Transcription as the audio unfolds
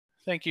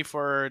Thank you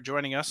for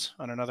joining us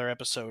on another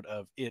episode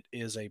of It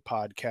Is a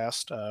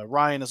Podcast.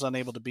 Ryan is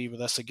unable to be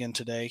with us again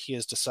today. He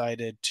has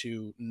decided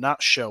to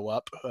not show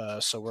up,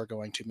 so we're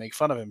going to make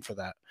fun of him for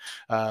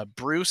that.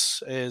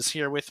 Bruce is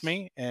here with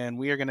me, and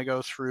we are going to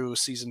go through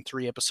season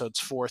 3,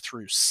 episodes 4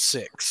 through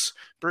 6.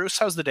 Bruce,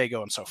 how's the day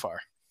going so far?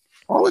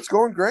 Oh, it's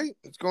going great.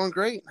 It's going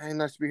great. Hey,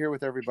 nice to be here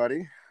with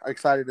everybody.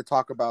 Excited to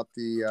talk about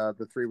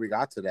the three we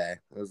got today.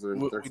 We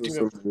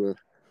do.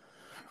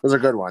 Those are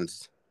good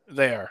ones.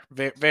 They are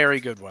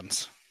very good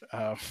ones.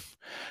 Uh,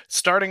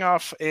 Starting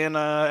off in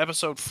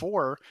episode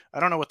 4, I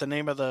don't know what the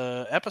name of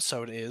the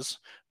episode is,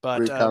 but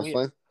Grief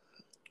counseling.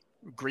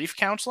 grief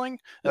counseling. Yeah.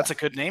 That's a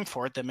good name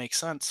for it. That makes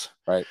sense.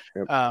 Right.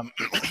 Yep.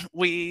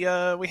 We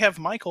have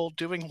Michael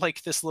doing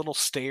like this little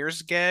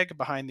stairs gag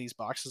behind these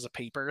boxes of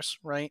papers,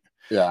 right?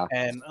 Yeah.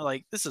 And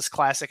like this is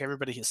classic.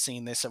 Everybody has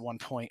seen this at one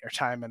point or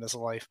time in his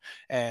life,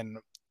 and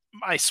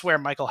I swear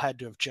Michael had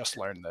to have just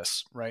learned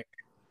this, right?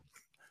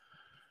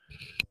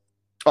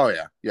 Oh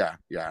yeah.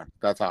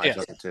 That's how I Yeah.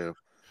 took it too.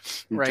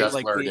 He Right, just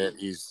like learned it.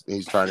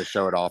 He's trying to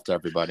show it off to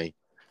everybody.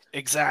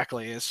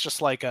 exactly. It's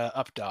just like a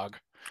up dog,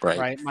 Right.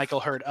 right? Michael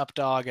heard up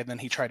dog, and then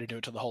he tried to do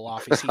it to the whole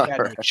office. He had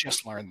to have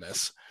just learned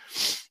this.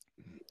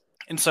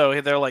 And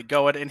so they're like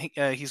going,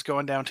 and he's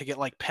going down to get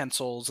like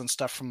pencils and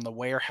stuff from the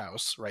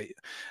warehouse, right?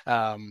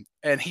 And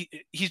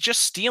he's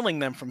just stealing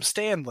them from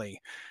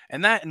Stanley,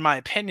 and that, in my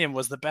opinion,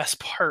 was the best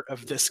part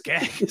of this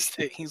gag. Is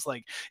that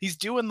he's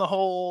doing the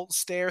whole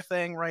stair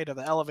thing, right, of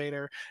the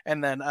elevator,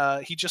 and then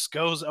he just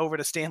goes over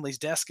to Stanley's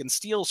desk and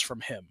steals from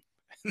him.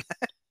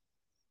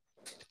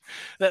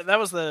 that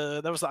was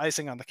the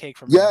icing on the cake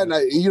for me. Yeah, and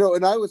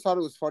I always thought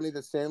it was funny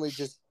that Stanley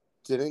just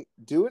didn't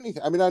do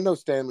anything. I mean, I know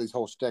Stanley's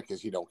whole shtick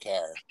is he don't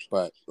care,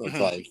 but it's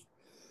like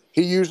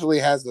he usually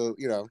has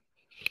the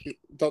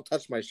don't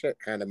touch my shit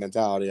kind of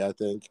mentality, I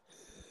think.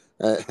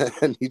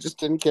 And he just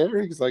didn't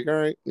care. He's like, all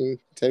right,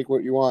 take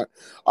what you want.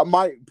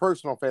 My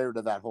personal favorite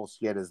of that whole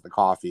skit is the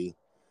coffee.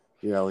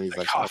 He's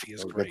like, coffee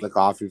is great. Get the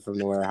coffee from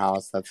the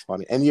warehouse. That's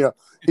funny. And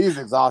he's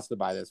exhausted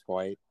by this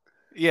point.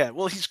 Yeah,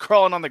 well, he's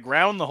crawling on the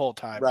ground the whole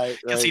time, right?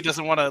 Because he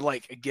doesn't want to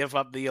like give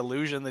up the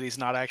illusion that he's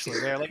not actually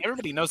there. Like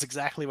everybody knows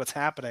exactly what's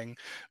happening,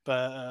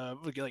 but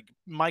like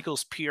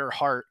Michael's pure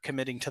heart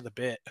committing to the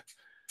bit.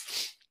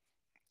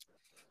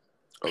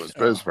 It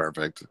was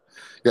perfect.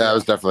 Yeah, it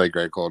was definitely a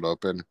great cold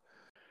open.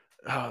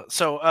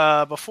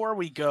 So before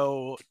we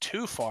go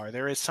too far,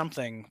 there is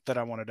something that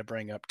I wanted to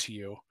bring up to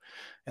you,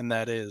 and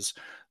that is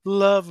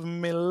love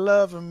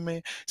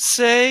me,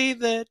 say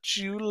that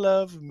you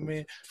love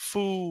me,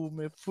 fool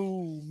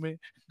me,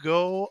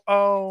 go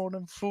on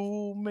and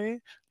fool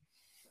me.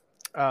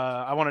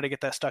 I wanted to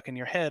get that stuck in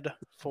your head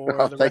for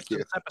the rest of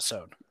this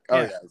episode.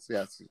 Oh,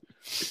 yes.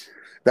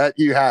 That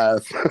you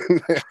have.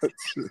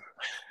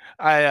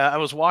 I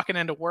was walking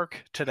into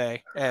work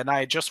today, and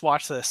I just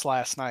watched this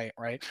last night,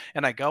 right?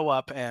 And I go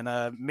up,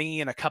 and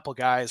me and a couple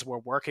guys were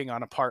working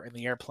on a part in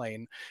the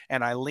airplane,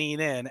 and I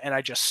lean in, and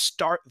I just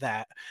start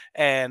that,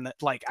 and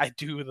like I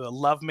do the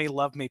love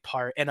me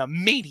part, and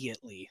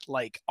immediately,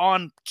 like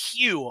on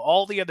cue,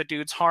 all the other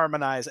dudes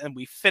harmonize, and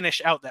we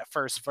finish out that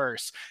first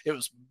verse. It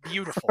was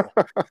beautiful.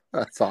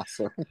 That's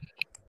awesome.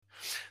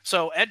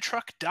 So Ed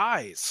Truck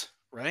dies,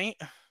 right?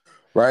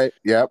 Right.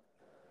 Yep.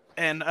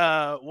 And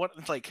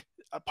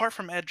apart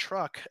from Ed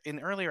Truck, in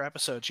earlier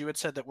episodes, you had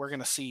said that we're going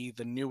to see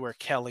the newer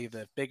Kelly,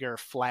 the bigger,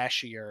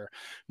 flashier,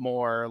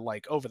 more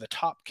like over the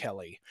top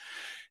Kelly.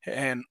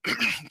 And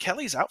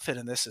Kelly's outfit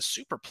in this is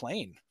super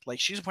plain.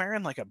 Like she's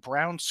wearing like a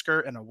brown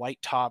skirt and a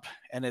white top,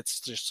 and it's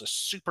just a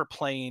super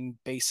plain,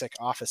 basic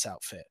office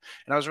outfit.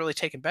 And I was really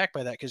taken back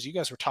by that because you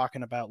guys were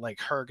talking about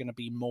like her going to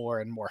be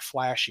more and more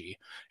flashy,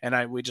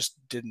 and we just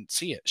didn't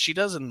see it. She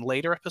does in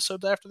later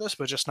episodes after this,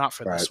 but just not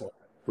for this one.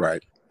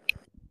 Right.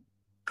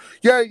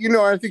 Yeah,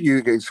 I think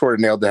you sort of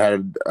nailed the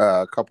head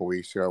a couple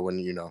weeks ago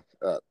when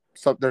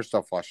they're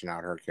still fleshing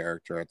out her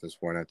character at this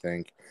point. I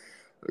think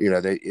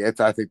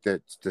I think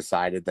that's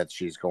decided that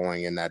she's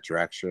going in that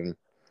direction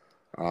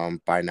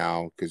by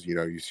now because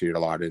you see it a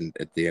lot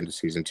at the end of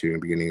season 2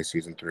 and beginning of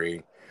season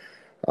 3.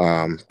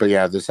 But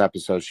yeah, this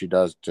episode she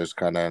does just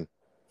kind of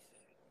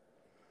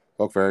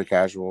look very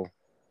casual,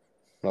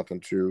 nothing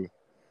too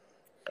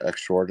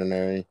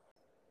extraordinary.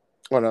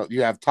 Well, no,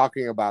 you have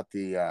talking about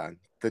the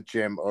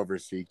gym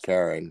oversee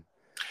Karen.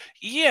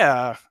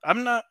 Yeah,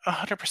 I'm not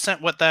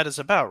 100% what that is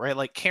about, right?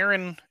 Like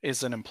Karen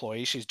is an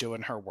employee, she's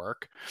doing her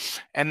work,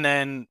 and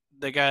then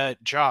the guy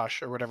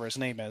Josh or whatever his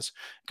name is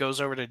goes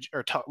over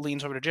to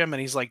leans over to Jim, and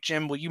he's like,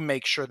 "Jim, will you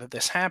make sure that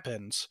this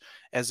happens?"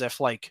 As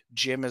if like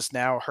Jim is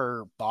now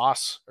her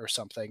boss or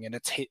something, and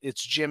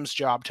it's Jim's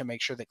job to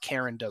make sure that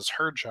Karen does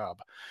her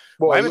job.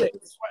 Well,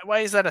 why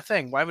is that a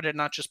thing? Why would it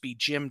not just be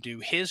Jim do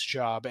his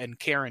job and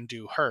Karen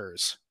do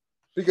hers?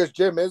 Because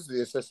Jim is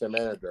the assistant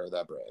manager of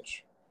that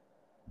branch.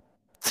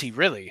 Is he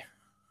really?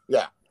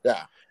 Yeah.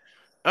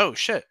 Oh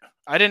shit!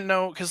 I didn't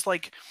know because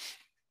like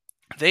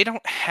they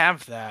don't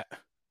have that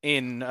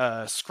in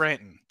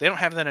Scranton. They don't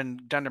have that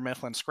in Dunder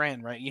Mifflin and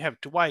Scranton, right? You have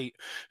Dwight,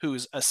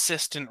 who's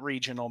assistant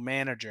regional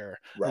manager,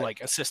 Right.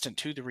 like assistant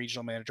to the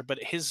regional manager,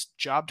 but his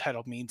job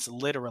title means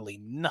literally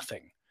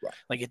nothing. Right.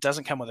 Like, it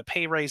doesn't come with a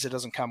pay raise. It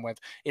doesn't come with.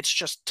 It's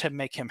just to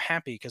make him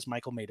happy because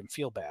Michael made him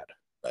feel bad.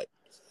 Right.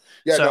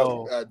 Yeah.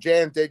 So, No.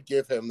 Jan did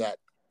give him that.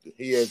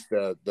 He is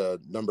the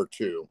number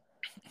 2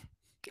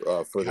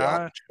 for the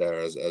office gotcha. there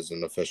as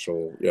an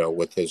official.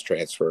 With his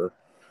transfer.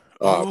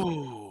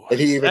 Oh, And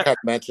he even that, kind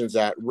of mentions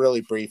that really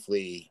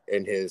briefly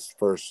in his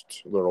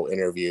first little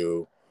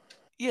interview.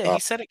 yeah. Uh, He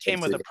said it in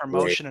came with a season 3.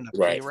 promotion and a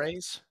pay Right.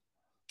 raise,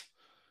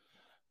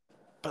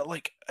 but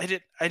like I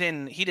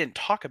didn't. He didn't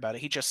talk about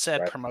it. He just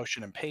said Right.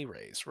 promotion and pay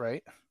raise,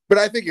 right? But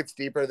I think it's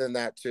deeper than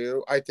that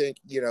too. I think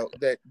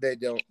that they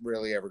don't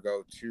really ever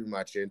go too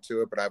much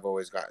into it. But I've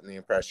always gotten the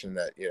impression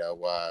that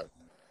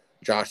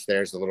Josh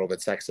there's a little bit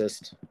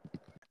sexist.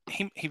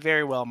 He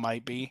very well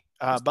might be,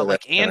 but So that's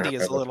like kind of Andy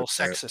how is I a look little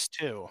at it. sexist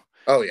too.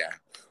 Oh yeah.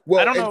 I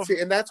Well, don't and know. see,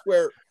 and that's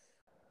where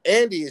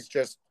Andy is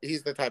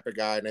he's the type of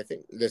guy, and I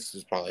think this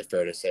is probably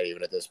fair to say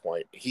even at this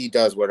point, he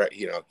does what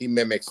he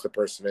mimics the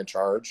person in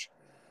charge.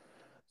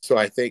 So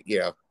I think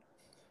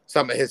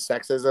some of his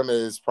sexism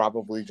is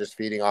probably just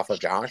feeding off of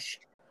Josh.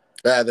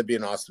 That'd be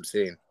an awesome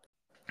scene.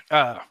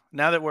 Now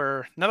that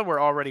we're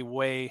already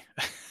way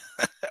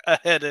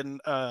ahead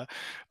and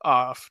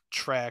off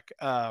track.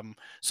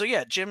 So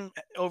yeah, Jim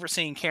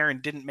overseeing Karen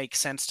didn't make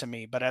sense to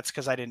me, but that's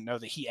because I didn't know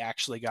that he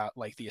actually got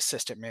like the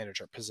assistant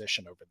manager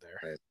position over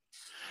there. Right.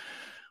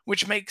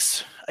 Which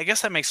I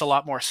guess that makes a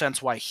lot more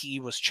sense why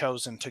he was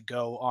chosen to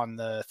go on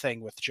the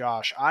thing with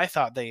Josh. I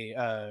thought they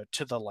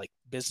to the like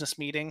business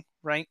meeting,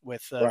 right,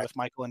 Right. with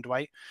Michael and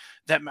Dwight.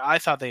 That I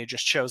thought they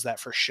just chose that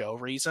for show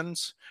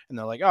reasons, and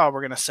they're like, oh,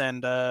 we're gonna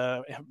send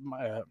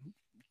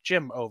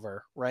Jim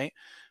over, right?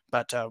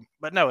 But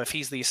no, if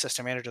he's the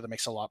assistant manager, that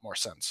makes a lot more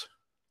sense.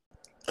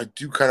 I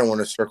do kind of want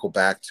to circle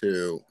back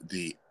to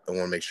I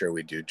want to make sure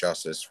we do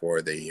justice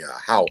for the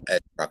how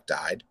Ed Truck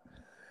died.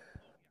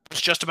 I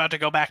was just about to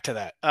go back to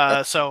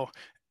that. So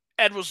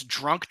Ed was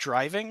drunk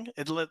driving.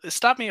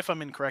 Stop me if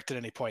I'm incorrect at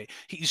any point.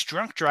 He's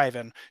drunk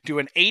driving,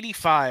 doing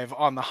 85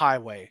 on the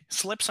highway,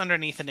 slips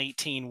underneath an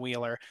 18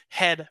 wheeler,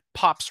 head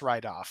pops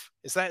right off.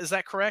 Is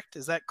that correct?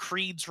 Is that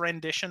Creed's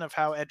rendition of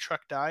how Ed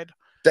Truck died?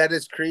 That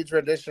is Creed's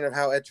rendition of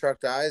how Ed Truck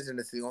dies, and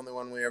it's the only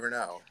one we ever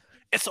know.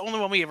 It's the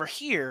only one we ever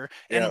hear,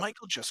 and Yeah.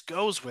 Michael just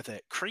goes with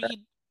it.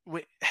 Creed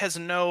has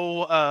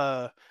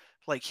no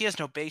like he has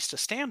no base to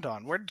stand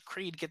on. Where did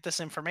Creed get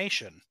this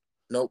information?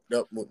 Nope.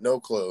 Nope. No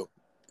clue.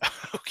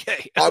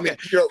 Okay, I okay.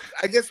 mean,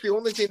 I guess the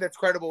only thing that's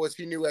credible is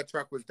he knew Ed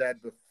Truck was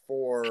dead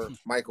before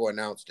Michael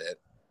announced it.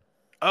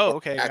 Oh, Or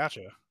okay,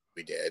 gotcha.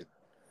 we did.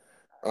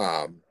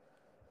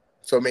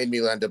 So it made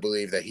me lend to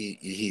believe that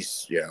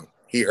he's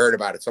he heard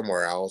about it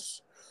somewhere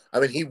else. I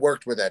mean, he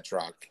worked with Ed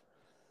Truck,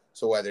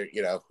 so whether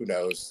who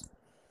knows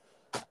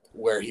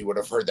where he would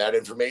have heard that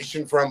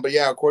information from. But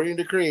yeah, according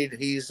to Creed,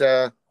 he's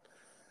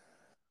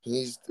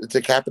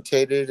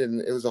decapitated,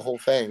 and it was a whole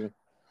thing.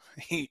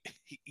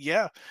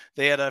 Yeah,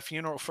 they had a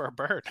funeral for a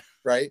bird.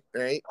 Right.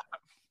 Right.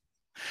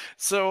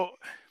 So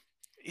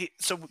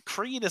so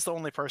Creed is the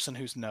only person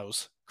who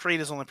knows.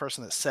 Creed is the only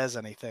person that says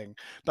anything.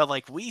 But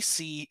like we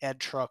see Ed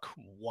Truck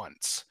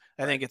once.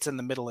 I Right. think it's in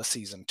the middle of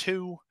season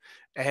 2,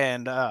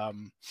 and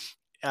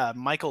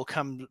Michael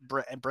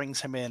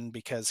brings him in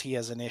because he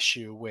has an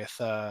issue with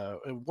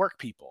work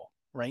people,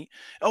 right?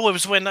 Oh, it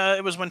was when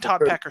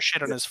Todd Packer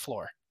shit on Yeah. his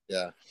floor.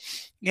 Yeah.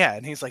 Yeah,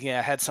 and he's like, yeah,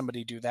 I had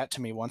somebody do that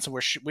to me once, and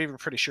we were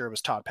pretty sure it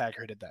was Todd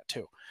Packer who did that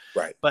too.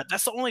 Right. But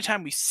that's the only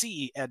time we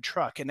see Ed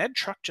Truck, and Ed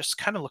Truck just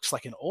kind of looks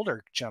like an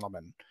older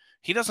gentleman.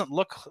 He doesn't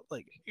look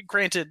like,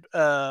 granted,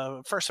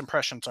 first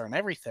impressions aren't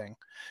everything,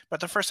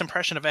 but the first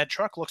impression of Ed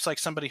Truck looks like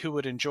somebody who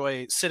would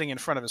enjoy sitting in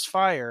front of his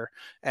fire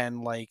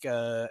and like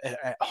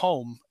at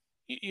home,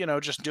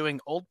 just doing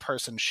old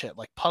person shit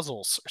like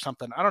puzzles or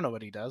something. I don't know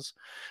what he does,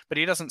 but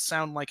he doesn't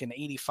sound like an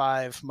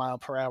 85 mile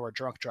per hour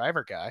drunk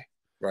driver guy.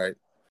 Right.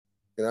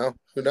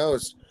 Who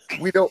knows?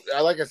 We don't,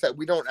 like I said,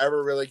 we don't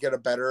ever really get a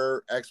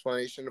better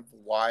explanation of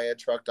why a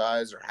truck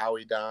dies or how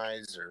he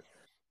dies, or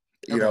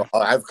Okay.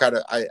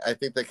 I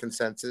think the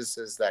consensus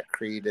is that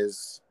Creed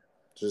is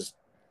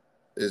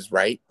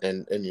right,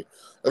 and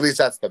at least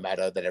that's the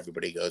meta that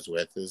everybody goes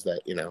with, is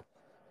that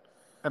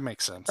That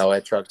makes sense. how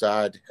that truck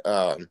died.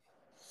 Who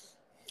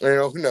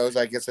knows?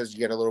 I guess as you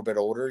get a little bit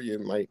older, you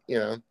might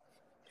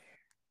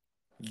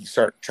you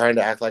start trying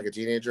to act like a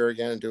teenager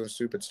again and doing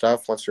stupid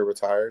stuff once you're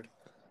retired.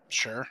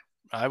 Sure,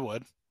 I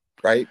would.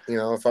 Right?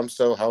 If I'm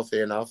still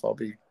healthy enough, I'll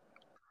be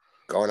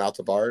going out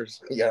to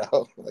bars.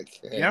 Like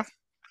Yeah.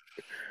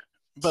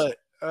 But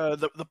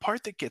the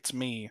part that gets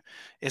me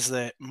is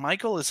that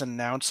Michael is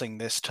announcing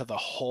this to the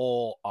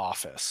whole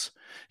office.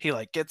 He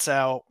like gets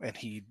out and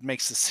he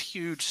makes this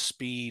huge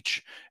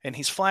speech, and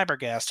he's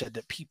flabbergasted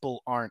that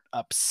people aren't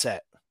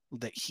upset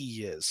that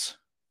he is,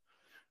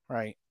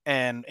 right?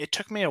 And it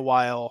took me a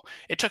while.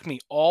 It took me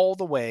all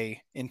the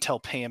way until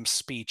Pam's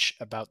speech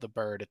about the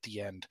bird at the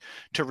end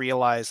to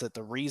realize that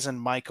the reason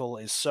Michael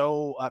is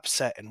so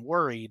upset and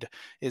worried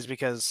is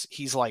because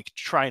he's like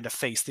trying to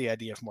face the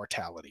idea of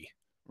mortality,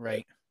 Right.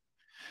 right?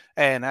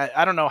 And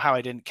I don't know how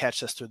I didn't catch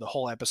this through the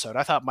whole episode.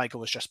 I thought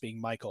Michael was just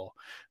being Michael,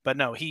 but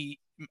no,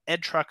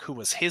 Ed Truck, who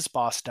was his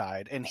boss,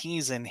 died, and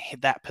he's in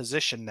that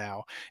position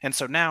now. And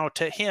so now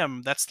to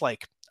him, that's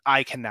like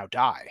I can now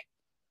die.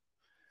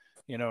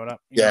 You know what I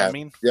Yeah.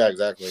 mean? Yeah.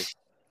 Exactly.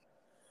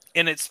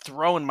 And it's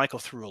throwing Michael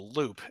through a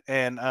loop.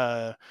 And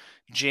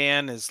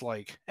Jan is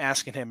like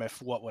asking him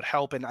if what would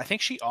help, and I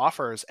think she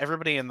offers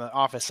everybody in the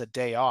office a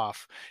day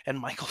off. And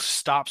Michael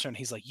stops her, and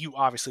he's like, "You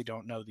obviously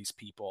don't know these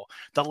people.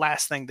 The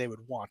last thing they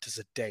would want is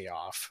a day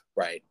off."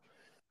 Right.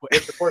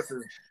 Which of course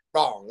is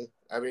wrong.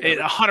 I mean,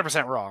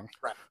 100% wrong.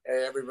 right.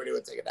 Everybody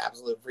would take an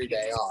absolute free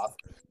day off.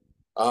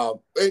 I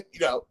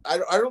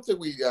don't think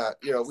we,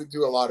 we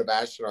do a lot of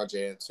bashing on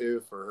Jan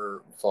too for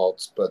her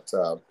faults, but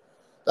that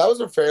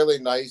was a fairly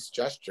nice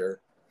gesture.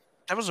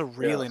 That was a You know,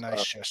 really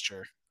nice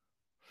gesture.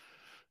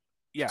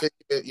 Yeah.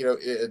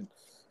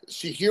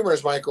 she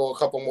humors Michael a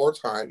couple more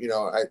times.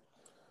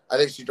 I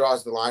think she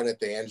draws the line at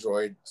the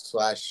android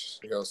slash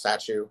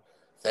statue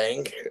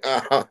thing.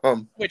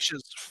 Which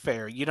is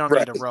fair. You don't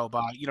Right. need a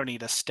robot. You don't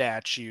need a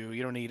statue.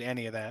 You don't need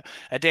any of that.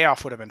 A day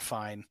off would have been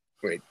fine.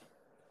 Right.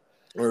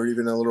 Or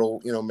even a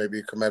little, maybe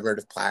a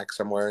commemorative plaque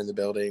somewhere in the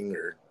building,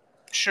 or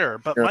Sure,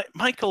 but you know,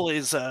 Michael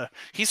is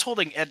he's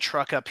holding Ed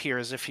Truck up here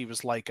as if he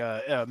was like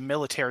a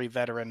military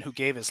veteran who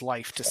gave his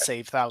life to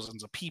save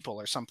thousands of people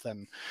or something.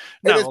 and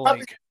it's No,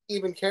 probably like he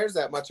even cares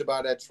that much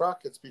about Ed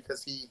Truck. It's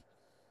because he,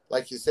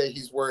 like you say,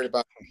 he's worried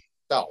about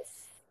himself.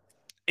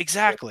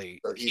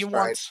 exactly. So He he's trying to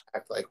wants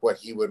act like what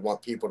he would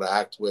want people to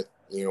act with,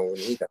 when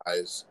he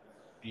dies.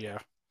 yeah.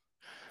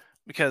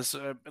 Because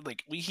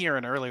like we hear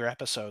in earlier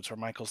episodes where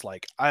Michael's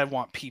like, I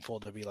want people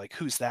to be like,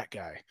 who's that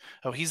guy?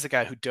 Oh, he's the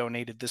guy who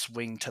donated this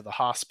wing to the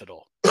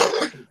hospital.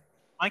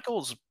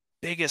 Michael's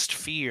biggest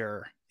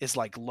fear is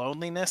like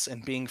loneliness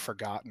and being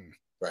forgotten.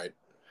 Right.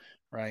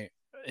 Right.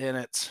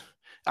 And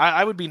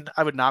I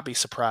would not be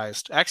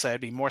surprised. Actually,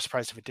 I'd be more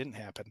surprised if it didn't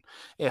happen.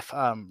 If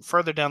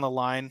further down the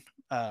line,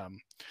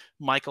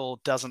 Michael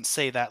doesn't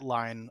say that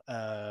line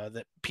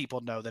that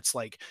people know that's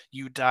like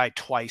you die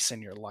twice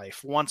in your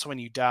life. Once when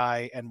you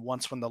die and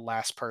once when the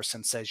last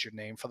person says your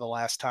name for the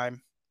last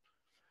time.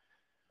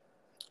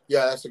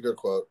 Yeah, that's a good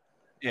quote.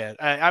 Yeah,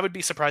 I would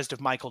be surprised if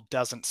Michael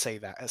doesn't say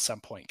that at some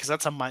point because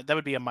that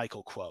would be a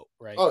Michael quote,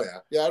 right? Oh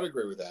yeah, I'd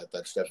agree with that.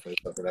 That's definitely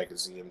something I can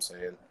see him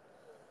saying.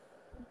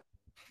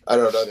 I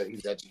don't know that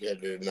he's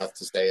educated enough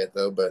to say it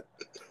though, but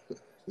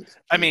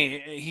I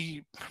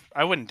mean,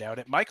 I wouldn't doubt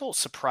it. Michael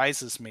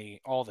surprises me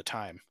all the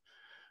time.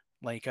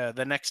 Like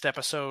the next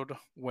episode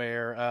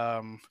where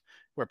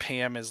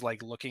Pam is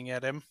like looking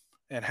at him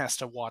and has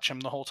to watch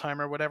him the whole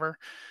time or whatever.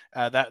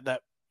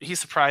 That he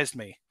surprised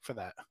me for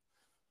that.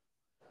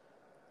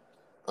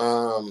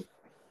 um,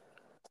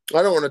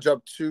 I don't want to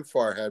jump too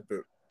far ahead,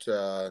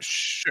 but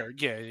Sure,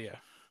 yeah.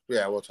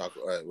 yeah, we'll talk.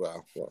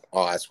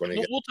 I'll ask when he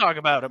gets We'll talk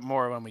about it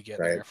more when we get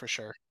right. there for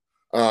sure.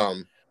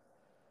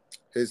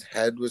 His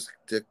head was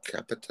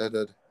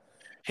decapitated.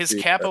 His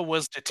kappa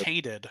was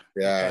detated.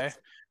 Yeah.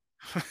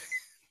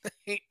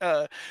 Okay.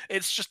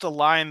 It's just a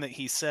line that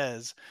he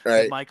says that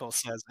Right. Michael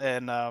says,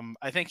 and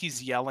I think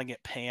he's yelling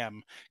at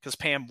Pam because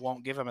Pam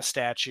won't give him a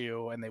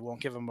statue and they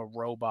won't give him a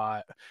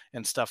robot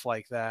and stuff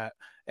like that.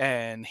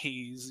 And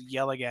he's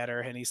yelling at her,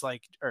 and he's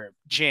like, or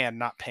Jan,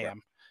 not Pam,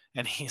 Right.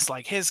 and he's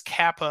like, his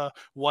kappa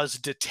was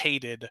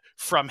detated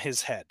from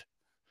his head.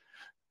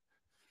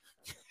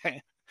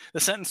 The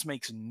sentence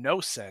makes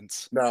no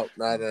sense. No,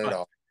 not at But,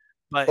 all.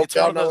 but Hope it's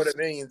y'all one of know what those. it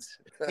means.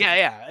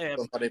 Yeah.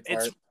 The funny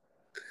part.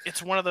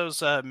 It's one of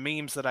those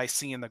memes that I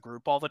see in the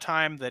group all the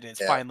time that is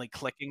Yeah. finally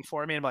clicking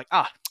for me. I'm like,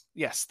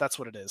 yes, that's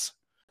what it is.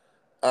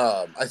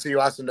 I see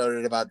you also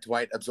noted about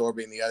Dwight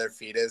absorbing the other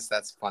fetus.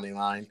 That's a funny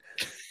line.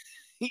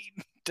 He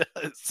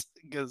does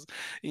because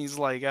he's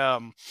like,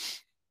 am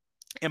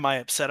I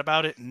upset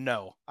about it?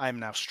 No, I'm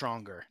now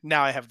stronger.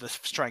 Now I have the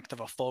strength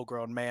of a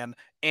full-grown man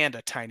and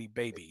a tiny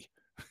baby.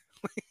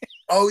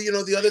 Oh,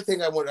 the other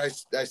thing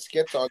I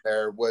skipped on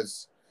there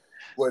was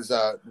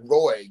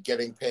Roy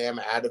getting Pam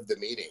out of the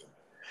meeting.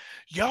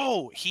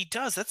 Yo, he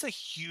does. That's a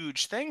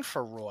huge thing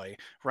for Roy,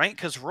 right?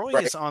 Because Roy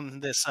Right. is on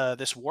this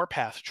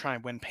warpath to try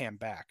and win Pam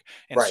back,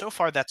 and Right. so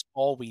far that's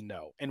all we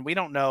know. And we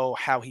don't know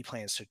how he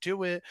plans to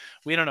do it.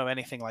 We don't know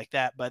anything like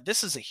that. But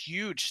this is a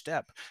huge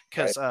step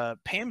Right. because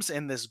Pam's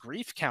in this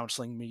grief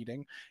counseling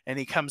meeting, and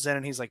he comes in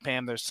and he's like,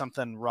 "Pam, there's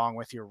something wrong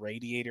with your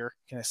radiator.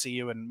 Can I see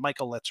you?" And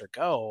Michael lets her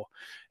go,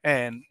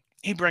 and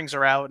he brings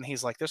her out and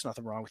he's like, "There's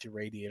nothing wrong with your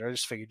radiator. I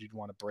just figured you'd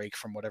want a break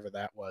from whatever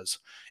that was."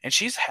 And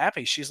she's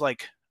happy. She's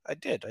like, I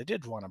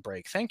did want a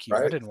break. Thank you. I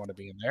Right. didn't want to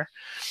be in there.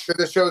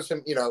 Because it shows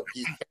him,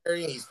 he's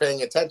caring, he's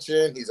paying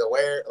attention, he's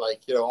aware,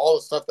 like, all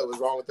the stuff that was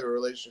wrong with their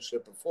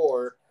relationship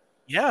before.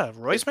 Yeah,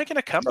 Roy's making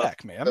a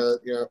comeback, man.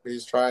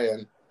 He's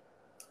trying.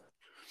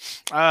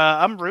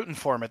 I'm rooting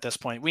for him at this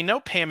point. We know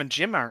Pam and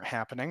Jim aren't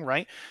happening,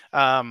 right?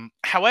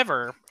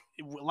 However,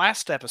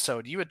 last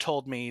episode you had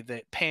told me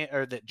that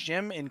that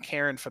Jim and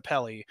Karen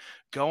Fapelli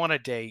go on a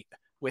date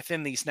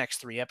within these next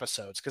 3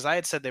 episodes, because I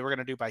had said they were going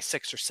to do by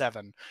 6 or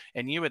 7,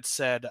 and you had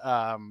said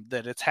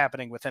that it's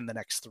happening within the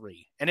next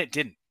 3, and it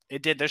didn't.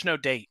 It did. There's no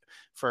date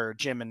for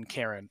Jim and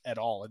Karen at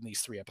all in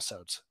these 3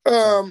 episodes.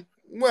 So,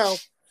 Well,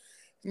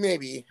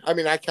 maybe. I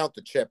mean, I count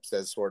the chips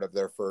as sort of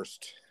their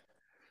first.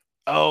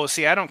 oh,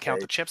 see, I don't count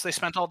the Date. chips. They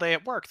spent all day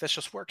at work. That's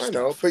just work I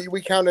know, stuff. but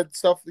we counted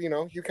stuff.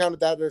 You counted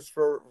that as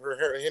for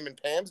him and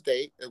Pam's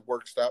date as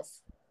work stuff.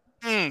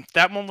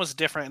 That one was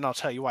different, and I'll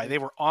tell you why. They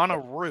were on a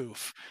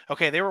roof.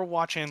 Okay, they were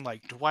watching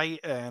like Dwight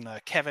and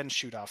Kevin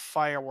shoot off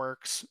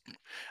fireworks.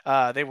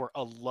 They were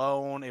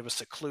alone. It was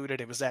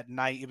secluded. It was at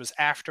night. It was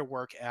after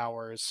work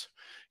hours.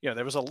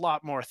 There was a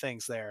lot more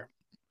things there.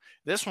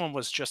 This one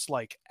was just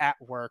like at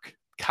work,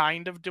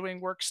 kind of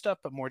doing work stuff,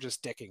 but more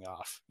just dicking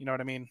off. You know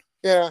what I mean?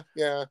 Yeah,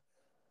 yeah.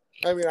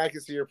 I mean, I can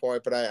see your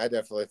point, but I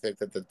definitely think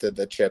that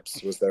the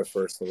chips was their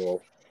first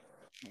little.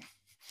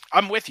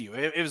 I'm with you.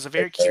 It was a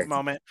very cute Okay.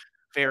 moment,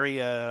 very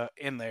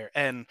in there,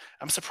 and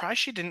I'm surprised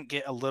she didn't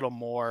get a little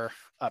more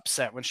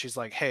upset when she's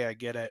like, "Hey, I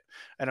get it.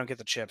 I don't get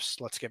the chips.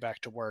 Let's get back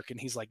to work." And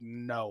he's like,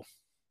 "No,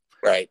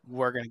 Right.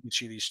 we're gonna get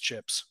you these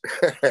chips."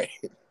 Right.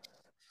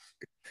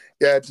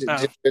 Yeah,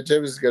 Uh,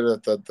 Jim is good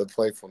at the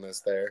playfulness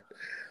there.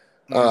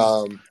 mm.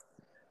 Um,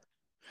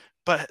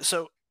 But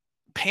so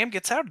Pam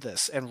gets out of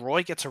this, and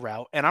Roy gets her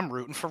out, and I'm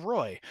rooting for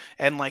Roy.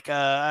 And like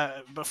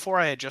before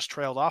I had just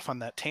trailed off on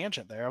that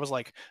tangent there, I was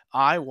like,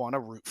 I want to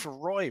root for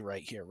Roy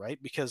right here,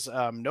 right? Because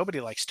nobody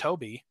likes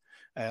Toby.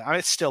 I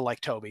still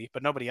like Toby,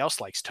 but nobody else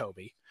likes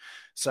Toby.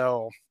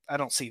 So I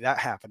don't see that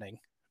happening.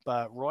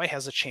 But Roy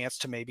has a chance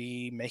to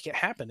maybe make it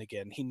happen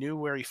again. He knew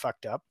where he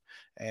fucked up,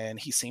 and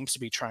he seems to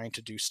be trying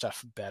to do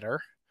stuff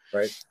better.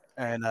 right.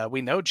 And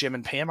we know Jim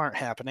and Pam aren't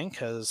happening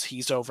because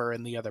he's over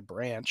in the other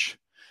branch.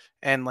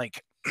 And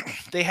like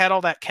they had all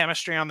that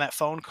chemistry on that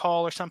phone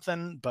call or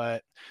something,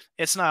 but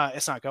it's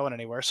not going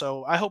anywhere.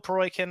 So I hope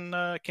Roy can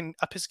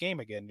up his game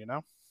again.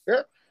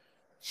 Yeah,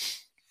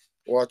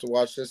 we'll have to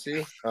watch to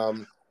see. But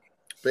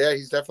yeah,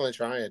 he's definitely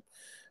trying.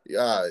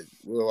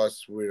 What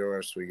else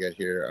we get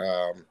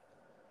here?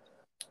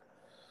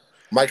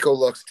 Michael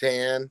looks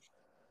tan.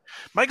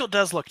 Michael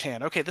does look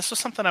tan. Okay, this was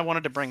something I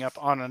wanted to bring up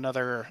on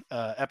another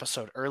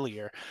episode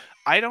earlier.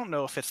 I don't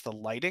know if it's the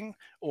lighting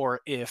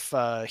or if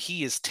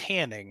he is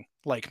tanning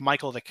like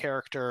Michael the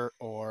character,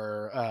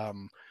 or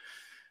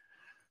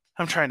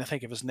I'm trying to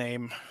think of his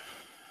name,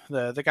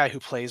 the guy who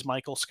plays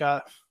Michael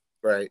Scott.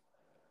 Right.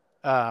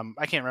 I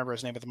can't remember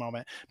his name at the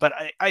moment, but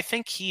I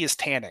think he is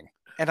tanning,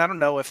 and I don't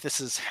know if this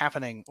is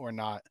happening or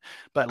not.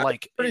 But I'm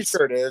like, pretty it's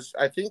sure it is.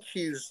 I think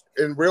he's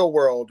in real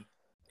world.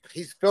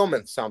 He's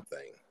filming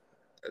something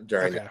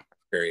during that okay.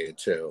 period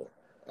too.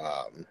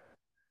 Um,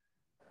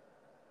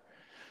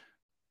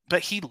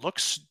 But he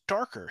looks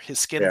darker. His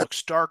skin yeah,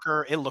 looks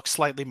darker. It looks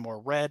slightly more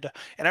red.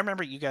 And I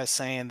remember you guys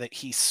saying that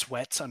he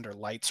sweats under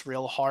lights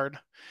real hard.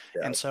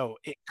 yeah, And so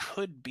it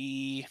could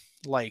be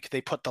like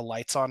they put the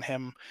lights on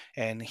him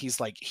and he's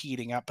like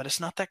heating up, but it's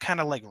not that kind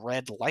of like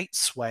red light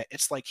sweat.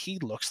 It's like he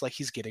looks like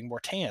he's getting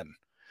more tan.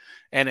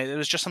 And it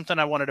was just something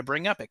I wanted to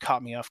bring up. It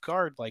caught me off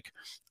guard. Like,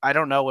 I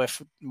don't know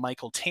if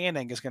Michael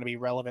Tanning is going to be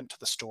relevant to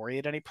the story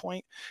at any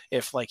point.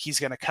 If like he's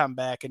going to come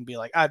back and be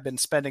like, I've been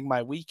spending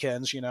my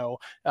weekends,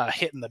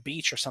 hitting the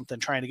beach or something,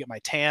 trying to get my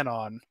tan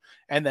on,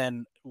 and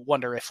then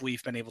wonder if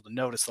we've been able to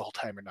notice the whole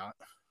time or not.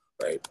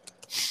 right,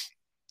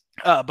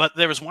 But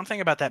there was one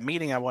thing about that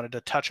meeting I wanted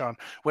to touch on.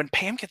 When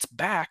Pam gets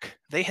back,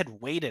 they had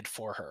waited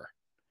for her.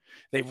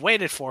 They've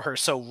waited for her,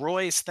 so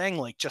Roy's thing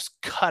like just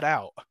cut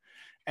out.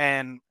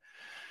 And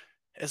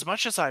as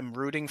much as I'm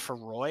rooting for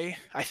Roy,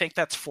 I think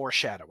that's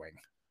foreshadowing,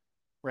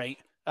 right?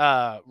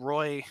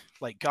 Roy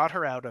like got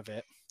her out of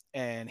it,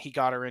 and he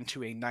got her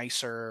into a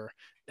nicer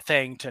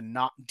thing to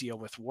not deal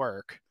with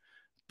work.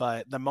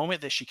 But the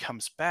moment that she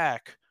comes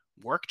back,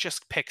 work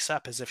just picks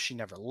up as if she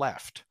never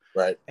left.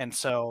 right, And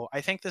so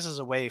I think this is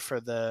a way for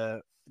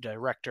the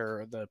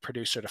director, the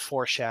producer, to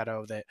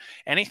foreshadow that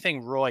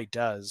anything Roy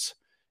does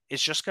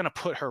is just going to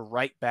put her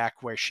right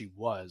back where she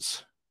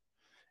was,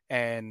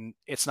 and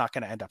it's not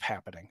going to end up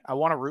happening. I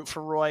want to root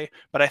for Roy,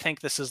 but I think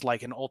this is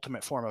like an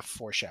ultimate form of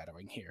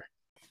foreshadowing here.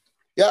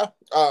 yeah.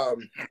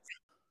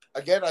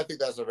 Again, I think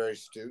that's a very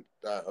astute.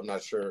 I'm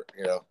not sure.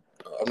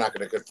 I'm not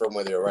going to confirm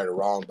whether you're right or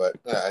wrong, but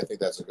I think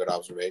that's a good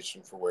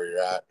observation for where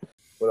you're at.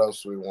 What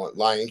else do we want?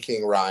 Lion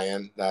King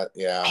Ryan.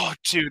 Yeah, Oh,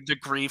 dude, the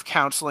grief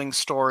counseling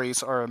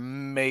stories are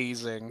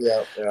amazing.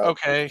 yeah, yeah.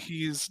 Okay,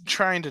 he's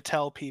trying to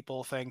tell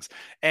people things.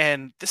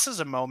 And this is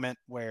a moment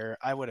where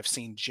I would have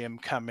seen Jim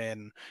come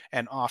in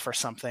and offer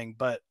something,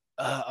 but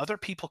other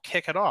people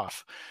kick it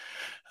off.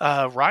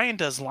 Ryan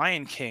does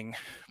Lion King,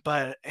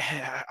 but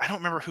I don't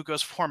remember who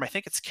goes for him. I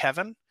think it's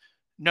Kevin.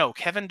 No,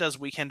 Kevin does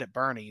Weekend at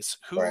Bernie's.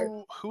 Right.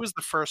 Who is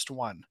the first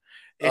one?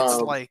 It's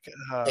Um, like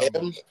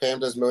Pam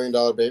does $1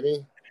 Million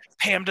Baby.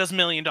 Pam does $1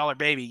 Million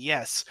Baby.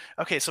 Yes.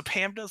 Okay, so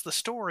Pam does the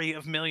story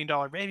of $1 Million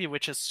Baby,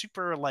 which is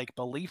super like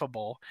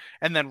believable,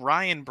 and then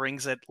Ryan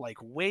brings it like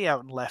way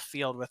out in left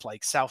field with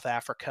like South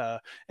Africa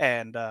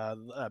and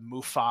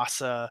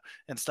Mufasa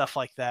and stuff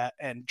like that,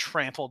 and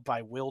Trampled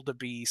by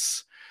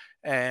Wildebeest,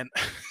 and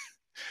And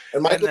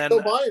and Michael's then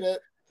still buying it.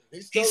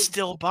 He's he's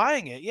still, still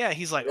buying it. Yeah,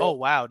 he's like, yeah, "Oh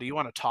wow, do you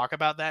want to talk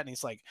about that?" And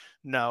he's like,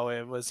 "No,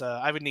 it was.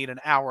 I would need an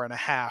hour and a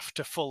half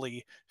to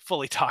fully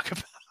talk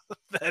about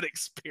that right.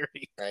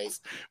 experience,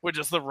 which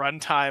is the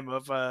runtime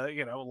of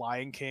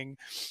Lion King."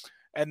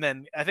 And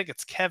then I think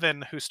it's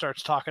Kevin who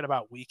starts talking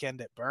about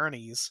Weekend at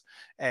Bernie's,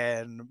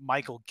 and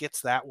Michael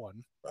gets that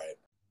one. Right.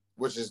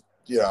 Which is,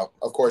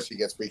 of course he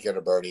gets Weekend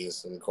at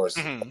Bernie's, and of course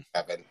Hmm.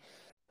 Kevin.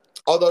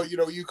 Although,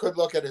 you could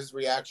look at his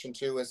reaction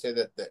too and say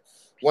that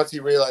once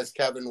he realized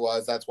Kevin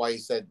was, that's why he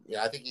said,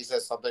 I think he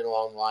says something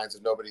along the lines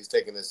of nobody's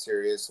taking this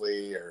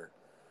seriously or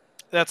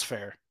That's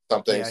fair.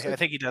 something. Yeah, So I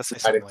think he does say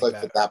it might have something like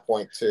clicked that. at that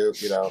point too.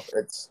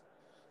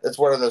 It's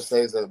one of those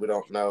things that we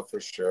don't know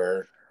for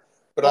sure.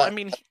 But Well, I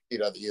mean,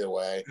 either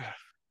way.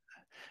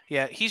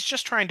 yeah, he's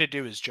just trying to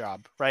do his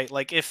job, right?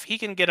 Like if he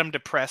can get him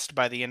depressed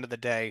by the end of the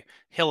day,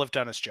 he'll have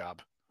done his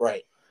job.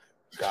 Right.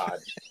 God.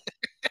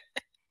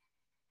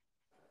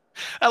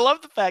 I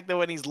love the fact that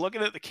when he's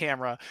looking at the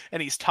camera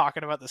and he's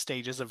talking about the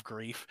stages of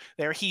grief,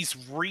 there he's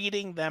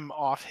reading them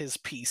off his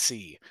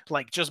PC,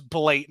 like just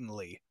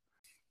blatantly.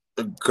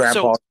 So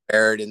Grandpa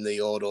buried in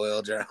the old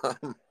oil drum.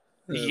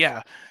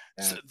 yeah,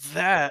 Yeah. so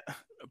that.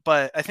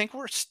 But I think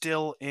we're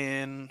still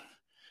in.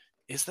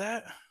 Is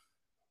that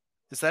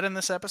in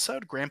this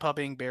episode? Grandpa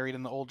being buried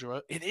in the old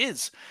drawer. It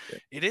is.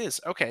 It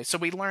is. Okay, so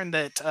we learned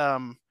that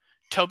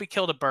Toby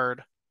killed a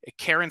bird.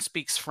 Karen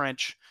speaks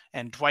French,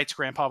 and Dwight's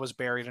grandpa was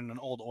buried in an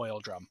old oil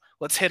drum.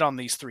 Let's hit on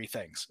these three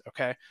things,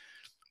 okay?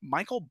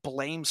 Michael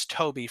blames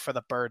Toby for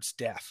the bird's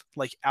death,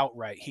 like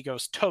outright. He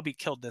goes, Toby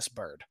killed this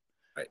bird.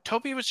 Right.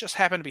 Toby was just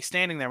happened to be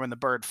standing there when the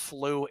bird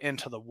flew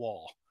into the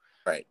wall,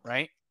 Right.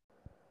 right?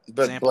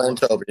 But Example blame of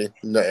Toby.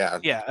 No, yeah.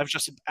 yeah, of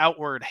just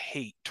outward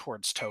hate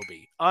towards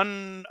Toby,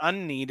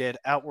 unneeded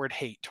outward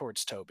hate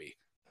towards Toby.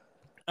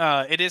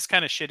 It is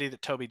kind of shitty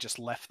that Toby just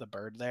left the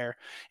bird there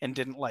and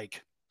didn't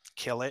like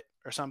kill it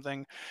or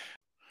something.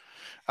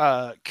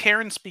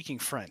 Karen speaking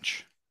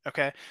French.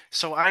 Okay,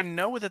 so I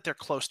know that they're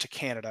close to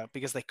Canada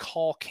because they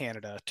call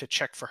Canada to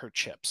check for her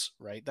chips,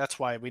 right? That's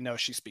why we know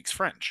she speaks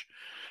French.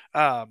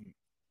 Um,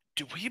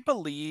 do we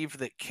believe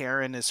that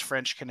Karen is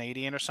French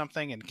Canadian or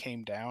something and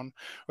came down,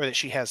 or that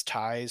she has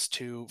ties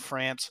to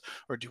France,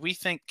 or do we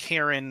think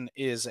Karen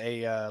is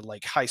a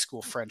like high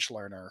school French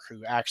learner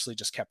who actually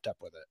just kept up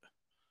with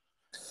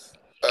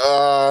it?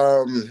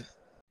 Um.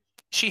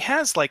 She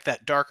has like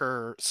that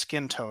darker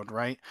skin tone,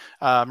 right?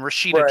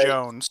 Rashida Right.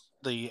 Jones,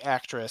 the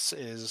actress,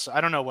 is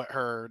I don't know what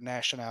her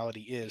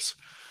nationality is,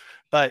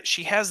 but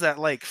she has that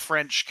like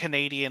French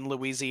Canadian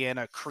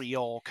Louisiana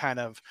Creole kind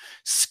of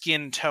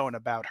skin tone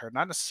about her.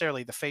 Not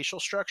necessarily the facial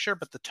structure,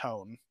 but the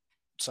tone.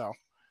 So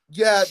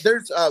Yeah.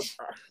 There's. I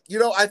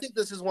think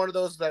this is one of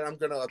those that I'm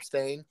going to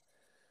abstain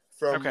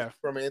from okay,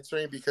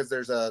 answering because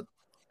there's a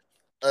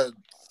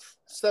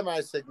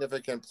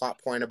semi-significant plot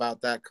point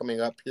about that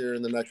coming up here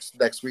in the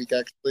next week,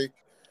 actually.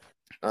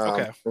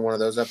 okay, In one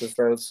of those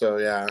episodes. So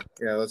yeah,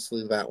 let's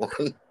leave that one.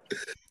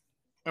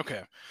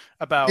 okay. Yeah,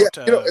 About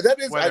that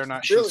is whether or actually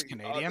not she's really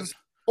Canadian. just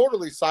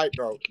totally side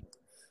note.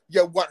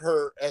 Yeah, what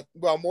her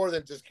more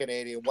than just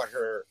Canadian, what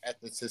her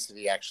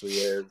ethnicity actually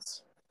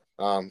is,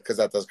 because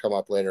that does come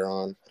up later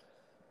on.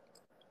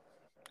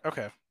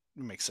 Okay,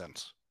 makes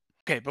sense.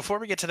 Okay, before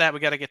we get to that,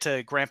 we got to get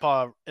to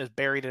Grandpa is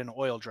buried in an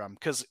oil drum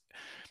because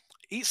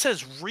it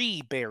says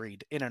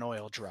reburied in an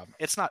oil drum.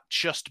 It's not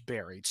just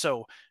buried.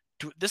 So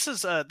this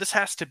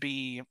has to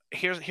be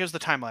here's the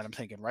timeline I'm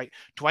thinking, right?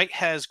 Dwight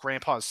has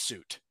Grandpa's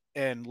suit.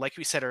 And like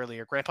we said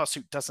earlier, Grandpa's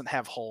suit doesn't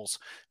have holes,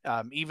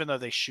 even though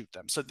they shoot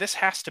them. So this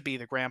has to be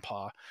the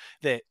Grandpa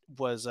that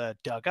was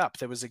dug up,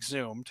 that was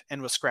exhumed,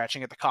 and was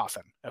scratching at the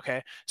coffin.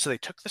 Okay, so they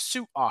took the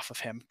suit off of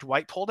him.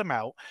 Dwight pulled him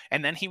out,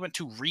 and then he went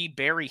to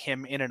rebury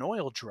him in an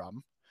oil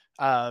drum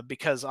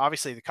because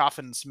obviously the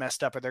coffin's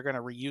messed up or they're going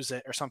to reuse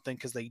it or something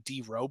because they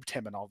derobed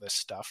him and all this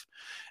stuff.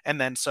 And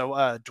then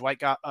so Dwight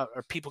got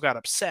or people got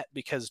upset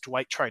because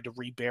Dwight tried to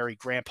rebury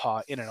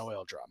Grandpa in an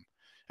oil drum.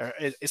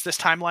 Is this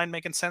timeline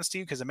making sense to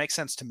you? Because it makes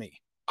sense to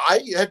me. I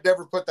had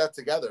never put that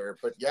together,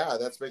 but yeah,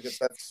 that's making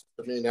sense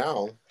to me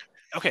now.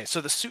 Okay, so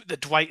the suit that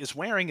Dwight is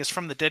wearing is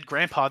from the dead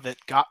grandpa that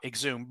got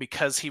exhumed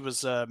because he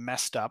was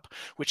messed up,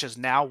 which is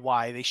now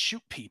why they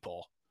shoot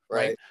people,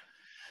 right? Right.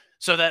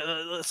 So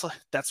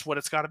that's what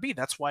it's got to be.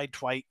 That's why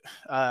Dwight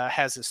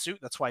has his suit.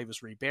 That's why he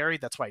was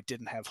reburied. That's why it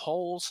didn't have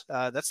holes.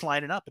 That's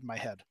lining up in my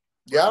head.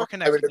 Yeah, We're I mean,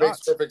 connecting it makes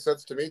dots. perfect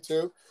sense to me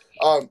too.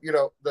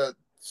 The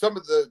some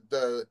of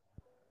the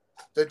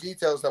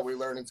details that we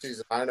learn in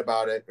season 9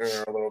 about it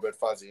are a little bit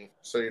fuzzy.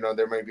 So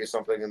there may be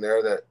something in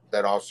there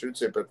that all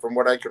suits it, but from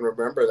what I can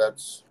remember,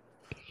 that's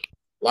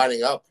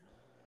lining up.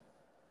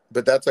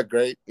 But that's a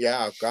great,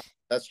 yeah, God,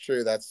 that's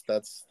true. That's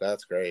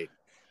great.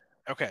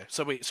 Okay,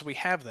 so we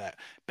have that.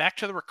 Back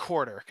to the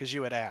recorder because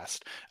you had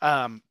asked.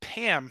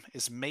 Pam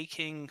is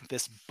making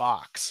this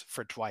box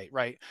for Dwight,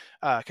 right?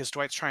 Because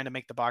Dwight's trying to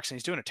make the box and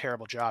he's doing a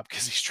terrible job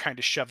because he's trying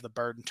to shove the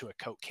bird into a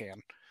Coke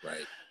can.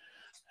 Right.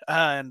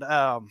 And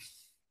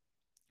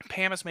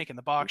Pam is making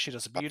the box. She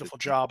does a beautiful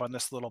job on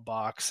this little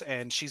box,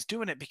 and she's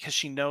doing it because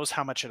she knows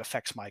how much it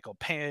affects Michael.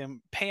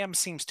 Pam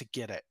seems to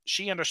get it.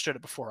 She understood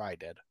it before I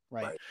did,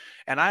 right? Right.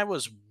 And I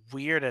was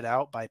weirded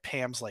out by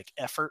Pam's like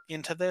effort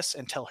into this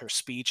until her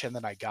speech, and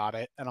then I got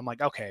it, and I'm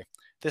like, okay,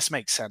 this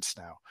makes sense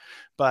now.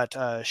 But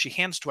she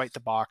hands Dwight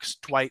the box.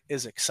 Dwight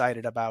is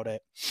excited about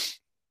it.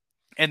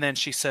 And then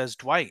she says,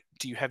 Dwight,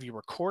 do you have your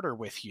recorder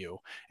with you?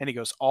 And he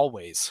goes,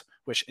 always,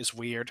 which is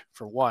weird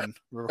for one.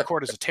 The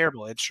recorder is a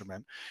terrible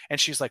instrument. And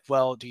she's like,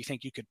 well, do you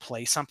think you could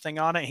play something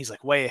on it? And he's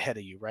like, way ahead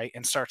of you, right?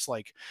 And starts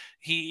like,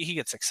 he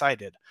gets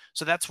excited.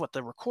 So that's what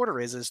the recorder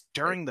is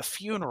during the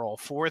funeral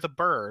for the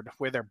bird,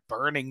 where they're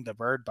burning the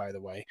bird, by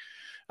the way,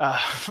 uh,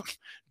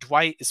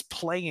 Dwight is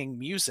playing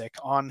music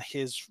on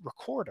his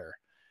recorder.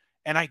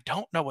 And I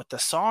don't know what the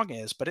song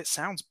is, but it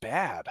sounds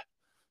bad.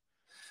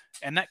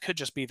 And that could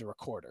just be the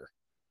recorder.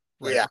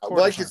 Right, Yeah,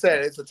 recorders like you aren't said,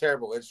 great. it's a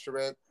terrible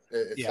instrument.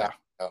 Yeah.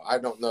 I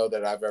don't know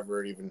that I've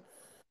ever even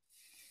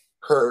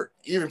heard,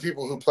 even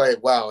people who play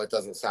it well, it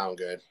doesn't sound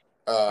good.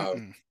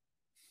 Mm-mm.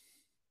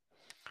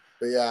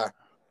 But yeah,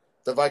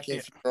 the Viking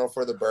Yeah. funeral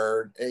for the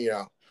bird, and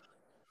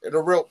in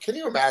a real, can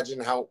you imagine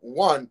how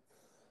one?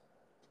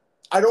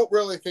 I don't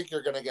really think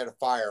you're going to get a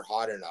fire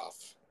hot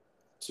enough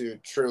to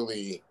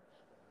truly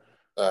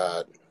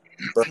uh,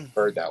 burn a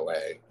bird that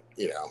way,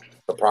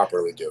 to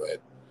properly do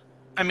it.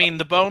 I mean,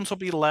 the bones will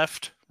be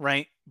left,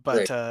 right?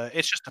 Right. But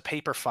it's just a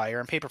paper fire,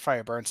 and paper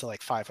fire burns to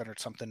like 500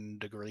 something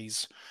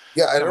degrees,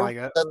 Yeah, I something don't like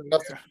that. think that's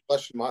enough to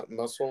flesh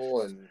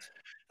muscle and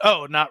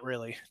Oh, not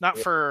really. Not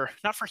yeah,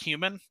 for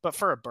human, but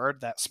for a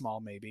bird that small,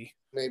 maybe.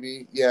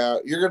 maybe. Yeah,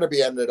 you're going to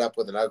be ended up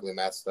with an ugly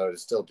mess though to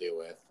still deal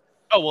with.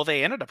 Oh, well,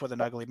 they ended up with an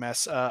ugly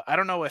mess. I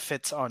don't know if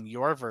it's on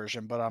your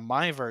version, but on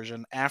my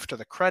version, after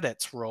the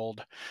credits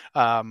rolled,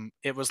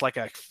 it was like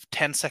a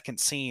 10-second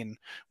scene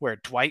where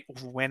Dwight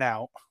went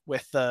out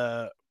with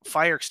the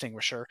fire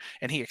extinguisher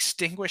and he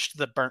extinguished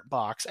the burnt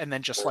box and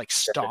then just like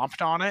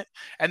stomped on it.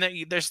 And then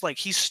there's like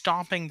he's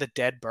stomping the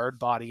dead bird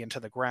body into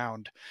the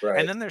ground. And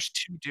Right. then there's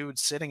two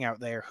dudes sitting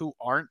out there who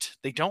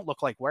they don't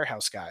look like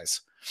warehouse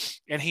guys.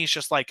 And he's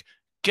just like,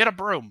 get a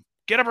broom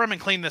and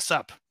clean this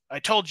up. I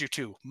told you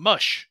to,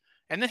 mush.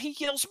 And then he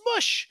yells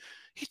mush.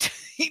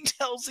 He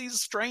tells these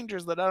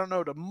strangers that I don't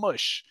know to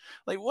mush.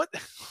 Like what?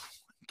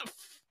 What the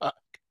fuck?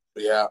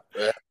 Yeah.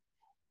 Yeah.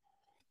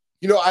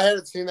 I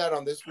hadn't seen that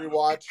on this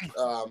rewatch,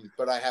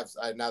 but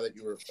now that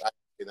I've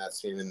seen that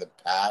scene in the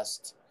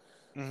past.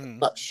 Mm-hmm.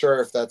 Not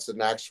sure if that's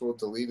an actual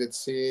deleted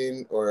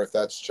scene or if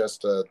that's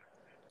just a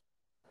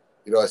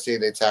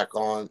scene they tack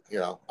on.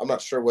 I'm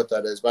not sure what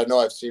that is, but I know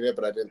I've seen it,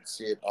 but I didn't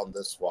see it on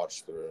this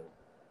watch through.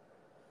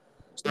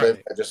 So maybe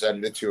Right. I just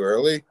ended it too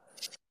early.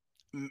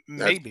 That's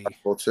Maybe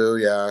possible too.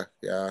 Yeah,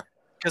 yeah.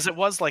 because it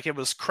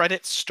was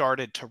credits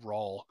started to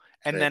roll,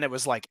 and Right, then it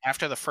was like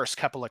after the first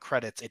couple of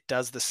credits, it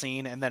does the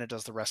scene, and then it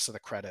does the rest of the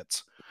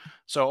credits.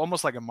 So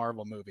almost like a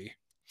Marvel movie.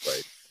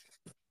 right.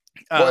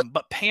 Well,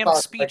 But Pam's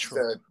Fox speech.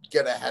 likes to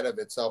get ahead of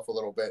itself a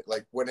little bit.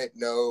 Like when it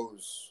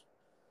knows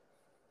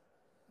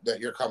that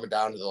you're coming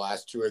down to the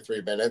last 2 or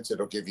 3 minutes,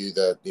 it'll give you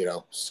the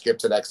skip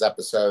to next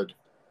episode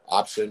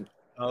option.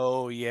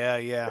 Oh yeah,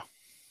 yeah.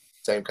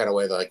 Same kind of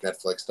way that like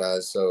Netflix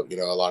does. So a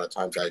lot of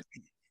times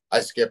I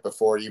skip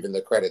before even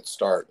the credits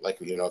start,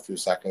 like a few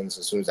seconds.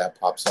 As soon as that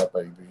pops up,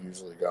 I'm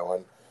usually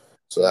going.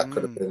 So that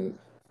could have Mm. been.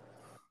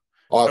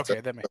 I'll have to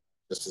Okay,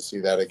 just to see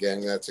that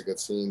again. That's a good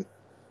scene.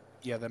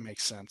 yeah, that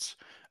makes sense.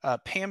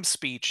 Pam's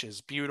speech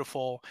is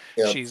beautiful.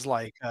 Yeah, She's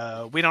like,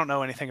 we don't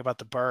know anything about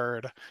the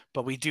bird,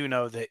 but we do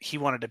know that he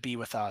wanted to be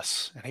with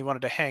us and he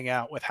wanted to hang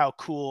out with how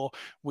cool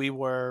we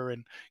were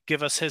and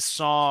give us his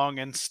song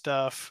and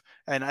stuff.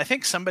 And I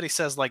think somebody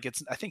says, like,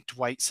 I think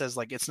Dwight says,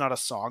 like, it's not a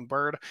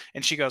songbird.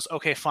 And she goes,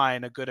 okay,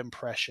 fine, a good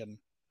impression.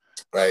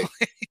 right.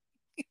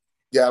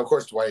 Yeah, of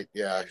course, Dwight.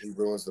 Yeah, he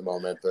ruins the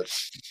moment, but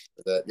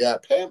that. Yeah,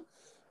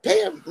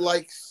 Pam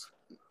likes.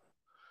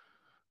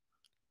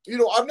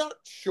 I'm not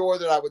sure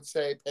that I would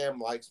say Pam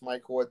likes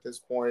Michael at this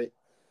point,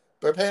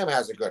 but Pam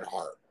has a good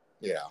heart.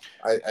 Yeah,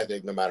 I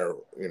think no matter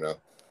who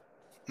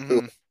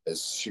Mhm. it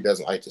is, she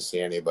doesn't like to see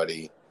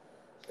anybody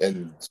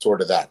in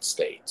sort of that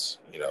state.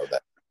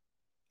 That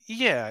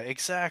Yeah,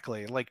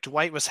 exactly. Like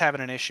Dwight was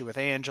having an issue with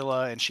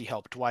Angela and she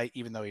helped Dwight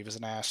even though he was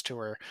an ass to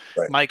her.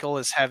 right, Michael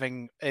is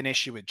having an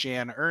issue with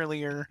Jan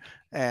earlier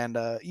and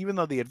even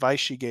though the advice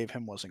she gave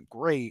him wasn't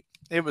great,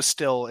 it was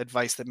still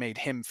advice that made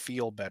him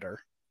feel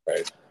better,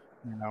 right,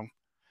 you know.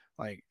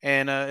 Like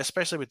and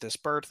especially with this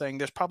bird thing,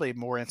 there's probably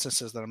more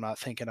instances that I'm not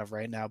thinking of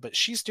right now, but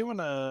she's doing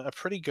a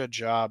pretty good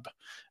job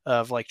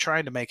of like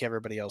trying to make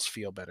everybody else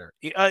feel better.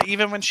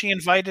 Even when she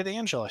invited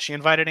Angela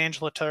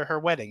to her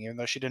wedding even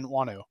though she didn't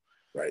want to.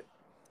 right.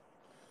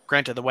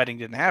 Granted, the wedding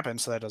didn't happen,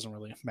 so that doesn't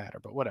really matter,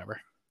 but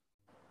whatever.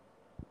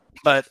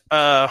 But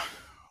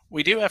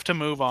We do have to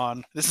move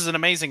on. This is an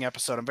amazing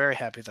episode. I'm very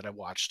happy that I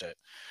watched it.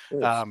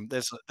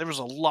 There was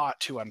a lot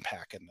to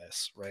unpack in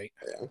this, right?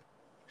 Yeah.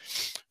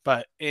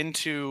 But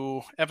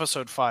into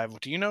episode 5.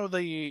 Do you know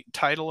the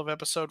title of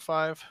episode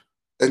 5?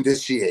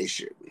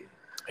 Initiation.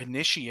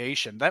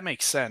 Initiation. That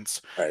makes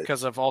sense Right.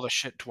 because of all the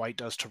shit Dwight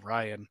does to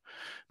Ryan.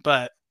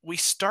 But we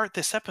start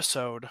this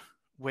episode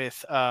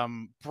with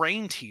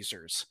brain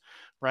teasers,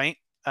 right?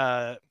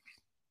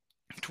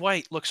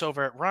 Dwight looks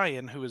over at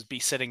Ryan, who is be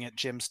sitting at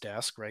Jim's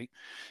desk, right?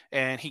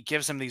 And he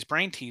gives him these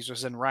brain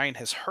teasers, and Ryan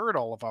has heard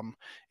all of them,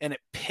 and it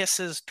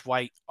pisses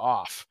Dwight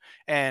off.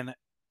 And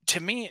to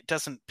me, it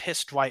doesn't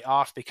piss Dwight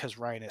off because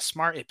Ryan is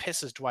smart. It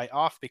pisses Dwight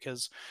off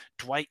because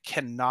Dwight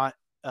cannot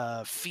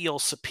feel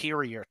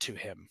superior to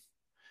him.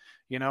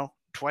 You know,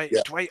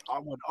 Yeah. Dwight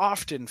would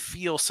often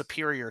feel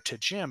superior to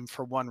Jim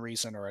for one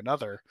reason or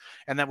another,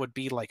 and that would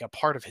be like a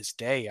part of his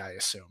day, I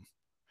assume.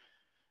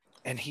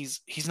 And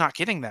he's not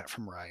getting that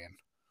from Ryan.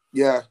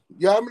 Yeah.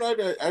 Yeah. I mean,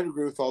 I'd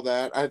agree with all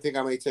that. I think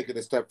I may take it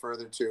a step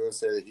further too and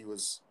say that he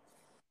was,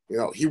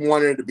 he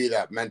wanted to be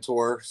that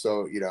mentor.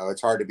 So,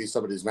 it's hard to be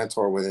somebody's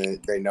mentor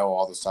when they know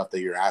all the stuff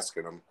that you're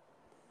asking them.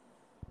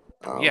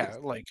 Yeah,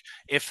 like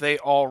if they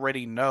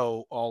already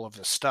know all of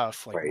the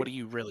stuff, like Right. what are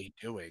you really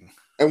doing?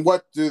 And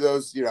what do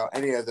those,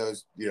 any of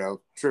those,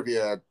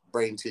 trivia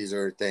brain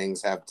teaser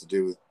things have to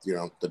do with,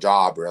 the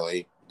job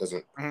really?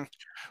 Doesn't. Mhm.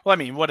 Well, I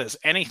mean, what does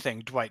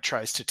anything Dwight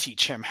tries to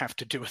teach him have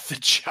to do with the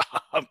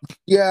job?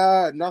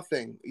 Yeah,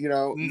 nothing,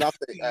 No,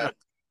 nothing. no.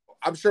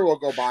 I'm sure we'll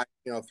go by,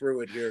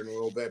 through it here in a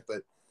little bit,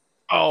 but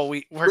Oh,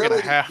 we're really,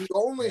 gonna have the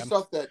only man.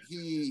 stuff that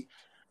he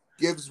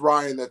gives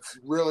Ryan that's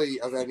really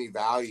of any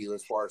value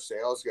as far as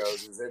sales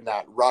goes is in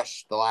that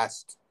rush, the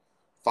last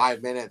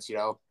 5 minutes,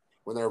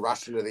 when they're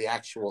rushing to the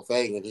actual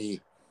thing, and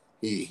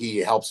he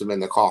helps him in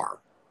the car.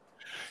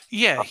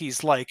 Yeah,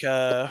 he's like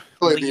Really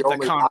lead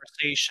the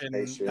conversation,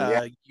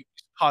 yeah. use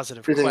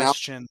positive Everything else,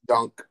 question.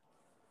 junk.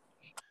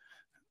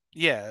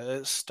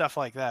 Yeah, stuff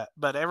like that.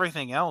 But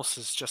everything else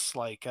is just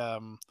like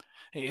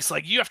he's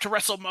like, you have to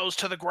wrestle Mose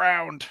to the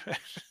ground.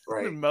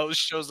 Right. And Mose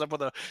shows up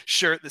with a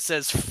shirt that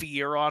says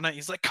fear on it.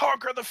 He's like,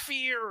 conquer the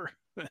fear.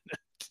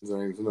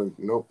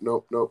 Nope,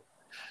 nope, nope.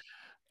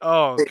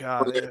 Oh A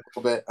god.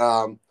 little bit.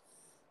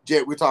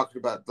 Jay, we talked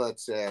about,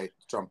 let's say,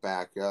 jump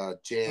back.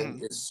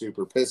 Jan is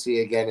super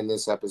pissy again in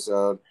this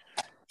episode.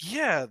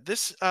 Yeah,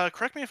 this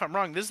correct me if I'm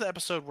wrong, this is the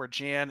episode where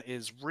Jan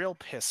is real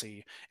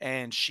pissy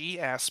and she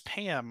asks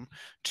Pam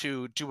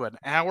to do an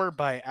hour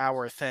by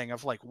hour thing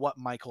of like what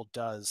Michael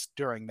does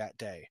during that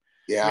day.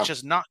 Yeah. Which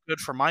is not good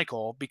for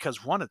Michael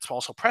because one, it's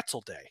also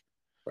pretzel day.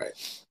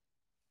 Right.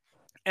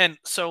 And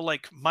so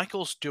like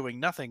Michael's doing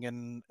nothing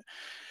and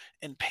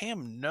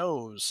Pam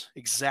knows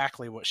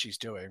exactly what she's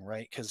doing,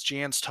 right? Because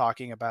Jan's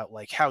talking about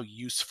like how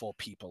useful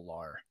people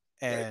are.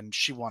 And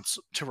she wants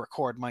to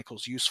record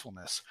Michael's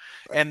usefulness.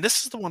 Right. And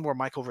this is the one where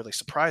Michael really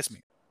surprised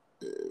me.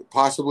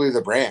 Possibly the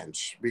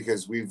branch,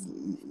 because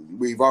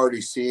we've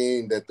already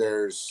seen that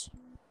there's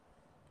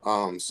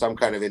some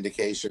kind of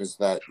indications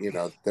that,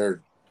 there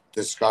are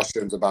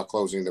discussions about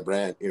closing the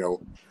branch,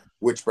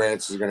 which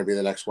branch is going to be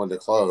the next one to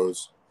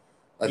close.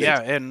 I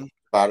think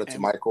about it to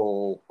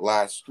Michael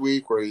last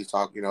week where he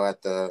talked,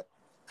 at the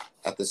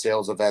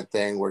sales event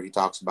thing where he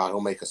talks about he'll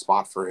make a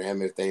spot for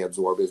him if they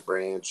absorb his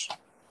branch.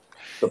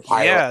 The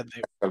pilot,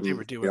 they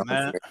were doing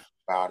that.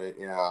 About it,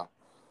 yeah.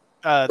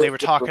 They were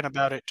talking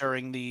about it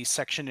during the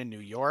section in New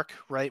York,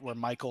 right, where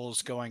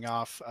Michael's going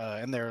off,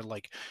 and they're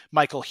like,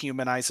 Michael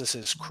humanizes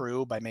his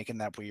crew by making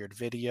that weird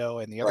video,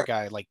 and the other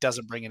guy like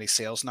doesn't bring any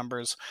sales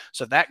numbers,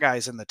 so that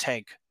guy's in the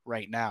tank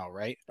right now,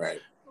 right?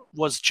 Right.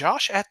 Was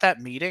Josh at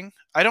that meeting?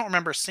 I don't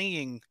remember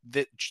seeing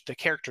the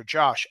character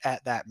Josh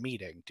at that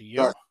meeting. Do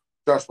you?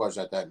 Josh was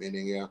at that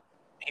meeting, yeah.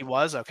 He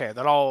was? Okay,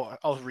 then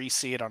I'll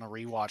re-see it on a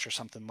rewatch or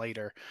something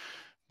later.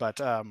 But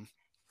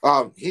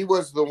he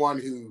was the one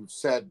who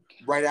said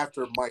right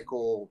after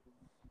Michael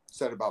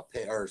said about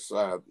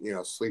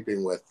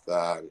sleeping with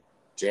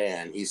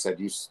Jan. He said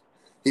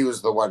he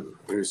was the one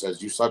who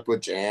says you slept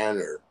with Jan,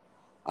 or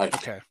I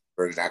don't remember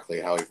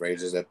exactly how he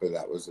phrases it, but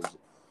that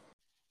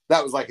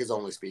was like his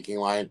only speaking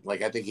line.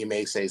 Like I think he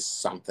may say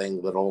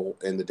something little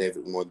in the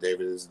David when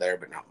David is there,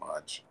 but not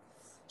much.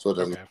 So it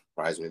doesn't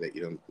surprise me that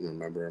you don't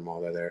remember him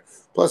all there.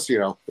 Plus,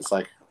 it's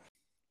like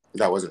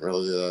that wasn't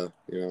really the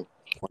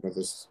point of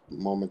this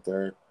moment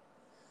there.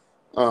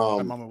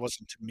 The moment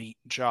wasn't to meet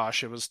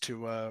Josh; it was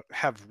to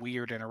have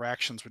weird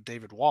interactions with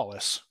David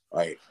Wallace.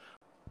 Right.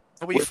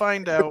 But we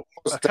find out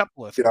a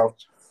couple of things.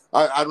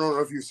 I don't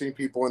know if you've seen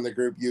people in the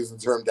group use the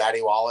term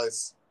 "Daddy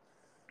Wallace."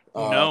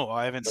 No,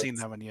 I haven't seen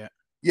that one yet.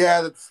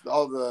 Yeah, that's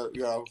all the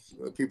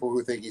the people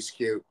who think he's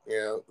cute.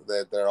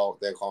 That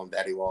they call him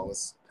Daddy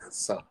Wallace.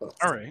 So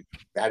all right,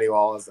 Daddy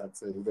Wallace.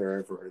 That's who they're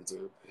referring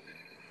to.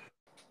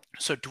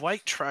 So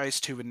Dwight tries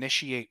to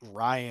initiate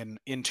Ryan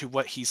into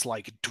what he's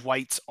like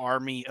Dwight's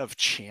army of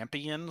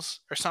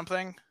champions or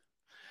something,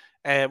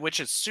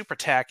 which is super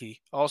tacky.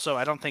 Also,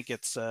 I don't think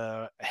it's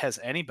has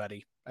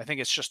anybody. I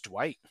think it's just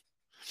Dwight.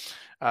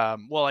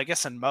 Well, I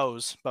guess in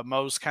Mose, but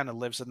Mose kind of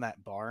lives in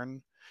that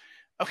barn.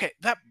 Okay,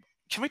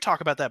 can we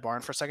talk about that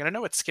barn for a second? I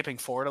know it's skipping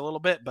forward a little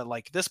bit, but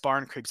like this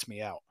barn creeps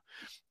me out.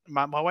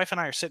 My wife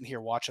and I are sitting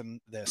here watching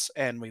this,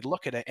 and we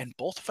look at it, and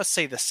both of us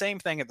say the same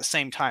thing at the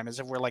same time, as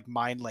if we're like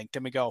mind linked,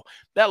 and we go,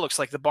 "That looks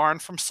like the barn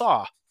from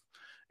Saw,"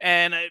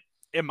 and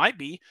it might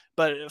be,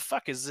 but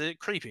fuck, is it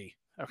creepy?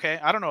 Okay,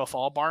 I don't know if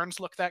all barns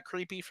look that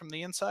creepy from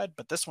the inside,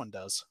 but this one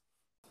does.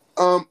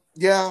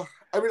 Yeah.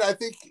 I mean, I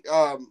think.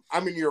 I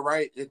mean, you're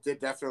right. It did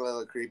definitely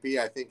look creepy.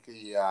 I think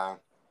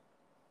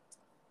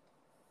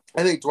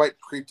I think Dwight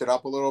creeped it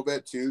up a little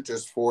bit too,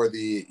 just for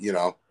the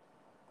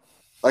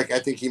like I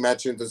think he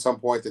mentioned at some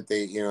point that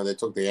they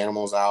took the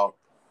animals out,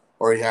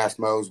 or he asked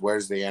Mose,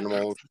 "Where's the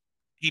animals?"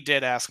 He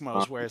did ask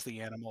Uh, Mose, "Where's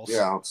the animals?"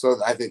 yeah. So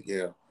I think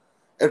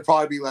it'd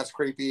probably be less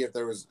creepy if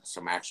there was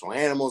some actual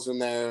animals in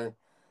there.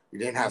 You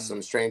didn't have Mm.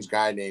 some strange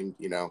guy named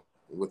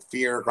with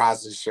fear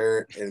across his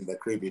shirt and the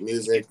creepy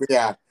music. But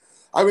yeah,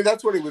 I mean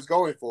that's what he was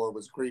going for,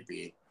 was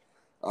creepy.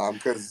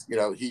 Because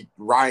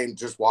Ryan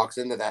just walks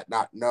into that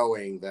not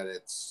knowing that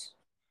it's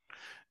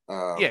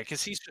Yeah, um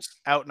because he's just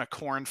out in a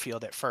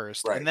cornfield at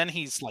first, and right. then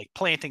he's like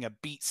planting a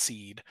beet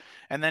seed,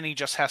 and then he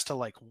just has to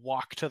like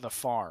walk to the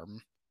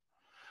farm,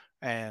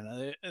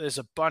 and there's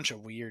a bunch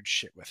of weird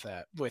shit with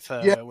that.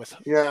 Yeah, With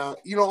yeah.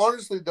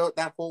 Honestly, though,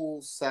 that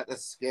whole set of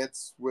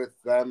skits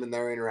with them and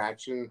their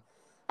interaction,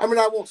 I mean,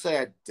 I won't say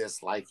I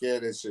dislike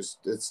it.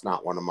 It's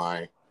not one of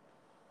my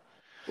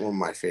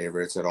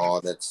favorites at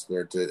all.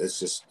 It's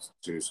just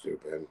too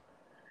stupid.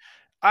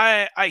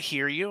 I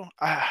hear you.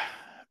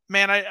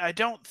 Man, I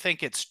don't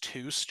think it's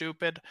too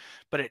stupid,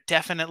 but it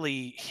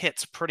definitely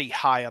hits pretty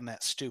high on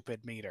that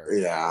stupid meter.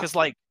 Yeah, Because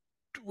like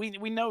we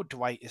know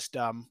Dwight is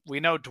dumb.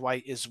 We know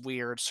Dwight is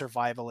weird,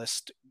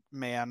 survivalist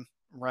man,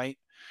 right?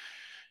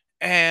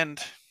 And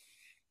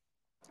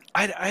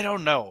I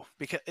don't know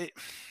because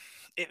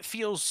it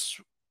feels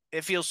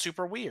it feels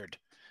super weird.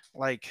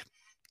 Like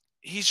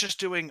he's just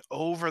doing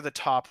over the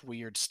top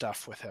weird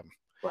stuff with him.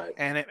 right,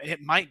 And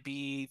it might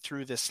be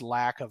through this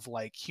lack of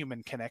like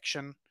human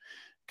connection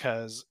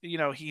because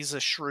he's a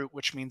shroot,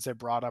 which means they're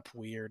brought up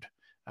weird.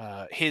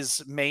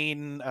 His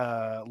main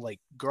like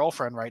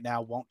girlfriend right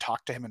now won't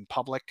talk to him in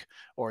public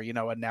or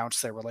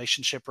announce their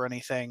relationship or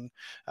anything.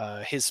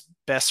 His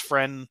best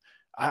friend,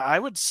 I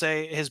would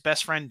say, his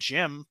best friend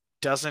Jim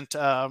doesn't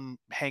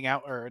hang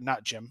out, or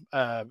not Jim.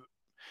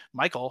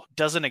 Michael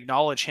doesn't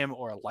acknowledge him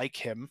or like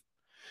him.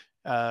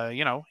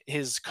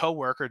 His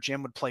coworker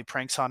Jim would play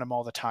pranks on him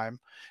all the time,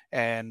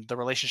 and the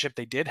relationship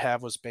they did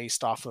have was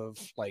based off of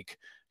like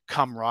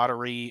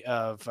camaraderie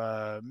of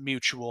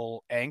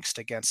mutual angst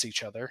against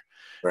each other.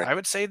 right. I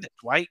would say that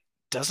Dwight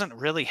doesn't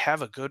really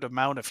have a good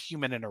amount of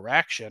human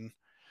interaction,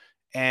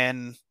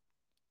 and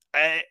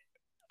I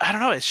I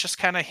don't know. It's just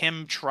kind of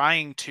him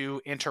trying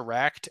to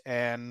interact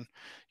and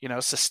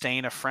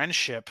sustain a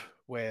friendship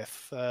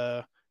with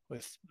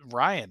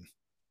Ryan,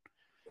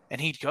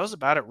 and he goes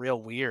about it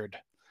real weird.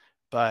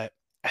 But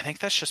I think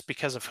that's just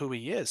because of who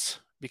he is,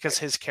 because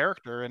his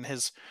character and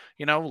his,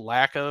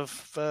 lack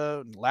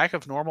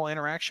of normal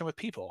interaction with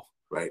people.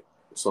 Right.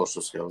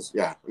 Social skills.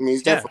 Yeah, I mean,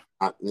 he's Yeah, definitely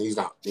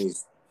not.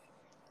 He's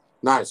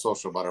not a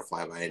social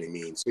butterfly by any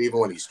means. So even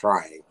when he's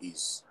trying,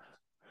 he's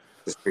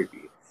just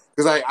creepy.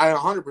 Because I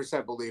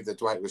 100% believe that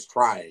Dwight was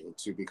trying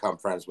to become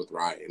friends with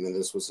Ryan, and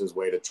this was his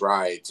way to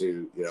try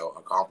to,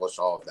 accomplish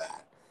all of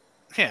that.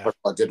 yeah, But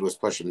all it did was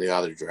push him the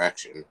other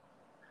direction.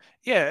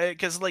 yeah.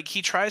 Because like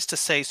he tries to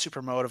say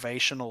super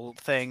motivational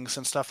things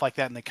and stuff like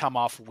that, and they come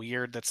off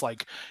weird. That's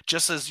like,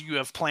 just as you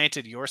have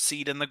planted your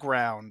seed in the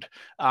ground,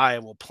 I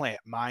will plant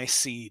my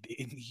seed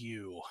in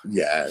you.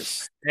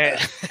 Yes. And,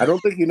 I don't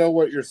think you know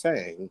what you're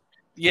saying.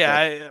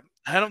 yeah,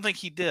 But I don't think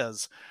he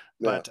does,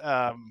 no. but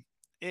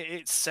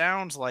it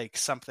sounds like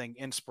something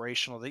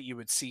inspirational that you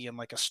would see in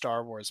like a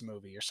Star Wars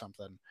movie or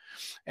something,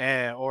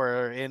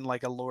 or in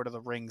like a Lord of the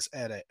Rings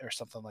edit or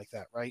something like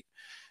that, right?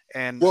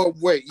 And Well,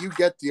 wait, you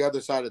get the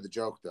other side of the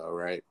joke, though,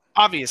 right?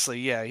 obviously,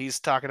 yeah, he's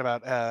talking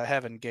about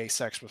having gay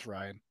sex with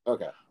Ryan.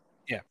 Okay.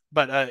 Yeah,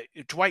 but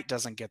Dwight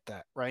doesn't get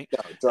that, right? No,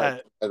 Dwight, Uh,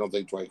 I don't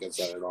think Dwight gets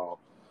that at all.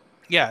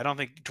 yeah, I don't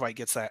think Dwight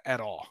gets that at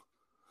all,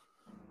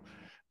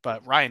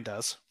 but Ryan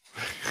does.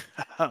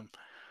 um,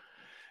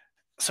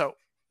 so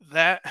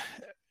that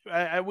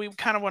we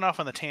kind of went off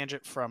on the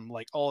tangent from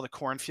like all the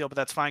cornfield, but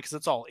that's fine because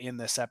it's all in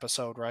this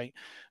episode, right?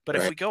 But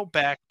if Right. we go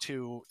back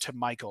to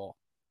Michael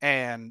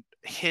and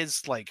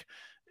his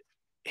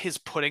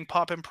pudding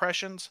pop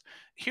impressions,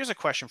 here's a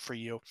question for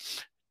you: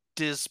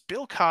 does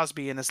Bill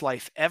Cosby in his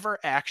life ever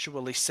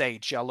actually say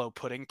Jello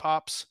pudding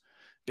pops?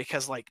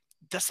 Because like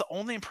that's the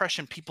only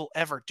impression people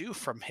ever do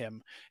from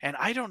him, and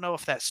I don't know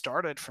if that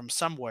started from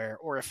somewhere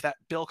or if that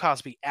Bill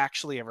Cosby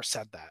actually ever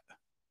said that.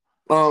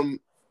 Um,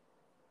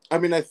 I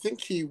mean, I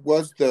think he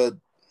did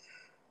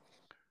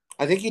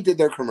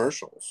their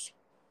commercials.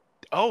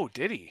 Oh,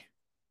 did he?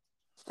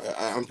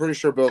 I'm pretty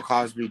sure Bill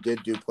Cosby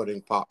did do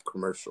pudding pop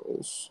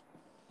commercials.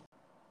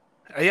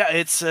 Yeah,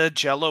 it's a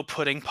Jello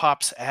pudding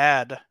pops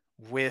ad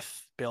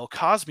with Bill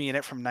Cosby in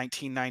it from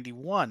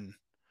 1991.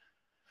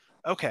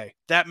 Okay,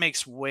 that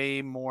makes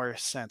way more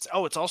sense.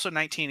 Oh, it's also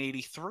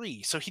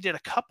 1983. So he did a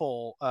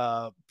couple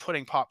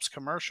Pudding Pops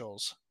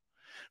commercials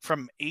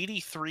from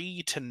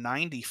 83 to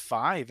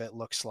 95, it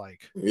looks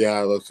like.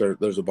 Yeah,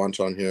 there's a bunch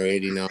on here.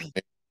 89,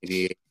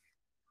 88.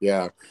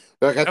 Yeah,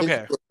 like I think he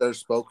Okay. was their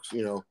spokes,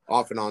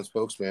 off and on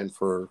spokesman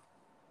for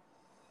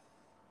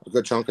a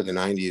good chunk of the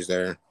 '90s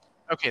there.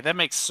 Okay, that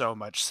makes so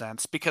much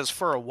sense because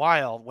for a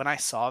while when I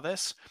saw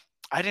this,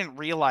 I didn't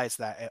realize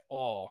that at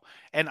all.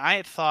 And I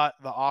had thought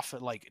the off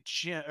like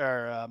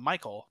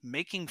Michael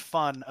making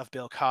fun of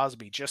Bill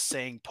Cosby just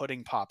saying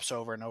pudding pops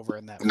over and over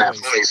in that In that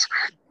voice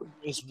voice.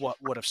 is what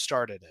would have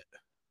started it.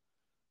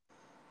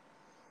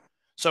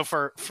 So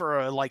for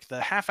like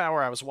the half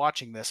hour I was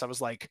watching this, I was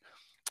like,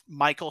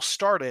 Michael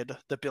started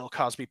the Bill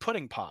Cosby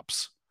pudding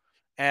pops,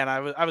 and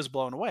I was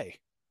blown away.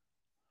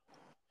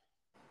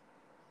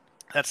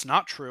 That's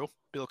not true.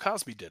 Bill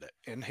Cosby did it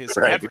in his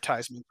Right.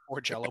 advertisement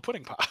for Jello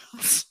pudding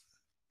pops.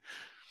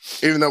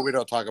 Even though we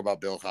don't talk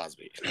about Bill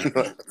Cosby.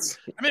 I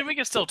mean, we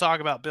can still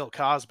talk about Bill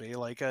Cosby.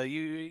 Like,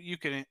 you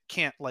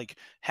can't like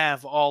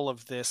have all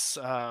of this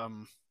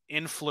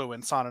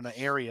influence on an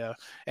area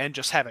and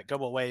just have it go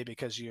away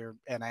because you're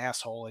an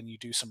asshole and you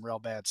do some real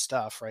bad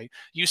stuff, right?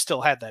 You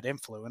still had that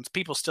influence.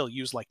 People still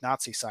use like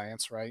Nazi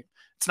science, right?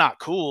 It's not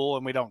cool,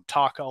 and we don't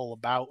talk all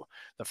about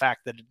the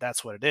fact that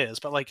that's what it is.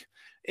 But like,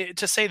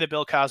 to say that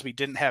Bill Cosby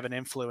didn't have an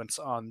influence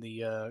on the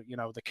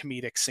the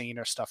comedic scene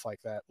or stuff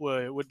like that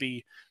would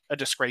be a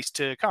disgrace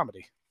to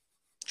comedy.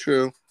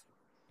 True.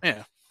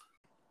 Yeah.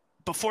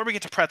 Before we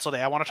get to Pretzel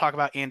Day, I want to talk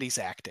about Andy's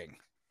acting.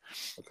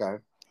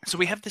 Okay. So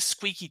we have this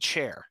squeaky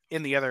chair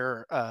in the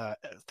other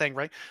thing,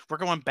 right? We're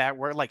going back.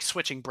 We're like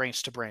switching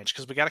branch to branch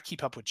because we got to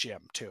keep up with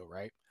Jim too,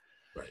 right?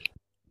 Right.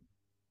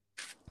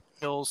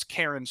 Bill's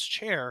Karen's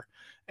chair,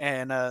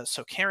 and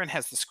so Karen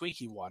has the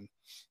squeaky one,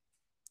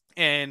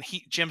 and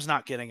Jim's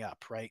not getting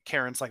up, right?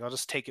 Karen's like, I'll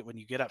just take it when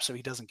you get up, so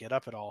he doesn't get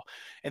up at all.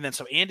 And then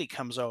so Andy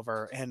comes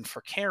over, and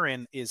for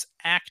Karen is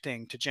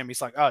acting to Jim.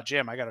 He's like, oh,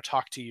 Jim, I got to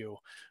talk to you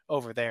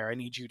over there. I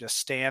need you to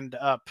stand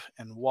up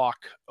and walk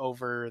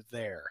over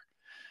there.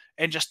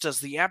 And just does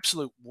the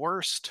absolute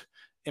worst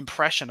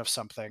impression of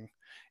something.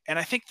 And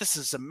I think this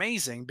is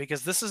amazing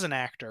because this is an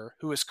actor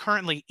who is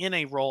currently in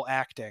a role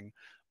acting,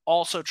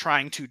 also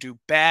trying to do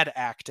bad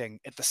acting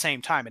at the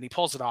same time, and he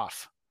pulls it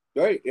off.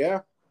 Right.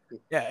 Yeah.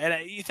 Yeah,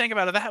 and you think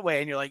about it that way,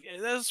 and you're like,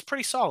 that's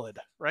pretty solid,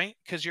 right?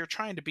 Because you're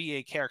trying to be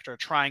a character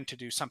trying to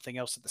do something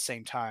else at the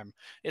same time.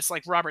 It's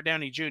like Robert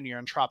Downey Jr.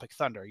 in Tropic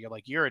Thunder. You're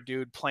like, you're a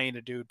dude playing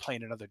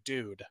another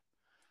dude.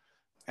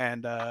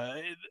 And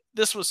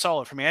this was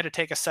solid for me. I had to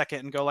take a second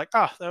and go like,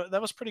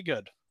 that was pretty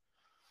good.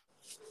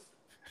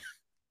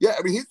 Yeah,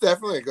 I mean, he's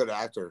definitely a good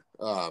actor.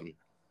 I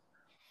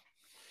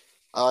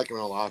like him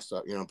in a lot of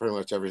stuff. Pretty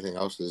much everything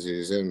else that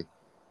he's in.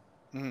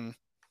 Mm.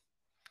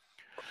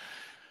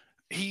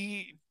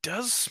 He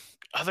does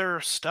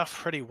other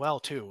stuff pretty well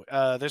too.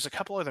 There's a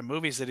couple other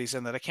movies that he's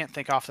in that I can't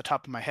think off the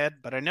top of my head,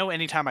 but I know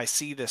anytime I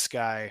see this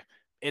guy,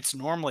 it's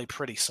normally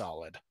pretty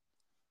solid.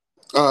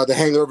 The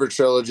Hangover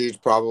trilogy is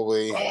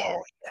probably.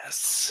 Oh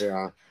yes.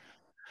 Yeah.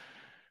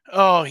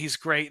 Oh, he's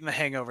great in the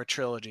Hangover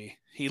trilogy.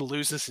 He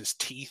loses his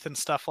teeth and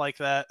stuff like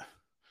that.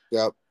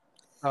 Yep.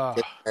 Oh.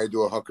 I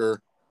do a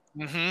hooker.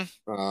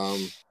 Mm-hmm.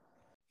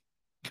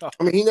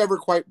 I mean, he never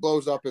quite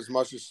blows up as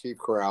much as Steve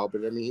Carell,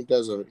 but I mean, he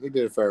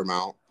did a fair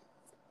amount.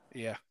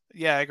 Yeah.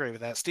 Yeah, I agree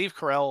with that. Steve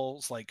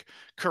Carell's like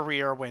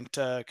career went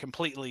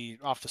completely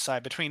off the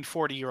side between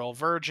 40-Year-Old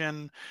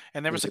Virgin,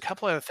 and there was a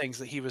couple other things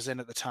that he was in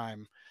at the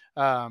time.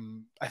 I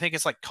think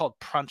it's like called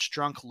Punch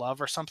Drunk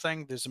Love or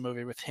something. There's a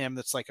movie with him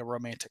that's like a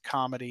romantic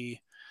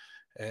comedy,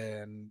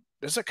 and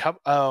there's a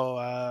couple.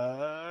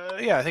 Oh,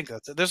 yeah, I think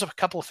that's it. There's a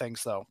couple of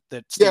things though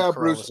that Steve Carell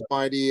Bruce was in.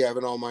 Almighty,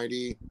 Evan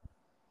Almighty.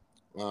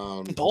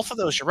 Both of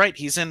those, you're right.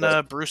 He's in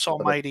Bruce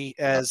Almighty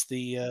as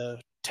the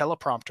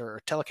teleprompter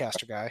or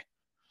telecaster guy.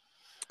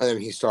 And then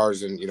he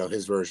stars in,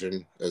 his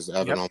version as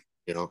Evan,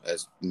 Yep.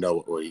 As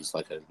Noah, where he's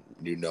like a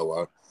new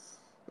Noah.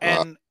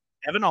 And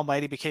Evan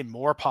Almighty became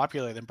more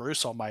popular than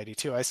Bruce Almighty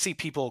too. I see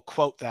people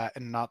quote that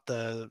and not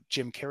the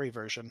Jim Carrey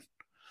version.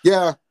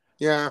 Yeah.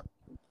 The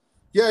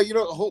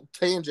whole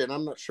tangent.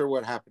 I'm not sure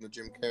what happened to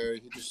Jim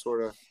Carrey. He just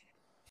sort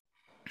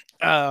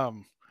of.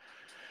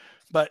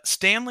 But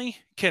Stanley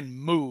can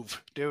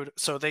move, dude.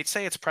 So they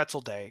say it's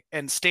pretzel day,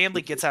 and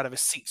Stanley gets out of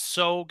his seat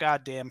so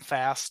goddamn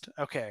fast.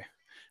 Okay.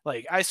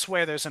 Like, I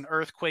swear there's an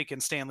earthquake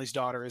and Stanley's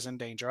daughter is in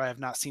danger. I have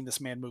not seen this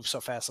man move so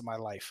fast in my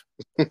life.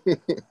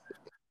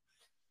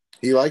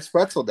 He likes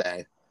pretzel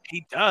day.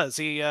 He does.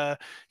 He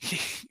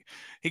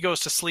goes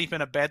to sleep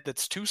in a bed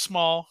that's too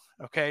small,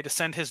 okay, to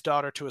send his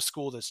daughter to a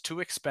school that's too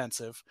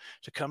expensive,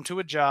 to come to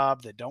a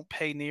job that don't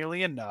pay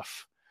nearly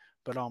enough.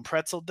 But on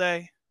pretzel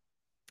day,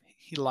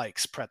 he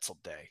likes pretzel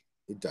day.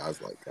 He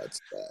does like pretzel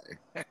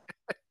day.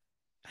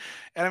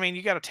 And I mean,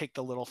 you got to take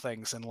the little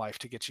things in life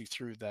to get you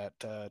through that,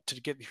 to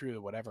get you through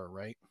whatever,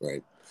 right?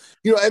 Right.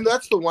 And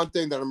that's the one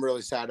thing that I'm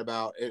really sad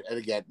about. And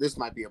again, this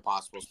might be a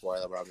possible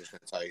spoiler, but I'm just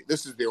going to tell you,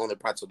 this is the only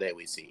pretzel day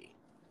we see.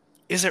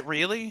 Is it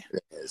really?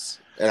 It is.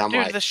 And I'm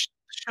Dude, like,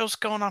 show's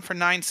going on for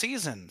 9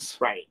 seasons.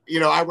 Right. You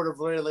know, I would have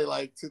really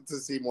liked to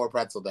see more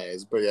Pretzel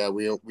Days, but yeah,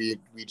 we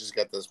just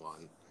get this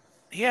one.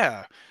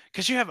 Yeah,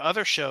 because you have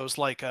other shows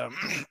like I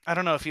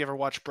don't know if you ever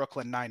watched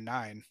Brooklyn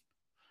Nine-Nine.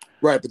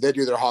 Right, but they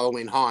do their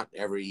Halloween haunt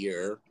every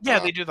year. Yeah,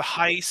 they do the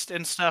heist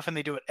and stuff, and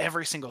they do it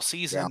every single Yeah,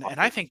 season, and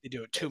I think they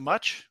do it too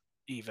much,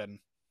 even.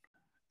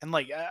 And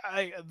like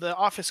The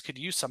Office could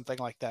use something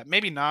like that.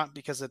 Maybe not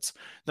because it's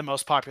the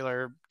most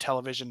popular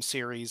television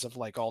series of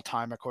like all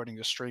time according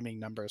to streaming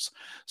numbers.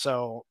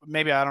 So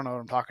maybe I don't know what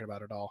I'm talking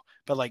about at all.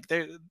 But like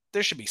there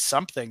should be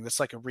something that's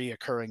like a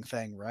reoccurring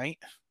thing, right?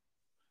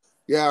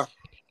 yeah,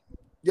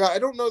 yeah. I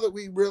don't know that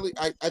we really.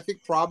 I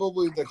think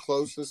probably the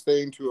closest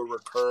thing to a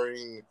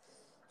recurring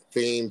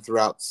theme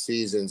throughout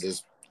seasons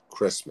is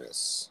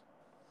Christmas.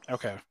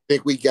 Okay. I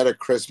think we get a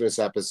Christmas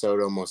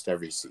episode almost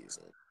every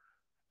season.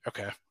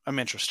 Okay. I'm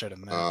interested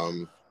in that.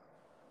 Um,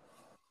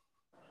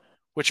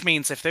 Which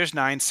means if there's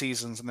 9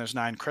 seasons and there's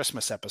 9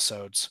 Christmas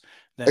episodes,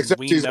 then except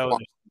we season know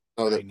one.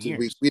 No, there's 9 that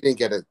years. we didn't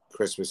get a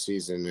Christmas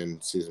season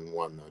in season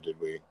one, though, did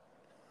we?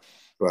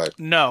 But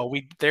No,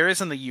 there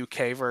is in the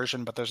UK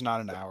version, but there's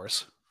not in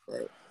ours.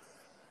 right.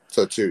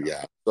 So two,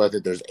 yeah. So I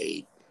think there's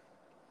 8.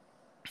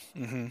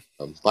 Mm-hmm.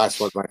 Last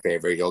one's my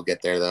favorite. You'll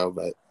get there though,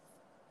 but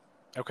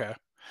Okay.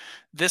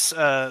 This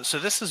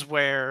this is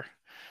where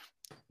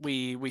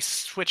we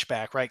switch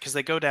back, right? Because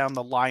they go down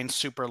the line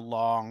super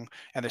long,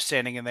 and they're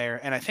standing in there,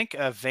 and I think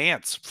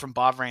Vance from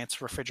Bob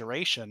Rance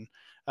Refrigeration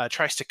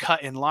tries to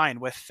cut in line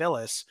with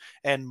Phyllis,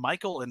 and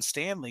Michael and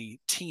Stanley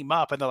team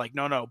up, and they're like,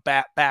 "No,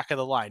 back of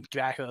the line,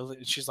 back of the."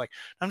 And she's like,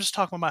 "I'm just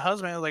talking with my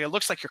husband." Like, it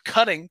looks like you're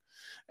cutting,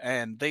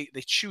 and they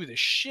chew the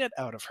shit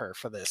out of her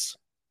for this.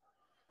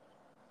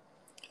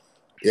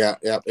 yeah.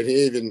 And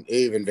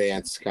even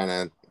Vance kind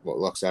of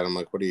looks at him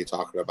like, "What are you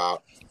talking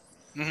about?"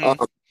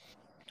 Mm-hmm.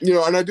 You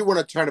know, and I do want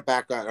to turn it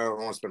back. I don't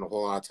want to spend a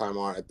whole lot of time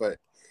on it, but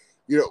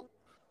you know,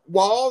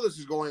 while all this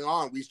is going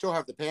on, we still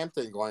have the Pam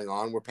thing going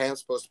on, where Pam's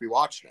supposed to be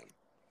watching him.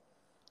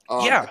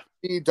 Yeah.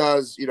 She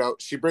does. You know,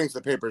 she brings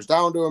the papers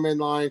down to him in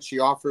line. She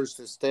offers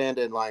to stand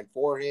in line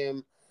for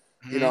him.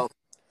 Mm-hmm. You know,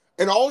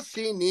 and all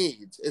she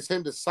needs is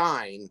him to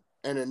sign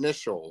an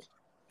initial,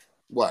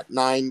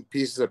 9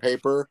 pieces of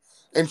paper,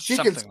 and she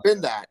Something can like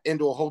spin that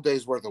into a whole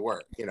day's worth of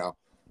work. You know,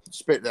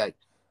 spit like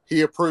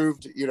he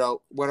approved. You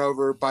know, went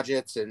over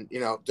budgets and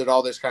did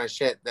all this kind of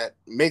shit that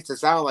makes it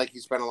sound like he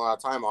spent a lot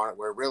of time on it,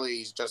 where really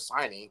he's just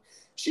signing.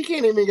 She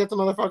can't even get the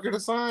motherfucker to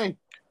sign.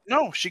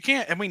 No, she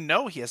can't, and we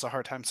know he has a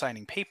hard time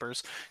signing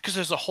papers because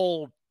there's a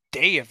whole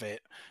day of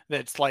it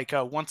that's like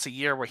once a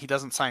year where he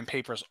doesn't sign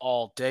papers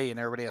all day, and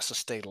everybody has to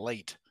stay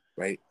late.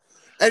 Right,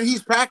 and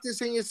he's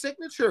practicing his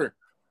signature.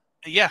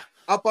 Yeah,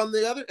 Up on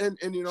the other, and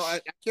I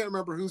can't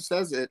remember who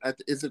says it.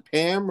 Is it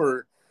Pam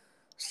or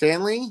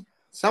Stanley?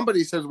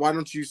 Somebody says, "Why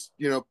don't you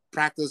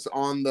practice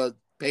on the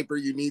paper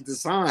you need to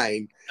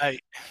sign?" I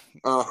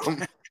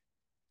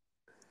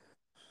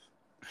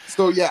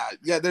So yeah,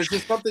 there's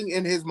just something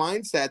in his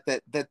mindset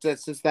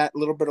that's just that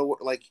little bit of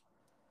like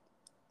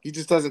he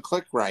just doesn't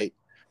click right.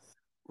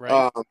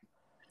 right.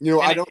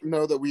 I don't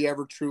know that we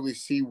ever truly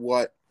see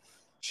what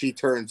she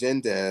turns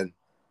into.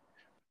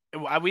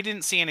 We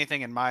didn't see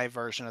anything in my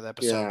version of the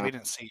episode. Yeah. We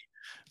didn't see,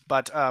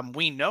 but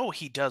we know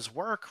he does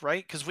work,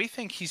 right? Because we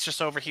think he's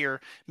just over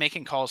here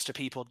making calls to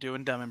people,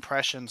 doing dumb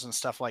impressions and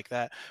stuff like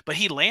that. But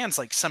he lands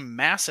like some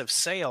massive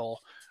sale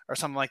or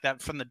something like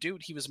that from the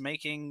dude he was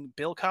making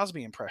Bill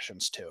Cosby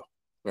impressions to.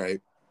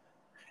 Right.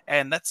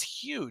 And that's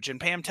huge. And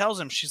Pam tells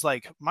him, she's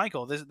like,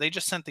 "Michael, they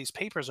just sent these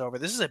papers over.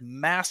 This is a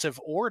massive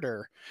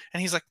order."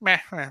 And he's like, meh,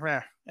 meh,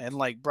 meh, and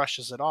like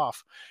brushes it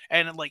off.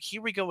 And like,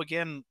 here we go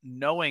again,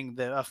 knowing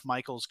that of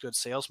Michael's good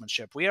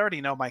salesmanship. We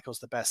already know Michael's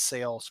the best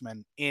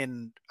salesman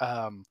in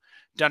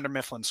Dunder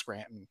Mifflin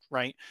Scranton,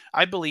 right?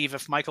 I believe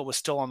if Michael was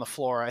still on the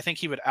floor, I think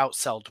he would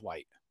outsell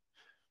Dwight.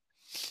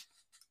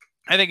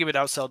 I think he would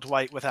outsell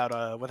Dwight without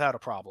a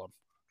problem,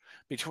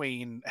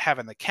 between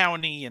having the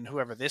county and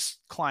whoever this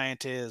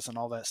client is and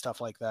all that stuff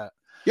like that.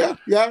 Yeah,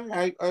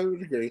 I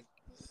would agree.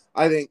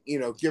 I think,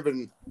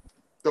 given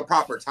the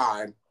proper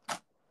time,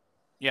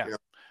 Yeah,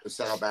 to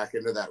settle back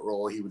into that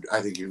role,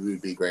 I think he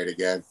would be great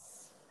again.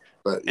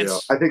 But, And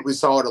I think we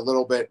saw it a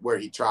little bit where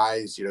he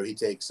tries, he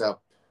takes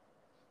up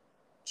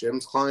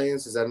Jim's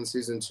clients. Is that in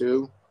season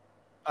 2?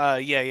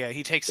 yeah,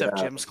 he takes up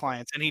Jim's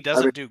clients, and he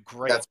doesn't do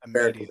great That's a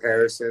fair immediately.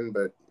 comparison,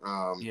 but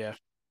Yeah.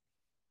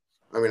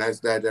 I mean, I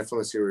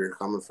definitely see where you're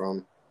coming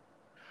from.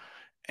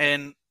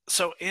 And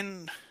so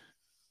in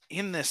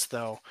this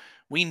though,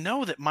 we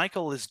know that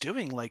Michael is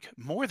doing like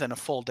more than a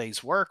full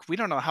day's work. We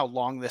don't know how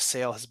long this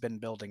sale has been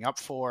building up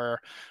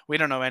for. We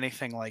don't know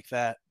anything like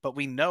that, but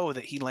we know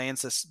that he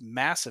lands this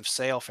massive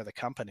sale for the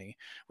company,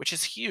 which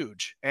is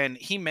huge. And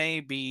he may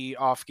be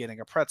off getting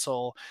a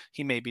pretzel,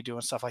 he may be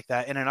doing stuff like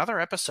that. And in other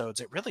episodes,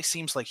 it really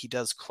seems like he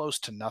does close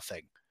to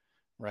nothing,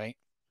 right?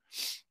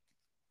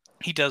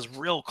 He does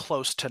real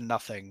close to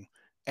nothing,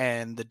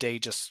 and the day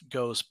just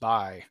goes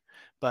by.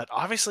 But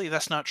obviously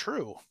that's not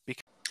true.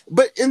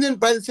 But and then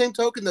by the same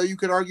token, though, you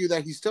could argue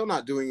that he's still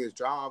not doing his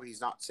job. He's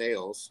not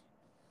sales.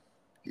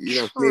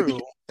 Maybe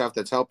True. stuff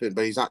that's helping,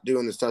 but he's not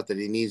doing the stuff that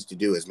he needs to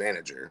do as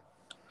manager.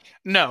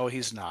 No,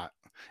 he's not.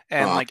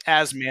 And Uh, like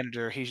as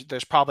manager,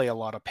 there's probably a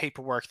lot of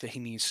paperwork that he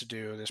needs to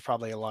do. There's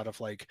probably a lot of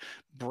like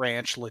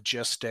branch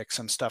logistics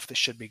and stuff that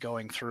should be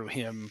going through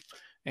him,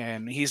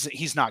 and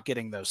he's not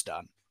getting those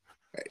done.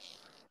 right.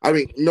 I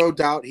mean, no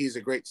doubt he's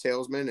a great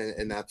salesman,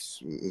 and that's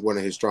one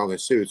of his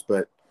strongest suits,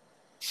 but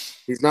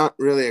he's not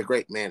really a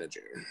great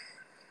manager.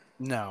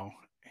 No,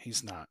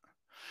 he's not.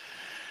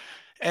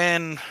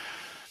 And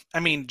I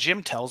mean,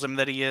 Jim tells him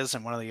that he is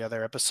in one of the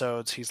other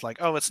episodes. He's like,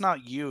 "Oh, it's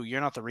not you. You're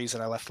not the reason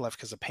I left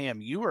because of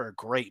Pam. You were a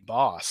great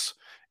boss."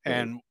 Right.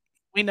 And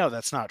we know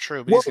that's not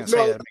true, but Well, he's going to say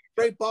no, that.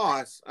 great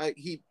boss.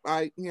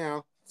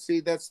 See,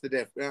 that's the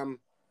diff.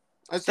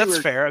 I see That's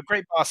where, fair. A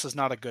great boss is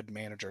not a good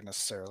manager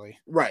necessarily.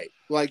 right.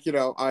 Like,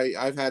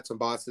 I've had some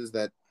bosses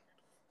that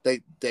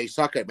they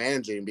suck at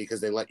managing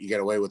because they let you get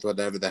away with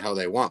whatever the hell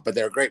they want, but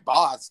they're a great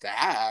boss to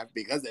have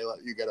because they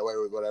let you get away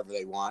with whatever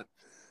they want.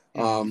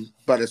 Mm-hmm.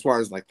 But as far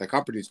as like the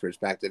company's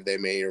perspective, they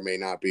may or may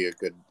not be a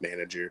good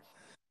manager.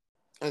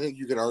 I think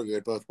you could argue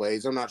it both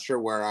ways. I'm not sure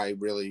where I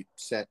really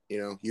set,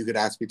 you could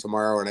ask me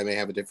tomorrow and I may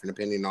have a different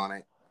opinion on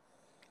it.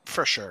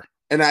 For sure.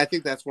 And I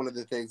think that's one of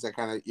the things that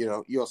kind of,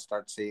 you'll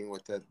start seeing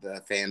with the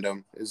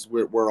fandom is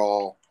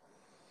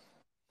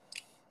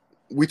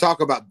we talk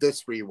about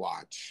this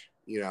rewatch,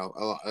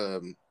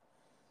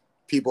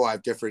 people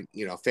have different,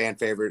 fan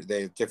favorite.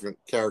 They have different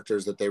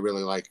characters that they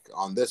really like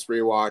on this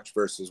rewatch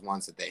versus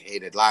ones that they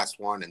hated last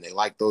one, and they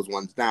like those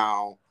ones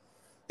now.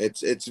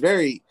 It's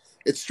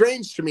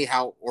strange to me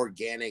how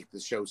organic the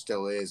show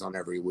still is on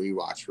every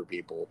rewatch for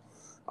people.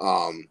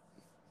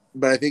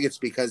 But I think it's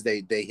because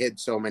they hid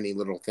so many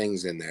little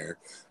things in there.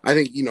 I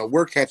think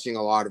we're catching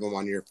a lot of them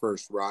on your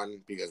first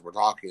run because we're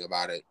talking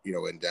about it,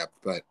 in depth.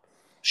 But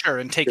Sure,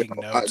 and taking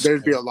notes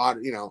there'd be too. a lot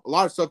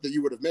of stuff that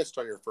you would have missed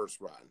on your first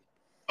run.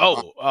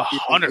 Oh,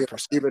 Even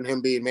 100%. even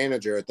him being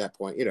manager at that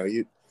point,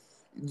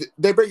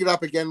 they bring it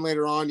up again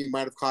later on. You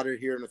might have caught it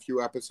here in a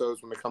few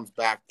episodes when it comes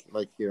back,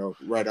 like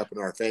right up in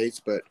our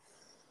face. But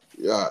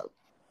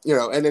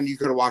and then you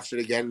could have watched it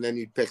again, and then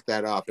you'd pick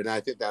that up. And I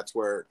think that's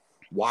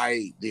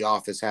why The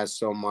Office has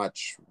so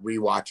much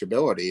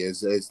rewatchability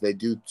is they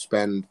do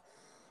spend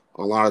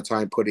a lot of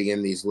time putting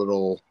in these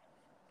little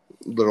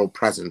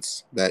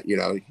presents that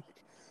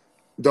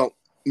don't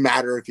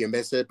matter if you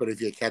miss it, but if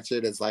you catch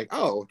it, it's like,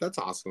 oh, that's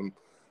awesome,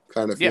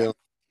 kind of Yeah.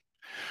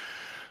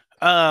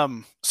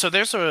 feel. So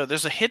there's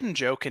a hidden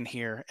joke in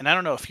here, and I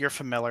don't know if you're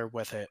familiar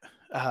with it,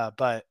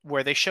 but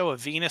where they show a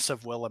Venus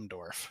of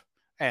Willendorf,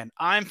 and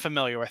I'm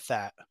familiar with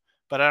that,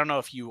 but I don't know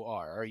if you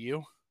are. Are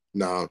you?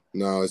 No,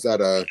 is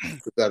that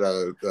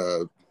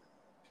a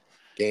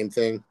game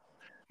thing?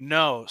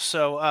 No.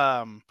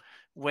 So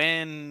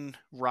when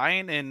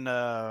Ryan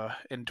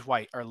and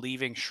Dwight are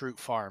leaving Shroot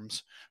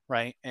Farms,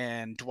 right?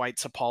 And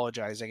Dwight's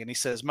apologizing and he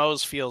says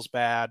Mose feels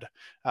bad.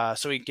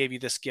 So he gave you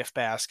this gift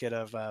basket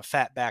of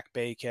fat back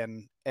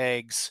bacon,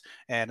 eggs,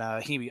 and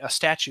a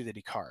statue that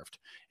he carved.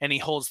 And he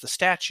holds the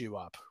statue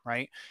up,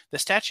 right? The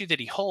statue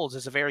that he holds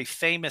is a very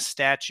famous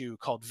statue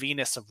called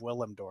Venus of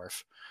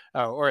Willendorf,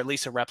 or at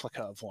least a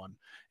replica of one.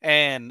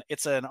 And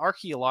it's an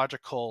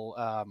archaeological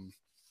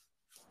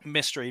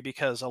mystery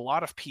because a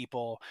lot of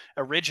people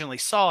originally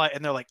saw it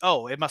and they're like,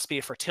 oh, it must be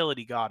a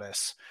fertility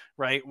goddess,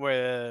 right?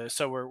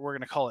 So we're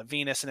going to call it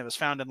Venus. And it was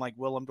found in like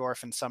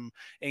Willemdorf in some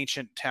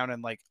ancient town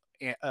in like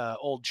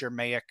old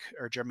Germanic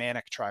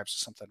tribes or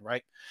something,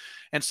 right?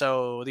 And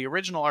so the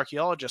original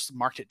archaeologists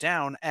marked it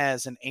down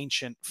as an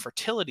ancient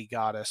fertility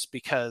goddess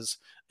because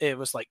it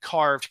was like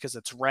carved because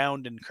it's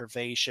round and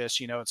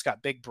curvaceous. It's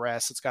got big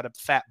breasts, it's got a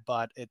fat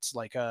butt, it's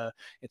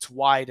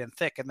wide and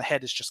thick, and the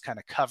head is just kind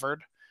of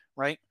covered,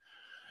 right?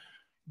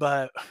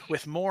 But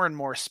with more and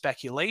more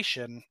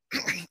speculation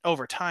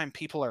over time,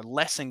 people are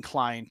less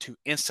inclined to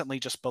instantly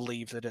just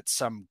believe that it's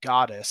some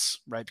goddess,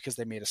 right? Because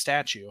they made a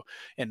statue,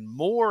 and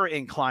more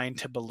inclined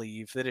to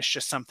believe that it's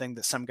just something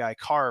that some guy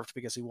carved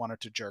because he wanted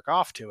to jerk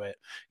off to it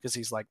because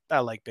he's like, I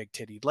like big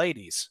titted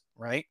ladies,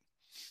 right?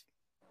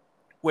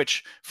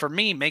 Which for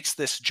me makes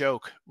this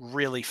joke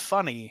really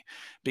funny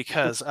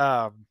because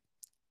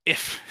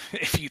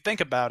if you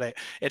think about it,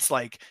 it's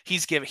like he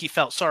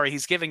felt sorry,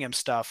 he's giving him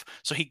stuff,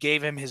 so he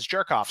gave him his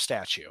jerk off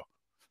statue.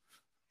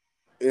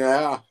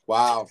 Yeah.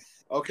 Wow.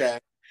 Okay.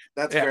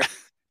 That's Yeah. very.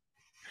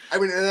 I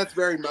mean, and that's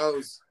very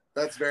Moe's.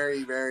 That's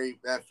very, very.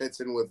 That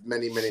fits in with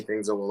many, many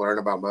things that we'll learn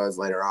about Moe's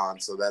later on.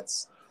 So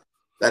that's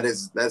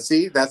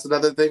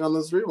another thing on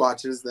those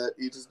rewatches that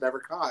you just never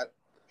caught.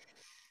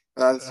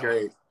 That's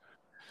great.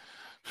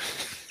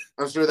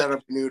 I'm sure that'll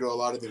be new to a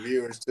lot of the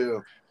viewers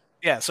too.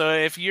 Yeah, so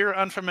if you're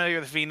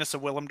unfamiliar with Venus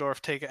of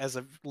Willendorf, as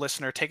a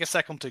listener, take a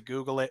second to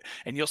Google it,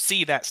 and you'll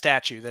see that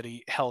statue that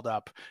he held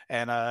up.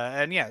 And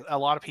yeah, a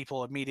lot of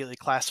people immediately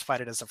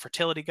classified it as a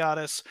fertility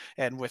goddess.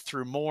 And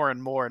through more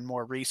and more and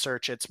more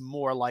research, it's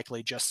more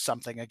likely just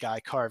something a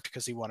guy carved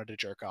because he wanted to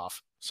jerk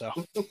off. So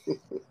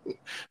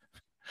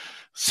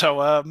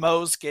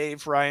Mose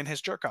gave Ryan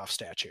his jerk off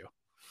statue.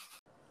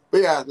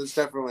 But yeah, that's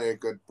definitely a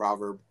good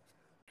proverb.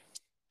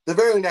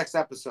 the very next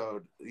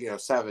episode,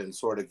 7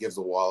 sort of gives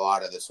a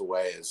lot of this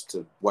away as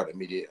to what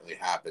immediately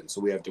happens.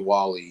 So we have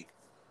Diwali,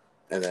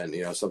 and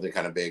then something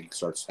kind of big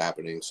starts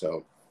happening.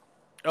 So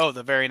Oh,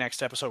 the very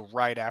next episode,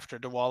 right after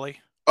Diwali.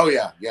 oh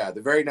yeah,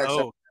 the very next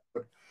Oh,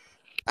 episode,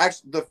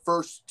 actually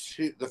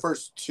the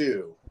first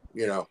two,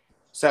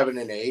 7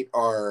 and 8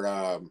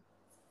 are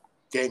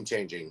game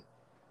changing.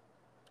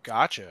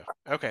 gotcha.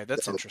 Okay,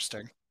 that's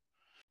interesting.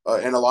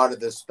 And a lot of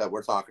this that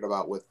we're talking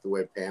about with the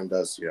way Pam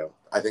does,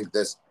 I think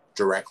this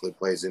directly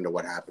plays into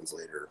what happens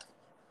later.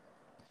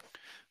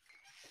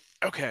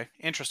 Okay,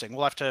 interesting.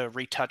 We'll have to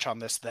retouch on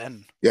this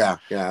then. Yeah,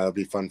 it'll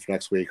be fun for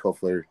next week.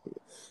 Hopefully,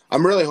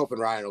 I'm really hoping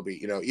Ryan will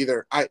be.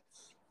 Either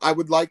I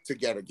would like to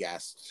get a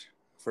guest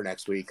for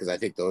next week because I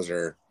think those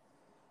are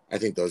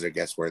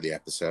guest worthy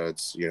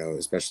episodes.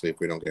 Especially if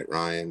we don't get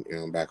Ryan,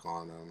 back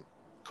on.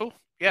 Cool.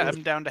 Yeah,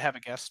 I'm down to have a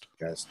guest.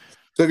 Guys.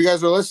 So if you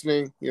guys are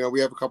listening, we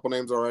have a couple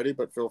names already,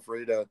 but feel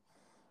free to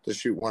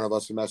shoot one of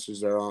us a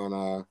message there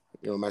on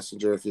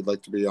Messenger if you'd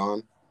like to be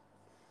on.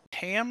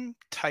 Pam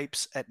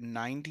types at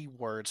 90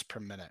 words per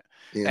minute.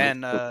 Yeah.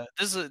 And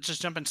this is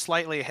just jumping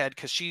slightly ahead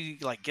because she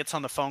gets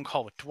on the phone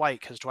call with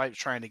Dwight because Dwight's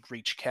trying to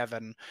reach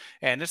Kevin,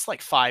 and it's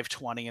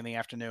 5:20 in the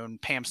afternoon.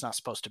 Pam's not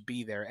supposed to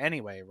be there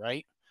anyway,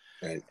 right?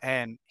 Right.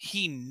 And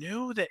he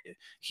knew that.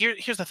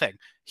 Here's the thing: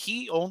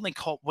 he only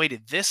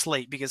waited this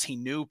late because he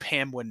knew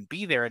Pam wouldn't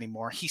be there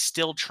anymore. He's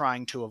still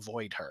trying to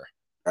avoid her.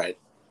 Right.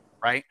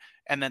 Right.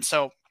 And then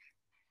so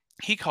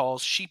he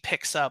calls, she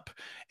picks up,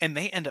 and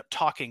they end up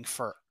talking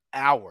for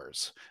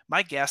hours.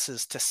 My guess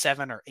is to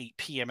 7 or 8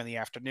 p.m. in the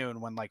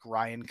afternoon when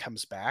Ryan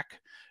comes back,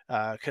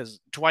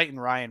 because Dwight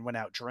and Ryan went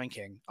out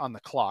drinking on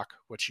the clock,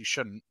 which you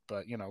shouldn't,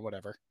 but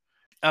whatever.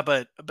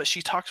 But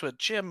she talks with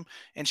Jim,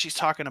 and she's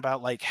talking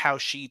about how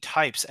she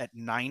types at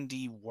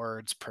 90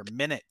 words per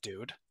minute,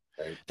 dude.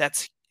 Right.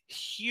 That's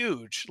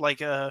huge.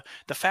 The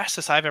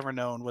fastest I've ever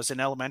known was in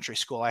elementary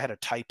school. I had a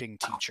typing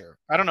teacher.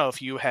 I don't know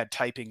if you had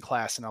typing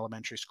class in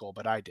elementary school,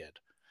 but I did.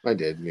 I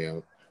did, yeah.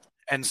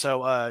 And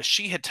so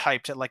she had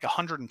typed at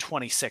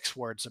 126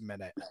 words a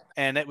minute,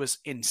 and it was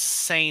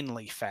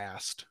insanely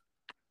fast.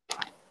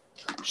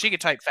 She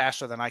could type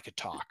faster than I could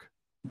talk.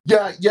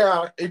 Yeah.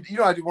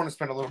 I do want to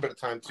spend a little bit of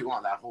time too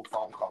on that whole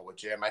phone call with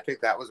Jim. I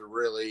think that was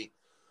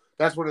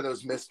that's one of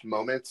those missed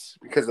moments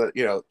because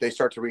they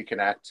start to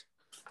reconnect.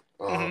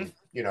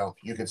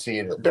 You can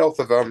see both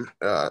of them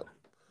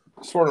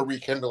sort of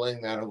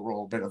rekindling that a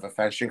little bit of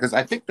affection because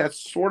I think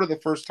that's sort of the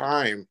first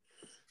time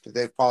that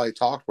they've probably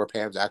talked where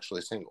Pam's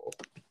actually single.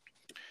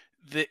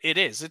 It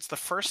is. It's the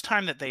first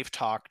time that they've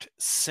talked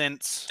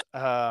since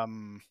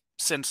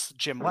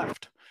Jim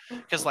left,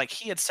 because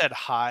he had said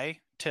hi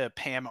to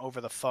Pam over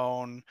the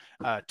phone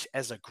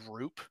as a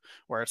group,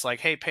 where it's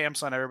hey, Pam,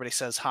 son, everybody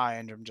says hi,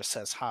 and Jim just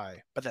says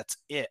hi, but that's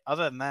it.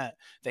 Other than that,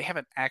 they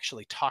haven't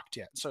actually talked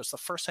yet. So it's the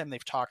first time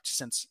they've talked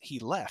since he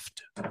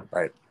left.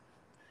 Right.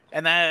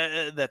 And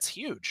that's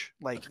huge.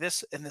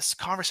 This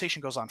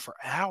conversation goes on for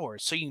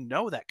hours, so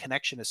that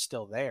connection is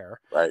still there,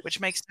 right? Which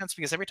makes sense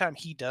because every time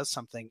he does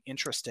something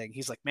interesting,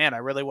 he's like, "Man, I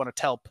really want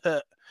to tell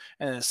Put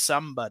and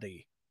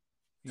somebody."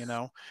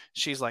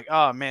 She's like,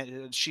 "Oh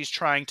man," she's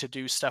trying to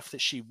do stuff that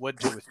she would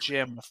do with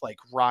Jim with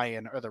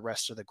Ryan or the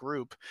rest of the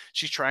group.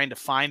 She's trying to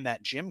find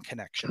that Jim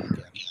connection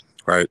again.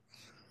 Right.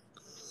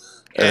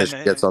 And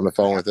she gets on the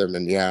phone with him,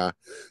 and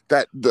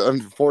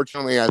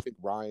unfortunately, I think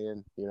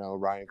Ryan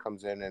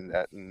comes in,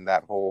 and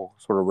that whole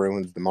sort of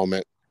ruins the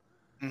moment.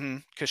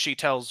 Because she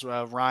tells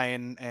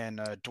Ryan and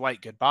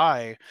Dwight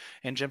goodbye,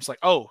 and Jim's like,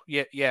 "Oh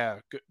yeah,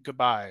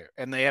 goodbye,"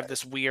 and they have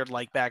this weird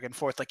back and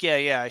forth,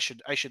 yeah, I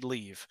should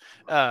leave,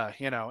 and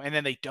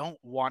then they don't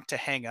want to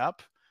hang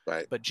up,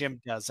 right? But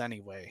Jim does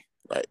anyway,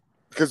 right?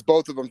 Because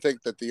both of them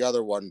think that the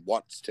other one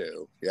wants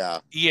to, yeah.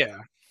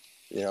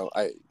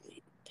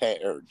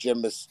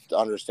 Jim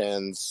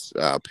understands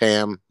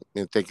Pam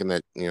and thinking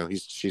that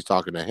she's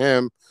talking to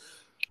him.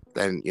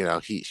 Then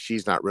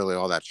she's not really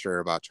all that sure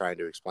about trying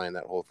to explain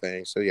that whole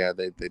thing. So yeah,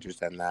 they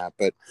just end that.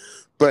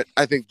 But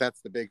I think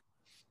that's the big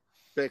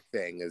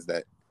thing is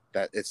that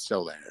it's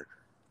still there.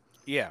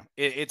 Yeah,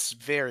 it's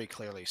very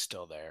clearly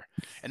still there,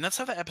 and that's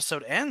how the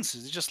episode ends.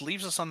 It just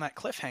leaves us on that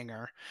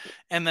cliffhanger,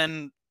 and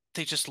then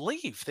they just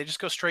leave. They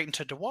just go straight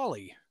into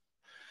Diwali.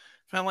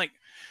 And I'm like,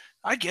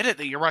 I get it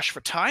that you're rushed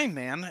for time,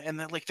 man, and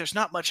that there's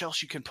not much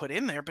else you can put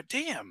in there, but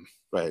damn.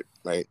 Right.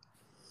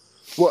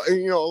 Well,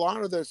 a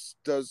lot of this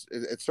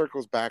it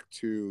circles back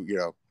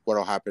to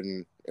what'll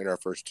happen in our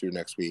first two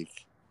next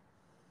week.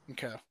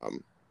 Okay.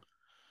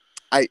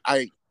 I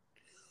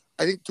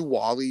think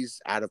Diwali's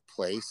out of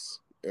place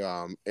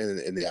in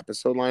the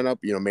episode lineup.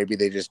 Maybe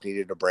they just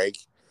needed a break.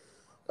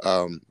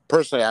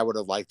 Personally, I would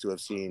have liked to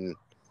have seen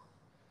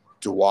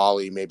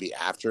Diwali maybe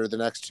after the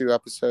next two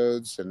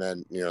episodes, and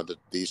then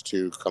these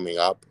two coming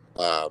up.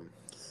 I'm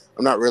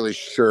not really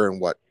sure in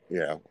what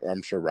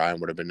I'm sure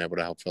Ryan would have been able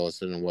to help fill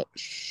us in what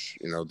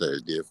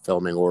the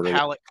filming order.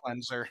 Palate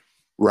cleanser,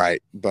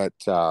 right? But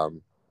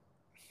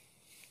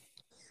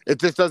it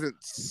just doesn't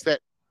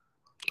sit.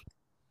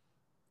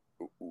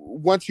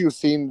 Once you've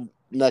seen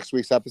next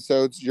week's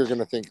episodes, you're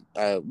gonna think.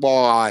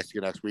 Well, I'll ask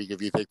you next week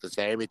if you think the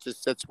same. It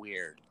just sits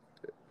weird.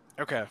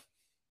 Okay.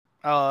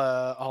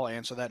 I'll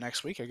answer that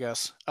next week, I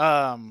guess.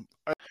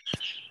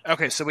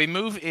 Okay, so we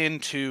move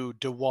into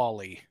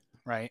Diwali,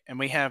 right? And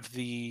we have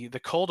the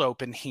cold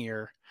open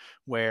here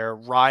where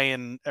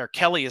Ryan or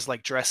Kelly is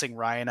like dressing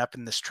Ryan up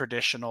in this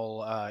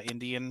traditional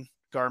Indian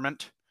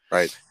garment.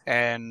 Right.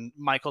 And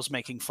Michael's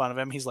making fun of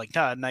him. He's like,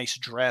 nah, nice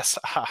dress.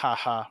 Ha ha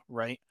ha.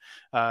 Right.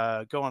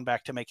 Going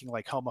back to making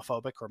like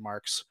homophobic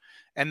remarks.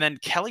 And then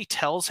Kelly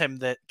tells him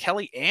that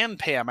Kelly and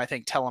Pam, I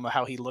think, tell him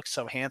how he looks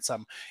so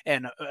handsome.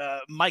 And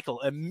Michael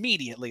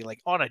immediately,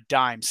 like on a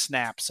dime,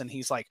 snaps. And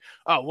he's like,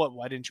 oh, what?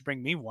 Why didn't you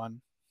bring me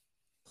one?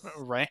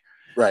 Right.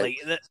 Right.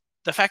 Like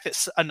the fact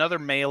that another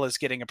male is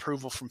getting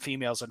approval from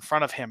females in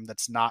front of him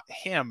that's not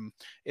him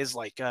is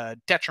like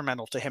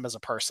detrimental to him as a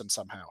person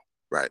somehow.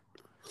 Right.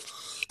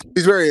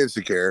 He's very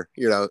insecure,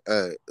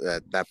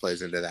 that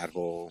plays into that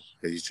whole.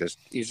 He's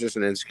just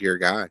an insecure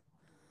guy.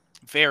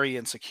 Very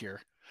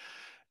insecure.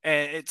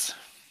 And it's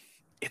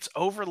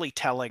overly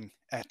telling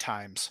at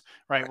times,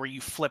 right? Where you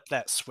flip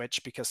that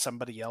switch because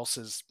somebody else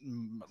is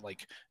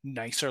like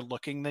nicer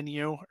looking than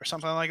you or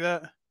something like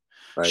that.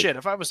 Right. Shit,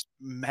 if I was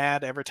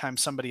mad every time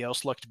somebody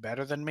else looked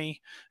better than me,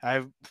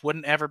 I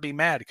wouldn't ever be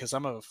mad because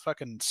I'm a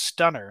fucking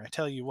stunner. I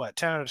tell you what,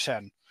 10 out of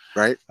 10.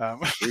 Right.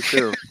 Me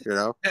too,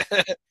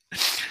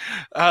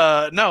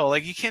 No,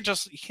 like you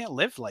can't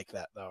live like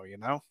that though,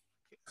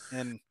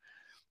 and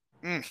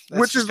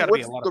what's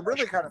the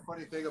really kind of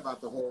funny thing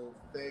about the whole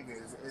thing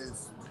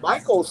is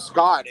Michael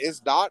Scott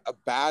is not a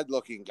bad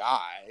looking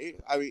guy.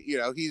 I mean,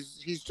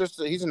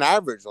 he's an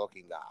average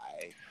looking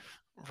guy,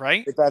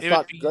 right? If that's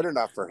not good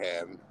enough for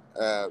him.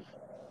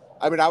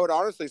 I mean, I would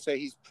honestly say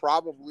he's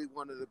probably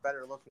one of the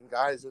better looking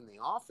guys in the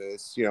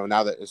office.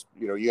 Now that it's,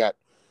 you got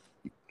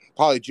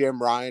probably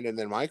Jim, Ryan, and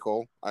then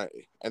Michael.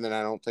 And then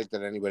I don't think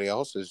that anybody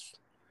else is,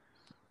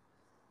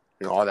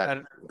 all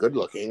that good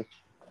looking.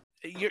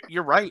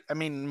 You're right. I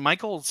mean,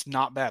 Michael's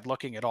not bad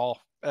looking at all.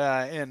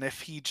 And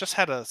if he just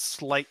had a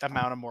slight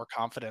amount of more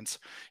confidence,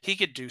 he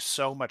could do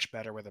so much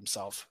better with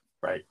himself.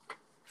 Right.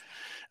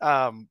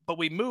 But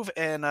we move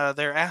and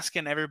they're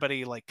asking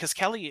everybody, like, because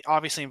Kelly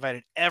obviously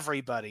invited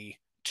everybody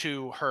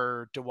to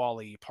her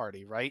Diwali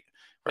party, right?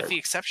 With the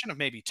exception of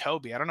maybe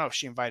Toby. I don't know if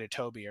she invited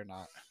Toby or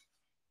not.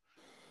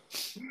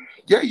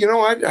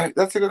 Yeah,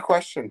 that's a good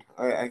question.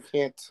 I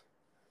can't.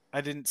 I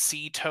didn't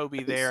see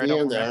Toby there. I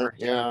don't remember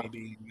Toby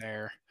being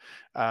there.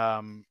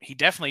 He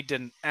definitely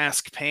didn't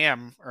ask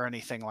Pam or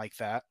anything like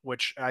that,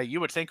 which you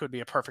would think would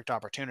be a perfect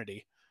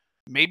opportunity.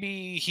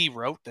 Maybe he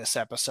wrote this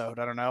episode.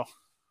 I don't know.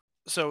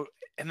 So,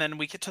 and then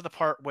we get to the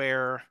part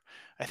where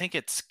I think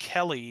it's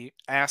Kelly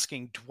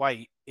asking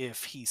Dwight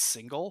if he's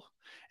single.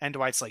 And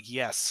Dwight's like,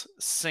 yes,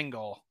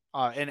 single.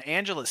 And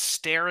Angela's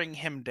staring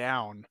him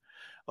down.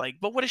 Like,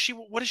 but what does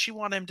she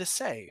want him to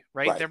say?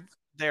 Right.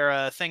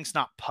 Their thing's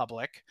not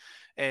public.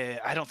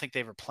 I don't think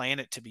they were planning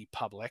it to be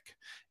public.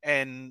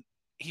 And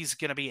he's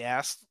going to be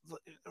asked,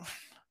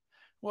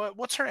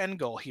 what's her end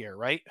goal here,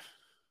 right?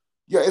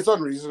 Yeah, it's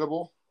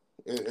unreasonable.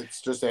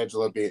 It's just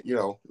Angela being,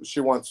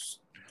 she wants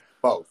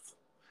both.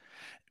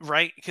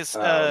 Right? Because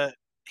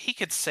he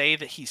could say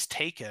that he's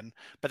taken,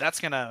 but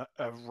that's going to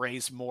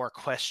raise more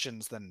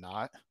questions than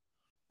not.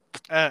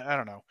 I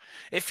don't know.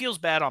 It feels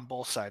bad on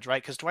both sides,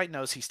 right? Because Dwight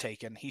knows he's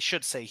taken. He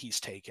should say he's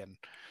taken,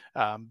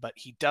 but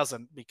he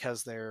doesn't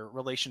because their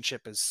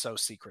relationship is so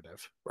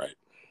secretive. Right.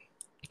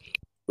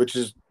 Which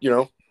is,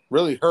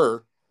 really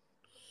her.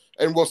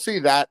 And we'll see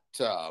that.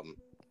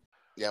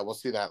 We'll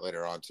see that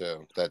later on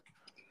too. That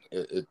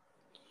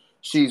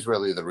she's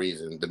really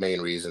the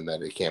main reason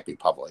that it can't be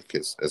public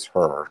is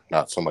her,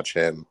 not so much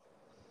him.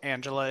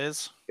 Angela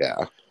is?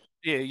 Yeah.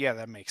 Yeah,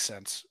 that makes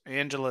sense.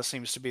 Angela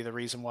seems to be the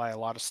reason why a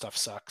lot of stuff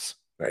sucks.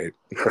 Right.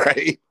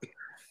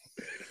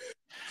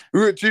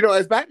 Which,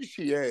 as bad as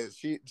she is,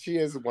 she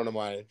is one of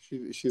my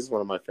she's one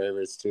of my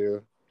favorites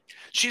too.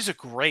 She's a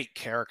great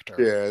character.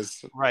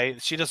 Yes.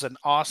 Right. She does an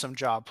awesome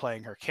job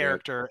playing her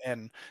character. Right.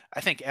 And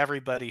I think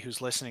everybody who's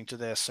listening to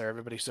this or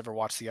everybody who's ever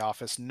watched The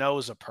Office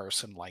knows a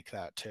person like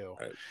that too.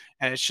 Right.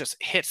 And it just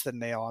hits the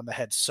nail on the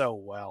head so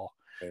well.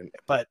 Right.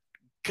 But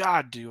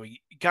God,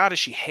 is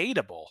she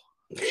hateable?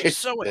 She's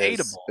so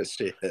hateable.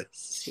 She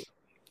is.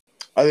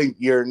 I think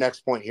your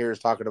next point here is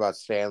talking about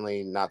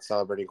Stanley not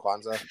celebrating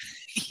Kwanzaa.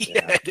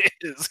 Yeah, it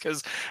is,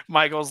 because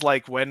Michael's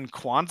like, when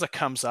Kwanzaa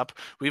comes up,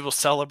 we will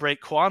celebrate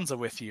Kwanzaa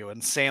with you.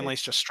 And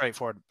Stanley's just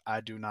straightforward,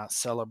 I do not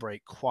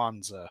celebrate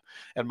Kwanzaa.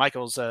 And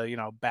Michael's,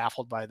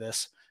 baffled by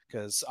this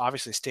because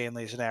obviously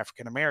Stanley's an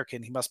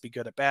African-American. He must be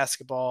good at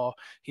basketball.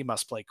 He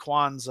must play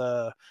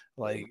Kwanzaa.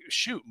 Like,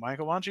 shoot,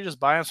 Michael, why don't you just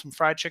buy him some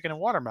fried chicken and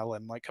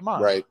watermelon? Like, come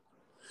on. Right.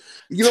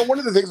 One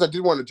of the things I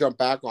did want to jump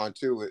back on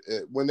too,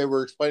 when they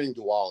were explaining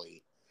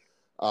Diwali,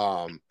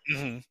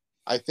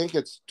 I think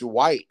it's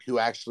Dwight who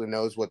actually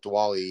knows what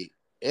Diwali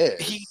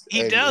is.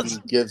 He does. He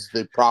gives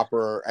the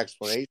proper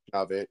explanation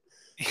of it.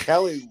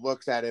 Kelly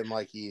looks at him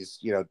like he's,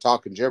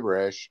 talking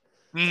gibberish,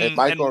 and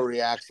Michael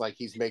reacts like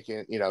he's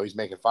making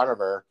fun of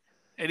her.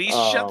 And he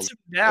shuts him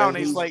down. And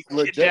He's he's like, "Get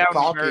legit down, nerd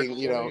talking,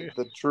 boy."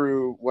 the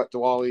true what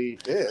Diwali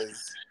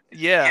is.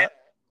 Yeah.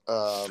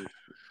 Um,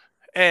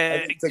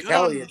 And and to good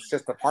Kelly, on it's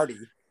just a party.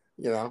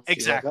 She's like, oh,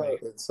 exactly.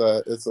 it's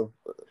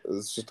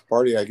just a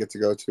party I get to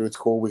go to. It's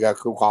cool. We got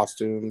cool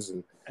costumes,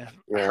 and And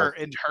you know,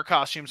 her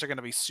costumes are going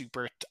to be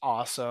super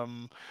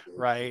awesome,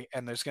 right?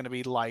 And there's going to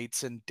be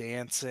lights and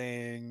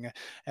dancing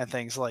and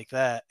things like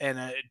that.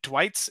 And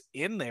Dwight's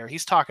in there.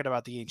 He's talking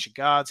about the ancient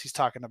gods. He's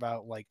talking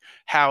about like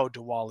how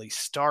Diwali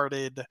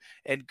started,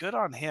 and good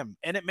on him.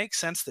 And it makes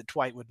sense that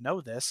Dwight would know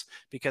this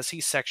because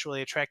he's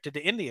sexually attracted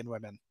to Indian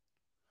women.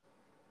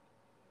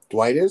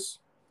 Dwight is.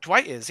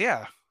 Dwight is,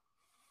 yeah.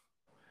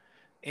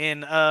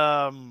 In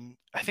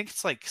I think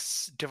it's like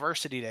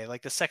diversity day,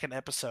 like the second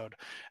episode,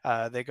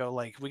 they go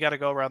like, we got to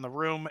go around the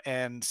room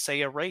and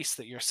say a race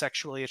that you're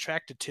sexually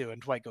attracted to,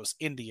 and Dwight goes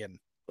Indian,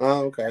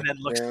 Oh, okay. and then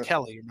looks at Yeah,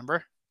 Kelly,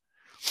 remember?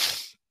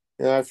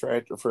 yeah, that's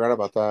right. I forgot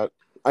about that.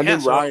 I knew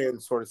Yeah,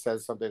 Ryan sort of said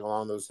something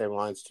along those same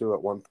lines too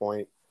at one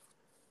point.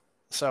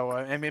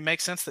 I mean, it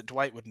makes sense that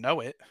Dwight would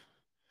know it.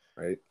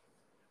 Right.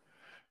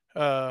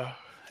 uh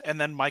and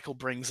then Michael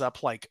brings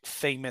up like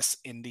famous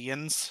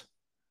Indians,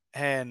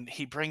 and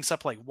he brings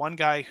up like one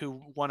guy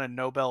who won a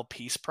Nobel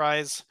Peace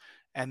Prize,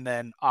 and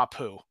then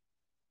Apu.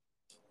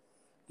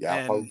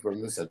 Yeah, probably And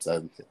from this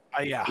episode.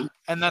 yeah,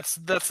 and that's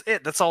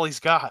it. That's all he's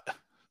got.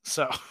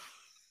 So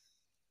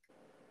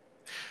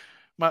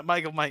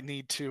Michael might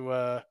need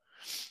to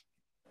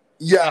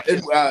Yeah, up and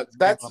his game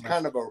that's on this.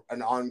 kind of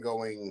an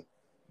ongoing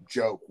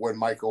joke when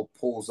Michael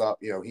pulls up.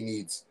 He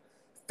needs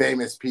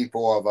famous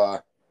people of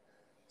a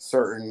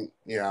certain,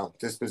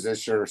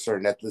 disposition or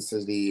certain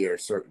ethnicity or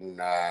certain,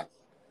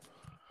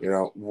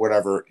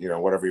 whatever you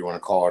want to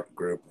call it,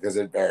 group, because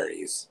it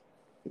varies.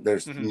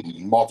 There's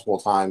multiple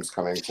times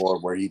coming forward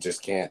where he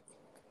just can't.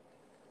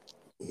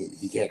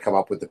 He can't come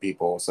up with the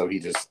people, so he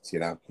just,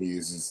 he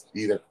uses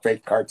either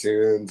fake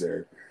cartoons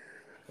or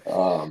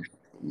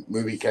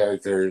movie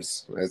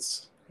characters.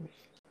 It's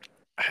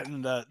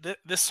And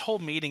this whole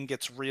meeting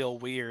gets real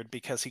weird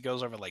because he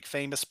goes over like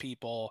famous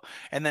people,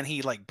 and then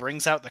he like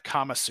brings out the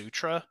Kama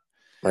Sutra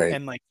right.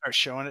 and like start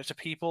showing it to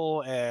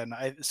people. And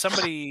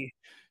somebody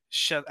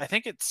shut. I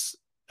think it's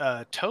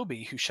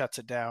Toby who shuts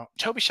it down.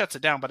 Toby shuts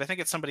it down, but I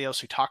think it's somebody else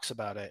who talks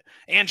about it.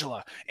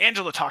 Angela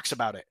talks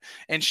about it,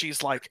 and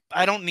she's like,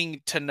 "I don't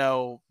need to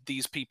know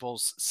these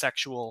people's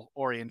sexual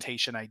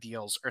orientation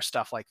ideals or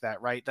stuff like that,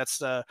 right?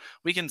 That's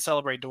we can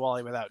celebrate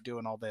Diwali without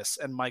doing all this."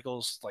 And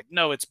Michael's like,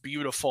 "No, it's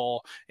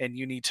beautiful, and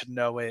you need to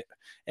know it."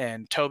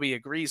 And Toby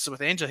agrees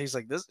with Angela. He's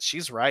like, "This,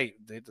 she's right.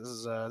 This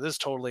is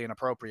totally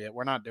inappropriate.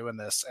 We're not doing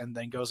this." And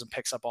then goes and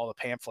picks up all the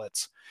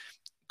pamphlets.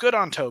 Good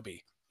on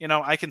Toby.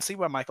 I can see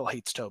why Michael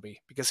hates Toby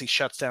because he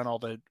shuts down all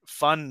the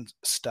fun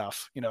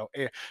stuff,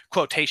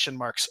 quotation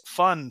marks,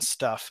 fun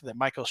stuff that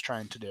Michael's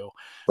trying to do.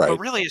 But Right.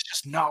 really, it's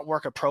just not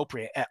work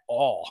appropriate at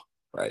all.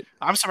 Right.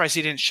 I'm surprised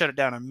he didn't shut it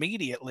down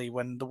immediately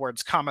when the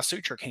words Kama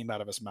Sutra came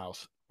out of his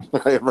mouth.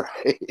 Right.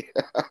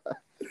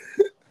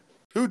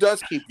 Who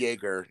does keep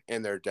Jaeger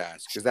in their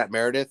desk? Is that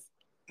Meredith?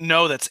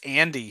 No, that's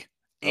Andy.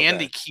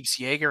 Andy Okay. keeps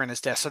Jaeger in his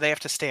desk, so they have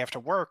to stay after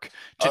work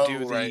to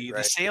do Oh, right, the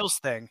right. sales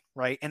thing,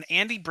 right? And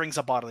Andy brings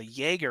a bottle of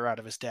Jaeger out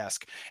of his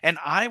desk, and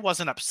I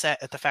wasn't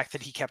upset at the fact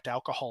that he kept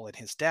alcohol in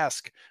his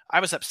desk. I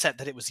was upset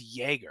that it was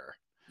Jaeger.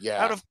 Out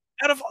Yeah. of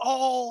out of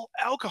all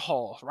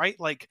alcohol, right?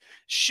 Like,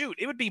 shoot,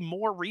 it would be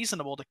more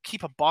reasonable to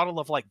keep a bottle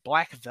of like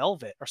Black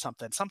Velvet or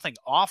something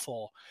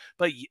awful.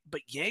 But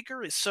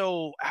Jaeger is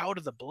so out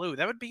of the blue.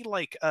 That would be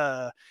like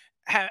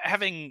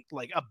having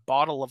like a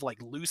bottle of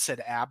like Lucid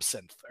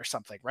Absinthe or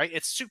something, right?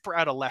 It's super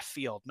out of left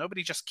field.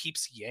 Nobody just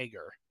keeps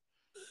Jaeger.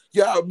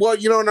 Yeah. Well,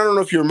 and I don't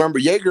know if you remember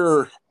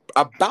Jaeger.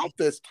 About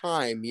this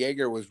time,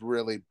 Jaeger was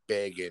really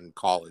big in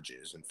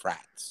colleges and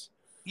frats.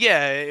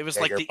 Yeah, it was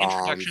like Jaeger the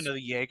introduction bombs. of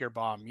the Jaeger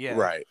bomb. Yeah.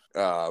 Right.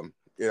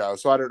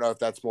 So I don't know if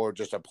that's more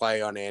just a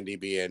play on Andy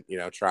being,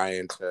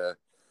 trying to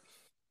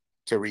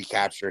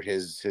recapture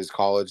his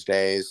college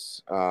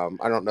days. I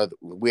don't know.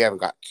 We haven't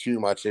got too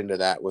much into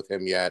that with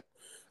him yet.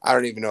 I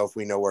don't even know if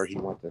we know where he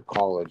went to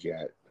college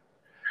yet.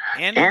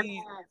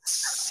 Andy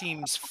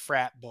seems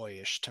frat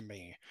boyish to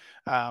me.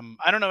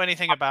 I don't know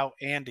anything about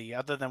Andy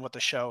other than what the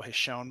show has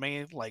shown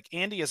me. Like,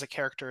 Andy is a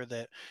character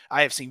that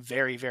I have seen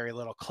very, very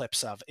little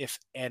clips of, if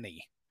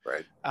any.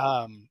 Right.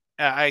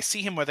 I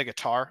see him with a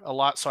guitar a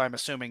lot, so I'm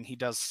assuming he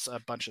does a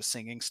bunch of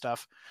singing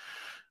stuff.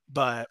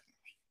 But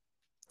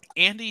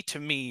Andy, to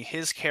me,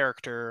 his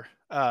character,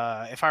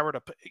 if I were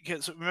to,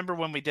 because remember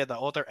when we did the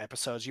older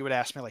episodes, you would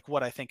ask me like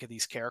what I think of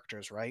these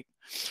characters, right?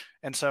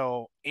 And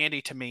so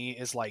Andy to me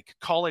is like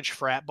college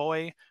frat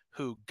boy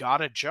who got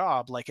a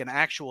job, like an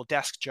actual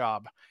desk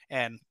job.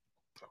 And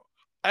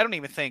I don't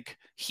even think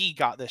he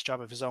got this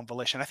job of his own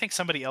volition. I think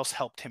somebody else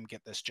helped him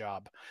get this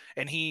job.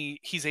 And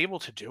he's able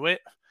to do it,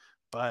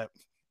 but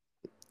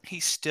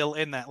he's still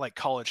in that like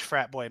college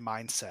frat boy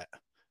mindset.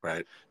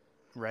 Right.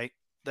 Right.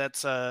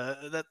 That's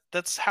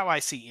how I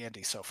see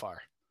Andy so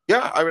far.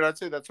 Yeah, I mean, I'd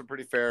say that's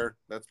pretty fair.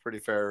 I think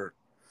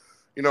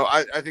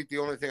the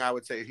only thing I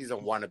would say, he's a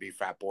wannabe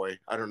frat boy.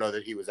 I don't know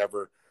that he was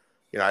ever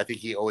I think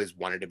he always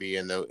wanted to be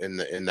in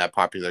that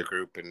popular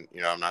group, and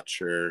I'm not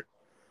sure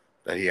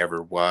that he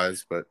ever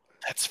was, but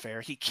That's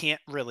fair. He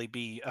can't really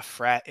be a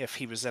frat if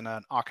he was in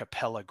an a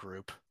cappella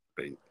group.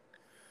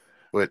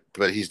 but,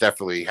 but he's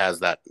definitely has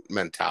that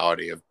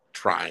mentality of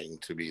trying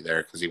to be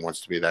there because he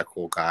wants to be that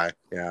cool guy.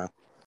 Yeah.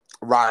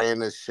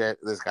 Ryan is shit.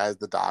 This guy's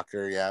the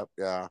doctor. Yeah,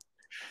 yeah.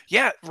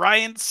 Yeah,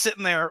 Ryan's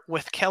sitting there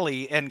with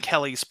Kelly and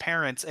Kelly's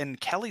parents, and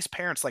Kelly's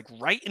parents like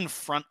right in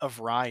front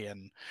of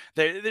Ryan.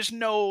 There's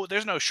no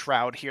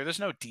shroud here. There's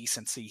no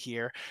decency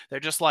here. They're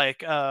just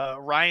like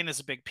Ryan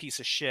is a big piece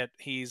of shit.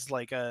 He's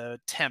like a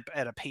temp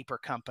at a paper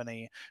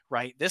company,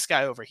 right? This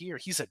guy over here,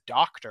 he's a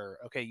doctor.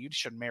 Okay, you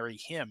should marry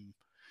him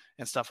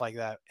and stuff like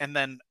that. And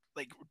then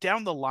like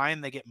down the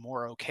line they get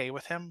more okay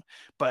with him,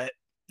 but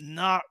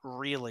not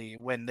really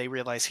when they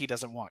realize he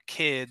doesn't want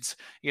kids.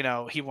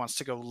 He wants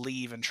to go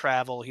leave and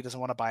travel. He doesn't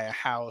want to buy a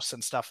house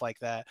and stuff like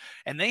that.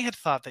 And they had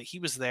thought that he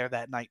was there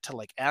that night to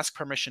like ask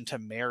permission to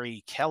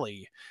marry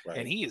Kelly, and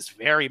Right, he is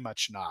very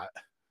much not.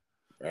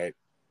 right.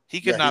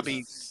 He could Yeah, not be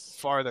he's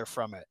farther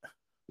from it.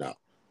 no.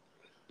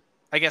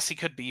 I guess he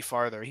could be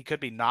farther. He could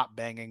be not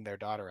banging their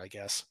daughter, I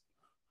guess.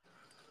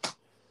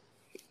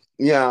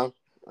 Yeah,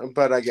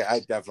 but I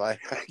definitely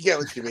I get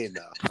what you mean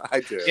though. I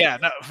do. Yeah,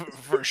 no,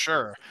 for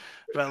sure.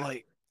 But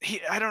like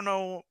I don't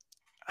know.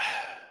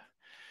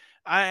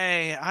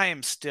 I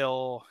am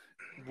still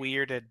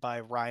weirded by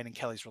Ryan and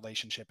Kelly's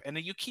relationship. And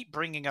then you keep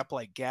bringing up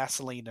like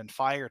gasoline and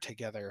fire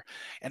together,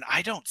 and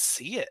I don't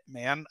see it,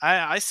 man.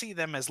 I see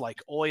them as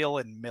like oil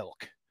and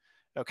milk.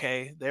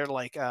 Okay? They're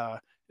like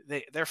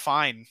they're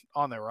fine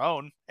on their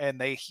own and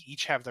they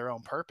each have their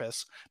own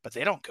purpose, but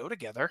they don't go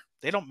together.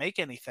 They don't make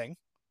anything.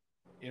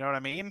 You know what I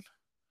mean?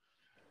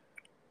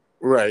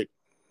 Right.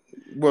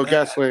 Well, Uh,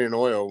 gasoline and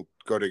oil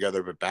go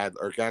together, but bad,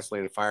 or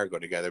gasoline and fire go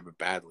together, but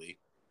badly.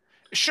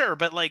 Sure,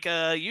 but like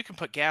you can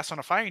put gas on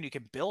a fire and you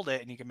can build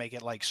it and you can make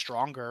it like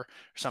stronger or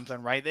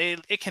something, right?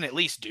 It can at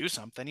least do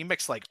something. You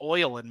mix like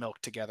oil and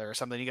milk together or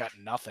something, you got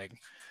nothing.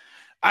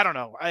 I don't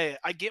know. I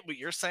get what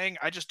you're saying.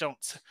 I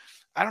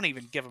don't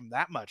even give them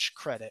that much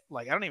credit.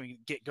 Like I don't even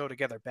get go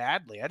together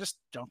badly. I just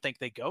don't think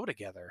they go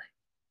together.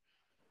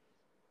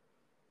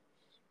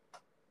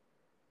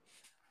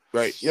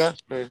 Right. Yeah.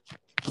 Right.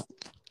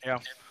 Yeah.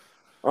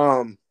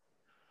 Um,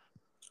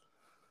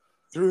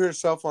 threw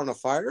herself on a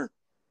fire.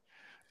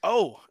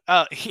 Oh,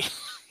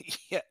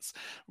 yes.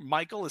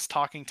 Michael is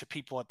talking to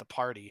people at the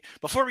party.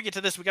 Before we get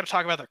to this, we got to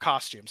talk about their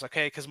costumes,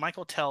 okay? Because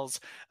Michael tells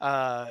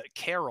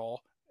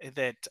Carol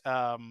that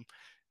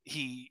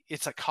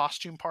it's a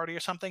costume party or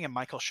something, and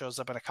Michael shows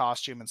up in a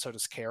costume, and so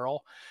does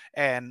Carol.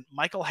 And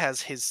Michael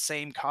has his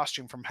same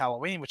costume from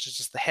Halloween, which is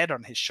just the head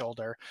on his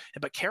shoulder,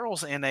 but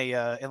Carol's in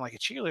like a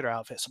cheerleader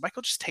outfit. So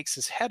Michael just takes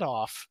his head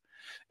off.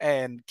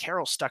 And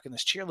Carol's stuck in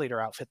this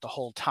cheerleader outfit the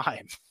whole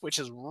time, which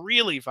is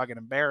really fucking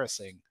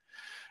embarrassing.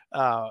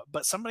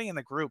 But somebody in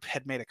the group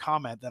had made a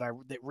comment that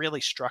really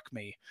struck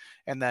me,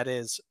 and that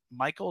is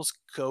Michael's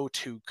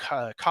go-to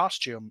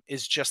costume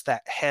is just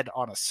that head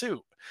on a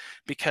suit,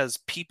 because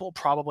people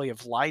probably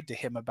have lied to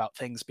him about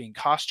things being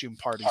costume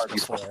parties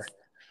before,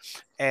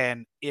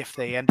 and if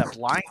they end up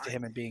lying to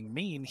him and being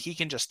mean, he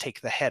can just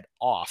take the head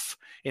off,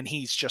 and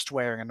he's just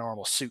wearing a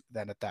normal suit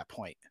then at that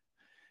point.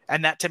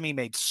 And that to me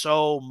made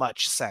so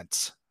much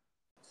sense.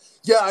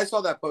 Yeah, I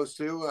saw that post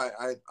too.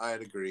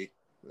 I'd agree.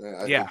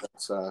 I Yeah. think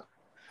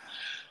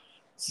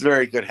it's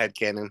very good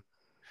headcanon.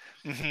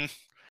 Hmm.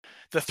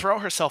 The throw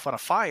herself on a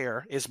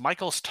fire is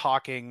Michael's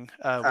talking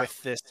with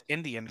this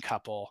Indian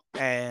couple,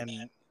 and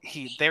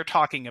they're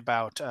talking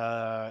about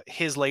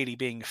his lady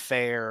being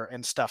fair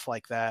and stuff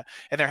like that,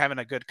 and they're having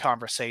a good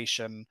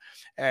conversation.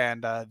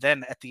 And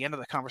then at the end of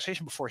the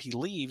conversation, before he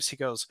leaves, he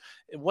goes,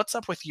 "What's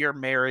up with your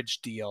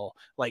marriage deal?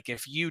 Like,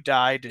 if you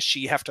die, does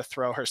she have to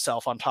throw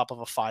herself on top of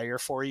a fire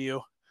for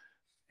you?"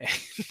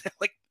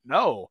 Like,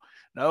 no,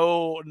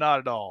 no, not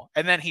at all.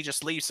 And then he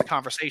just leaves the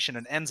conversation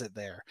and ends it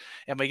there.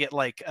 And we get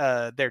like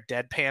their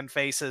deadpan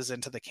faces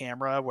into the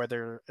camera where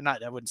they're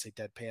not, I wouldn't say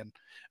deadpan.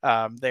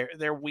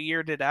 They're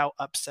weirded out,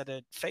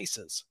 upsetted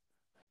faces.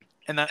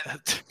 And that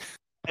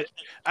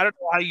I don't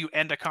know how you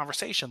end a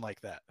conversation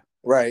like that.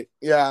 Right.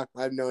 Yeah,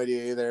 I have no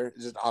idea either.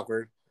 It's just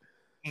awkward.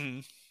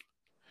 Mhm.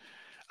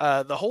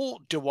 The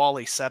whole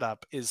Diwali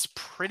setup is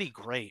pretty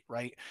great,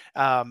 right?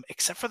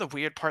 Except for the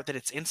weird part that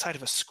it's inside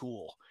of a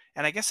school.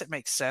 And I guess it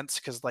makes sense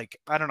because, like,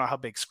 I don't know how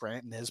big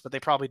Scranton is, but they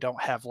probably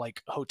don't have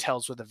like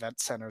hotels with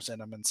event centers in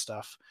them and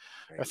stuff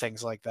or Right.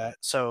 things like that.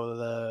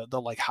 So the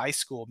like high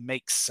school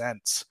makes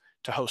sense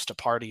to host a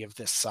party of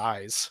this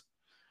size.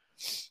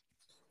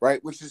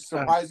 Right, which is Uh,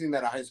 surprising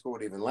that a high school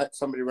would even let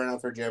somebody rent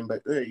out their gym,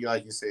 but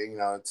like you say,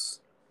 it's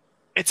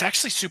it's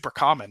actually super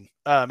common,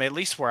 at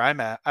least where I'm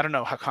at. I don't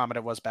know how common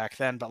it was back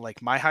then, but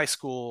like my high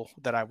school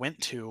that I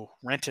went to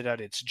rented out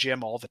its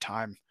gym all the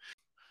time.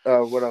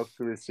 what else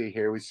do we see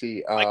here? We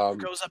see Michael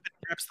goes up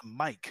and grabs the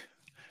mic.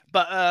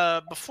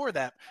 But before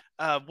that,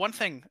 one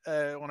thing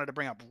I wanted to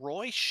bring up: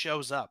 Roy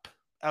shows up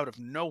out of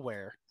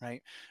nowhere,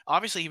 right?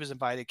 Obviously, he was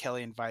invited.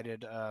 Kelly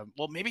invited.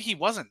 Well, maybe he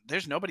wasn't.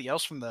 There's nobody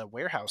else from the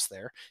warehouse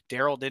there.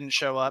 Daryl didn't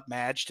show up.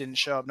 Madge didn't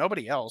show up.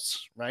 Nobody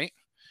else, right?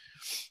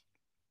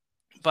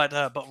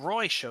 But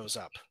Roy shows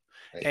up,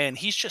 Right. and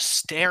he's just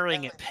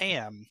staring at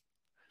Pam,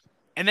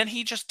 and then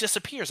he just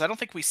disappears. I don't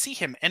think we see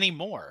him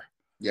anymore.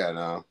 Yeah,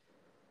 no.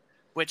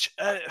 Which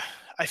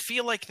I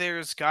feel like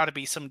there's got to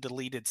be some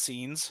deleted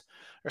scenes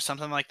or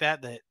something like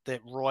that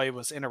Roy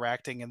was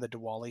interacting in the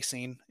Diwali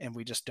scene, and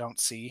we just don't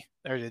see,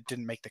 or it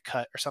didn't make the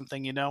cut or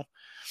something, you know.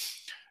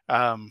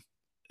 Um,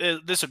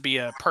 this would be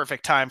a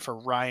perfect time for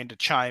Ryan to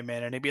chime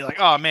in, and he'd be like,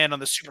 "Oh man, on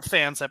the Super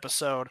Fans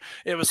episode,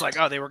 it was like,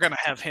 oh, they were gonna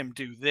have him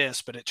do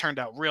this, but it turned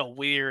out real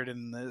weird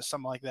and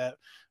something like that."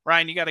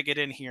 Ryan, you got to get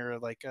in here.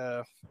 Like,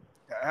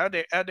 how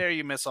dare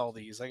you miss all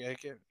these? I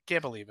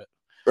can't believe it.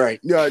 Right.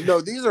 No,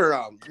 these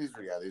are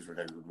these were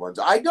good ones.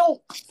 I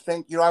don't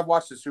think, I've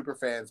watched the Super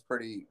Fans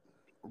pretty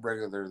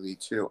regularly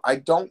too. I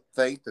don't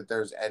think that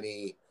there's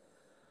any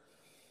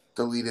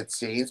deleted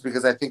scenes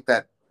because I think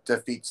that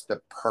defeats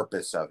the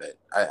purpose of it.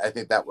 I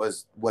think that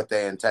was what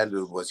they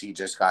intended, was he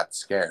just got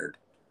scared.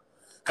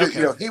 Because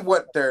Okay. he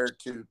went there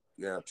to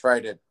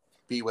try to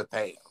be with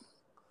Pam.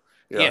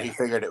 Yeah. He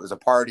figured it was a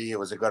party, it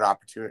was a good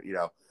opportunity,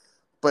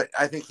 But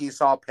I think he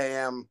saw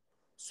Pam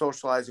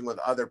socializing with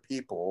other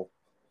people,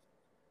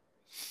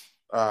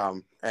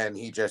 and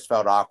he just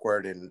felt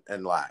awkward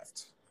and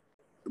left.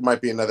 It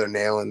might be another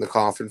nail in the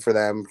coffin for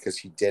them because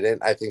he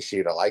didn't. I think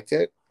she'd have liked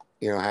it,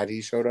 had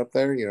he showed up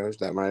there.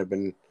 That might have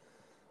been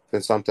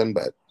something,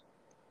 but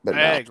I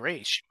no.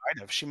 agree.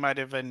 She might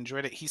have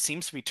enjoyed it. He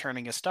seems to be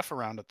turning his stuff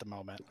around at the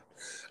moment.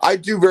 I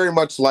do very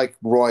much like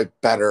Roy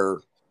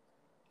better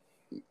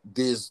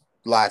these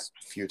last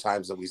few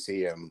times that we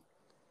see him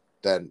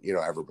than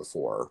ever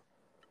before.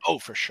 Oh,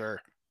 for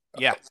sure.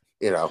 Yeah.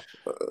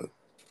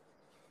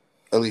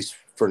 At least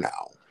for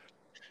now.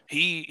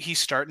 He's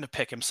starting to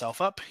pick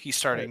himself up. He's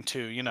starting Right.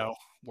 to,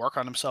 work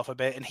on himself a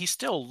bit, and he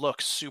still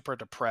looks super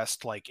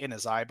depressed, like in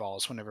his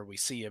eyeballs whenever we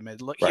see him. He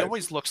Right.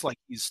 always looks like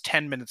he's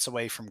 10 minutes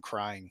away from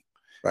crying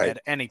Right.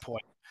 at any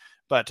point.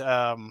 But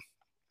I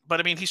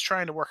mean, he's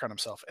trying to work on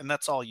himself, and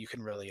that's all you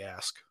can really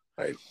ask.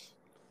 Right.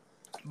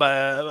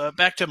 But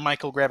back to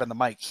Michael grabbing the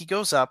mic. He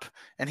goes up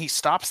and he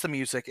stops the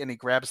music and he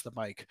grabs the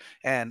mic.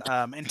 And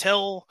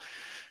until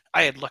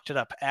I had looked it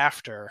up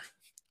after,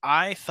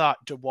 I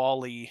thought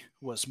Diwali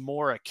was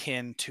more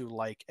akin to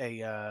like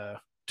a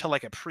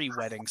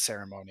pre-wedding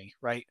ceremony,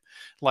 right?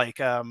 Like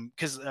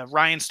because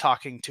Ryan's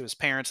talking to his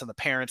parents and the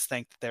parents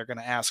think that they're going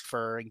to ask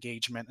for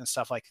engagement and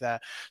stuff like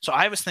that. So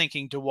I was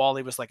thinking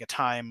Diwali was like a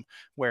time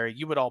where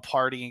you would all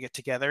party and get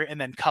together,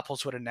 and then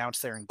couples would announce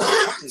their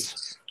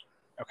engagements.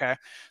 Okay.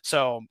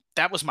 So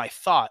that was my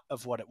thought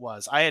of what it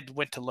was. I had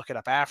went to look it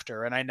up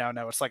after, and I now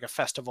know it's like a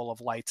festival of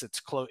lights.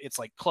 It's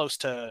like close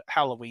to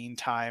Halloween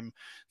time,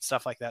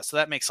 stuff like that. So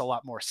that makes a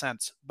lot more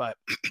sense. But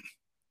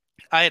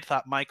I had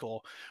thought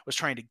Michael was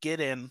trying to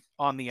get in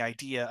on the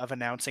idea of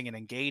announcing an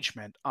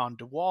engagement on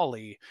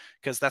Diwali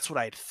because that's what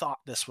I had thought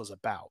this was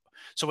about.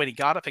 So when he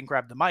got up and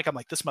grabbed the mic, I'm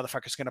like, this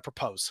motherfucker's going to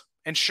propose.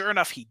 And sure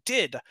enough, he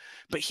did,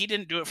 but he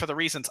didn't do it for the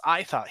reasons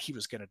I thought he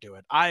was going to do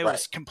it. I Right.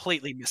 was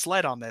completely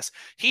misled on this.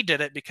 He did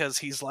it because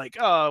he's like,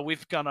 oh,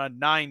 we've gone on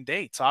 9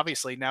 dates.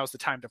 Obviously, now's the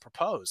time to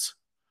propose.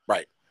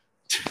 Right.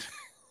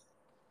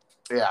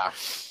 Yeah.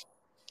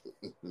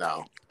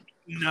 No.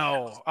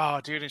 No. Oh,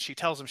 dude. And she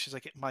tells him, she's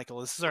like, Michael,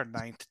 this is our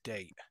 9th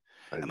date.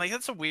 Right. And like,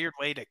 that's a weird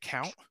way to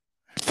count.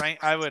 Right.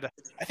 I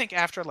think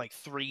after like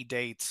 3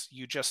 dates,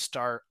 you just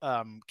start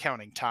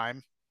counting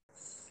time.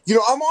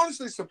 I'm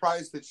honestly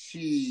surprised that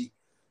she,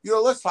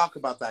 let's talk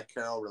about that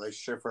Carol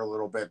relationship for a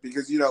little bit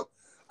because,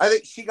 I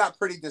think she got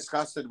pretty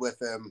disgusted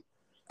with him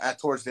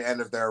towards the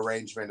end of their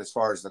arrangement as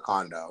far as the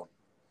condo,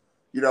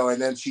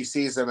 and then she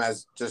sees him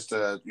as just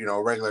a,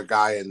 regular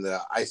guy in the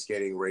ice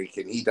skating rink,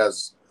 and he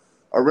does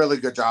a really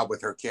good job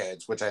with her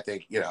kids, which I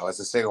think, as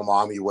a single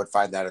mom, you would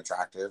find that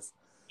attractive.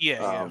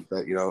 Yeah.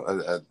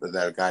 That,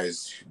 that a guy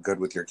is good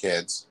with your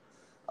kids.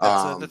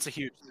 That's a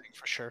huge thing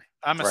for sure.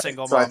 I'm a Right.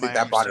 single So I mom. think I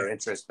that brought her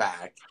understand. interest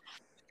back.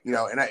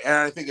 And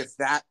I think it's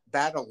that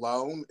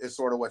alone is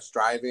sort of what's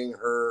driving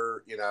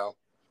her,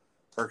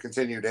 her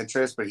continued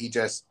interest. But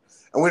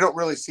and we don't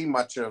really see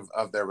much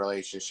of their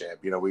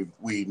relationship.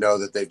 We know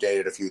that they've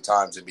dated a few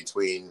times in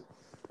between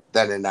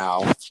then and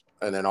now,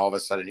 and then all of a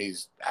sudden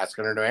he's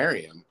asking her to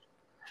marry him.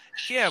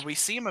 Yeah, we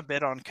see him a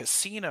bit on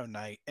Casino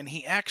Night, and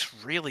he acts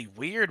really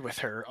weird with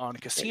her on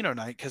Casino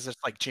Night because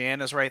it's like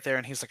Jan is right there,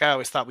 and he's like, I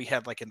always thought we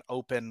had like an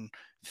open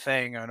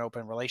thing, an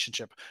open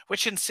relationship,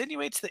 which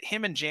insinuates that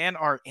him and Jan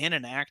are in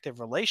an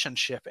active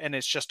relationship, and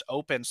it's just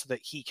open so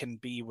that he can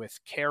be with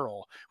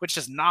Carol, which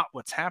is not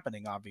what's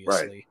happening, Right.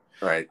 obviously.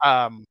 Right.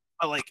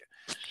 But like,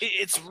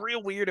 it's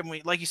real weird,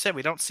 and like you said,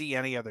 we don't see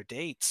any other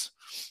dates.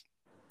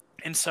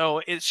 And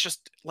so it's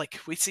just like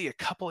we see a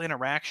couple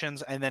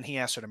interactions and then he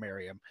asks her to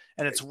marry him.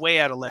 And it's way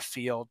out of left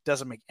field,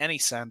 doesn't make any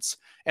sense.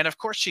 And of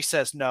course she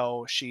says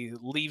no. She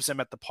leaves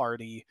him at the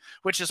party,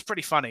 which is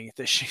pretty funny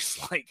that she's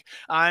like,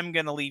 I'm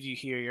going to leave you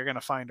here. You're going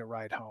to find a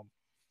ride home.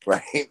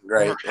 Right,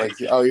 right. Like, Right.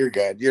 oh, you're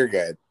good. You're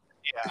good.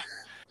 Yeah.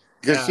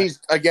 Because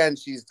Uh,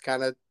 she's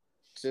kind of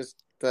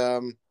just,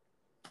 I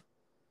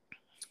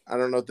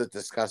don't know that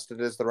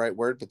disgusted is the right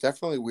word, but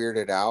definitely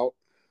weirded out.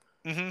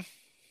 hmm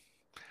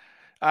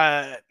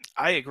uh,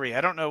 I agree.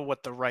 I don't know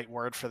what the right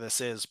word for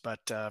this is, but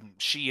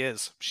she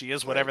is. She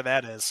is Right. whatever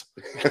that is.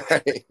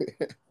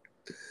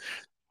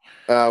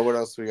 Right. What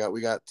else we got?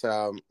 We got,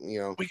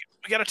 We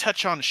got to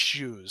touch on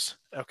shoes,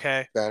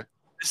 okay? okay.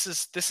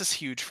 This is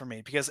huge for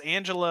me because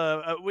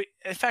Angela.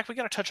 In fact, we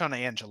got to touch on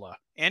Angela.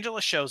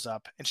 Angela shows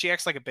up and she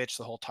acts like a bitch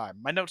the whole time.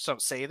 My notes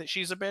don't say that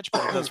she's a bitch,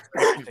 but it does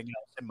for everything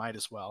else. It might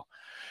as well.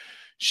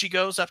 She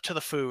goes up to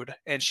the food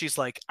and she's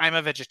like, "I'm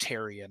a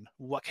vegetarian.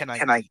 What can I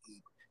Can I eat?"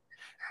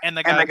 And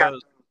the And guy I got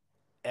goes,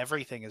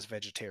 "Everything is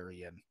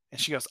vegetarian."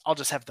 And she goes, "I'll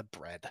just have the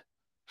bread."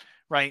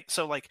 Right?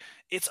 So like,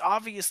 it's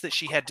obvious that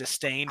she had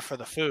disdain for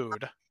the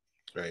food.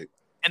 right.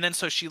 And then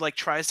so she like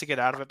tries to get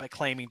out of it by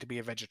claiming to be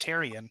a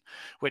vegetarian,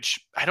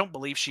 which I don't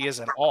believe she is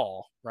at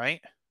all,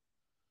 right?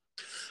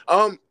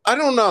 I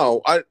don't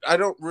know. I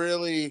don't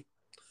really.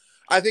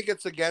 I think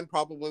it's again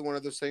probably one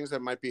of those things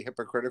that might be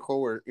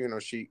hypocritical, where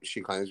she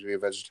claims to be a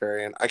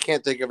vegetarian. I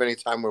can't think of any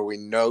time where we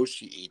know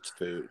she eats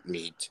food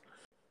meat.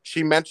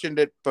 She mentioned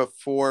it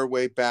before,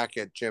 way back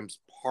at Jim's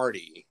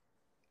party.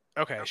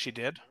 Okay, she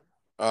did.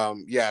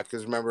 Yeah,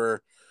 because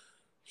remember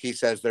he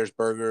says there's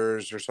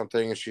burgers or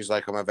something, and she's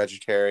like, I'm a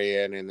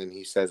vegetarian, and then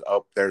he says,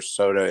 oh, there's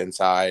soda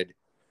inside.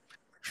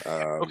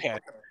 Um, Okay.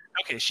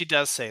 Okay, she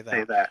does say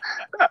say that.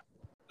 that.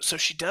 So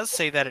she does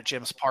say that at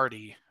Jim's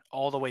party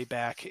all the way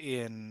back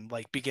in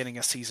like beginning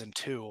of season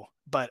 2,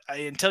 but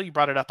until you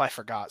brought it up I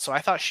forgot. So I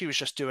thought she was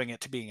just doing it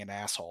to being an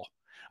asshole.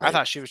 I Right,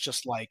 thought she was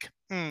just like,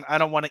 I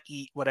don't want to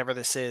eat whatever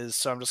this is,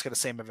 so I'm just going to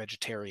say I'm a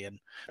vegetarian.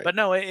 right, But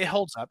no, it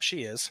holds up.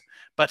 She is.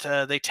 But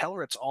they tell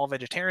her it's all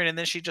vegetarian, and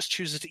then she just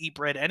chooses to eat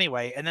bread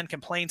anyway, and then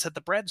complains that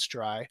the bread's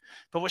dry.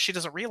 But what she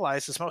doesn't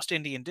realize is most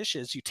Indian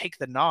dishes, you take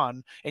the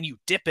naan and you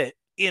dip it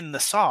in the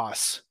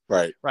sauce,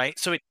 right, right?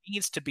 So it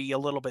needs to be a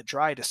little bit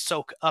dry to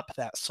soak up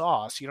that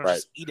sauce. You don't right.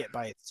 just eat it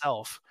by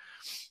itself.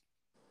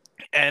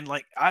 And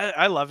like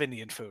I love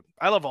Indian food.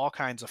 I love all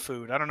kinds of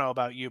food. I don't know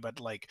about you, but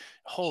like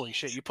holy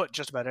shit, you put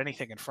just about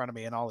anything in front of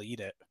me and I'll eat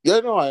it. Yeah,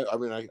 no, I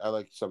mean, I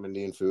like some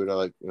Indian food. I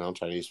like,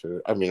 Chinese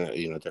food. I mean,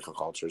 different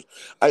cultures.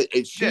 Yeah,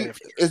 for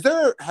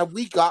sure. Have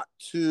we got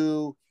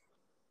to,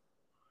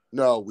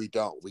 no, we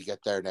don't. We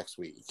get there next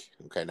week.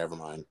 Okay, never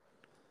mind.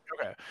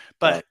 Okay. Uh,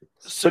 But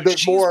so but there's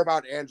she's more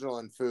about Angela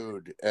and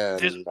food,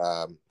 there's and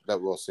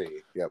that we'll see.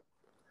 Yep.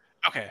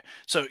 okay.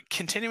 So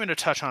continuing to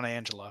touch on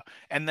Angela,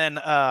 and then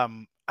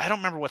I don't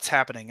remember what's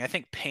happening. I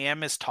think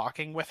Pam is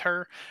talking with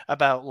her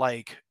about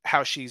like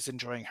how she's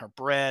enjoying her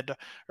bread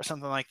or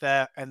something like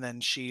that, and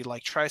then she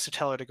like tries to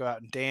tell her to go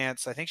out and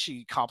dance. I think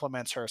she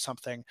compliments her or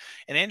something,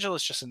 and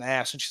Angela's just an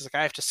ass, and she's like,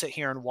 "I have to sit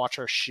here and watch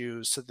our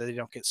shoes so that they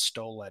don't get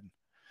stolen."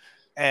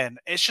 And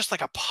it's just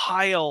like a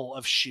pile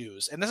of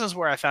shoes. And this is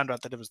where I found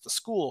out that it was the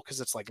school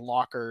because it's like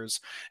lockers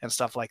and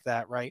stuff like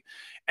that, right?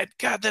 And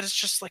God, that is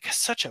just like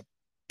such a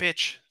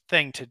bitch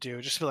thing to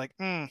do. Just be like,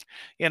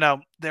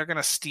 they're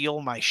gonna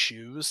steal my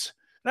shoes.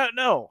 No,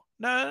 no,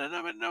 no,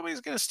 no, no,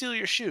 nobody's gonna steal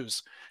your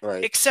shoes.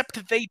 Right.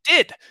 Except they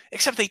did.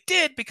 Except they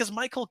did because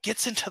Michael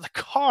gets into the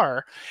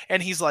car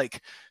and he's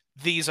like,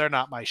 "These are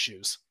not my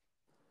shoes."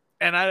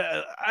 And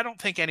I don't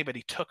think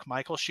anybody took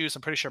Michael's shoes.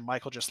 I'm pretty sure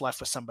Michael just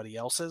left with somebody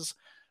else's.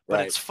 But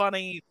Right. it's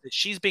funny that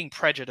she's being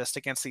prejudiced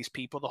against these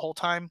people the whole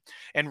time,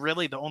 and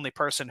really the only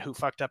person who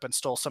fucked up and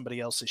stole somebody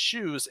else's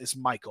shoes is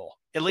Michael.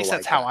 At The least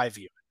that's white how guy. I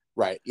view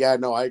Right. Yeah.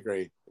 No, I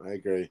agree. I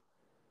agree.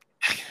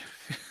 it.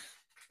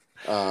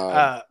 Um,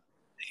 uh,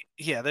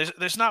 yeah,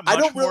 there's not I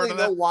much don't more really to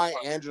know that. why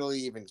Angela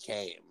even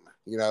came.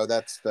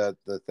 That's the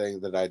thing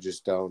that I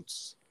just don't.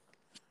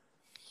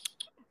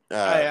 I,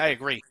 Uh, I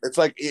agree. it's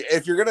like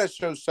if you're gonna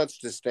show such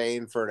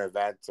disdain for an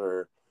event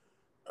or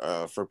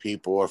for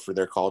people or for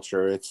their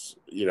culture, it's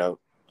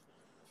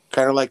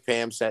kind of like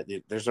Pam said.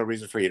 There's no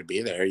reason for you to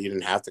be there. You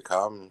didn't have to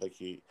come.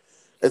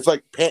 It's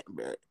like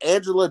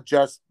Angela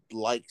just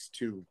likes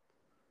to.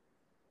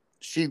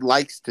 She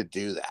likes to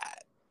do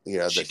that. She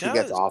That she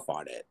gets does. off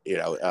on it.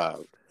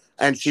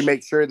 And she She,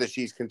 makes sure that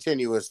she's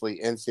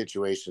continuously in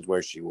situations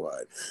where she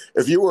would.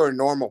 If you were a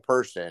normal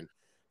person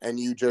and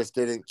you just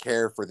didn't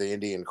care for the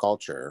Indian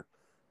culture,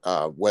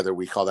 whether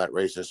we call that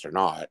racist or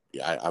not,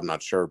 I'm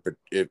not sure. But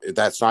if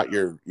that's not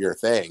your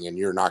thing and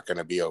you're not going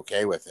to be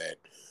okay with it,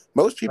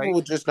 most people right?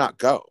 would just not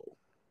go.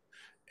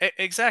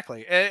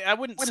 Exactly. I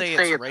wouldn't Wouldn't say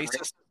say it's it's right.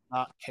 racist to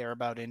not care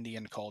about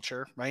Indian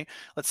culture, right?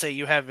 Let's say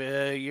you have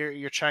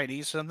you're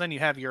Chinese, something you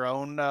have your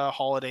own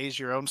holidays,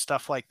 your own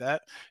stuff like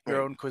that, your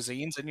Right. own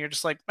cuisines, and you're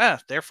just like,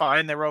 they're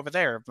fine, they're over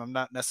there. I'm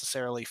not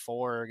necessarily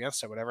for or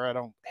against it, whatever. I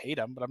don't hate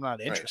them, but I'm not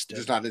Right. Just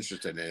interested. not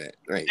interested in it.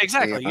 Right. Yeah,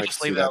 Exactly. You I can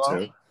just see leave it that alone.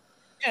 too.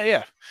 Yeah,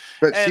 yeah.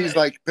 But And she's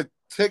like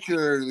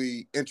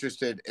particularly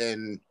interested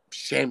in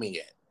shaming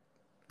it.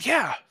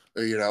 yeah,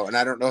 And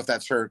I don't know if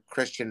that's her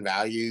Christian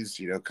values,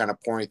 kind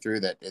of pouring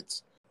through that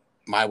it's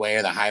my way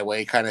or the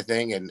highway kind of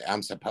thing, and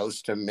I'm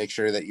supposed to make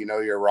sure that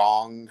you're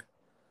wrong.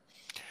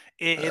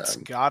 It's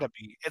Um, gotta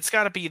be. It's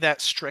gotta be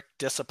that strict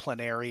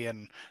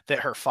disciplinarian that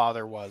her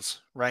father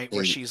was, right?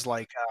 Where and she's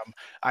like,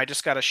 I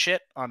just gotta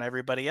shit on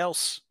everybody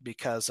else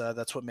because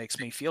that's what makes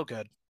me feel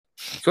good.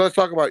 so let's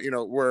talk about,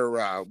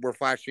 we're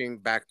flashing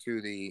back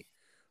to the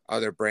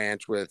other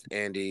branch with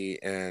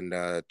Andy and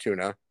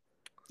Tuna.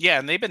 Yeah,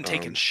 and they've been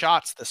taking Um,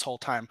 shots this whole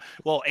time.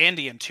 Well,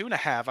 Andy and Tuna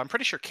have. I'm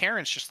pretty sure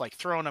Karen's just like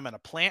throwing them in a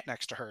plant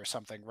next to her or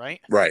something,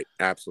 right? right,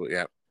 absolutely,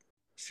 yeah.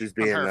 She's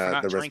On being her for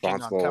not the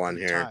drinking on responsible one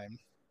company here. time.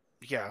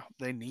 Yeah,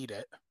 they need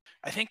it.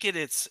 I think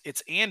it's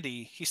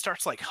Andy. He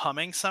starts like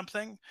humming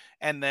something,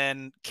 and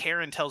then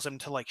Karen tells him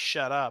to like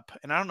shut up.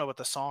 And I don't know what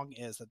the song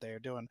is that they're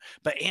doing,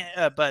 but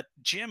but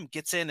Jim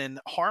gets in and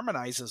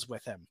harmonizes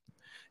with him,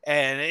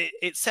 and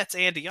it sets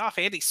Andy off.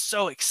 Andy's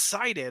so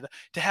excited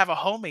to have a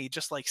homie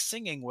just like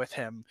singing with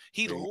him.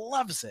 He Right.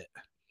 loves it.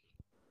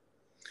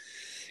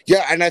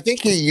 Yeah, and I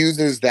think he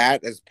uses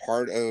that as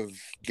part of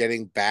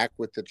getting back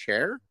with the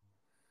chair.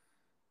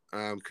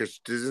 Because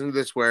isn't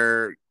this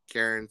where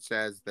Karen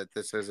says that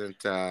this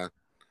isn't?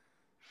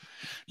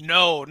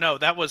 No, no,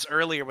 that was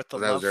earlier with the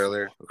That was love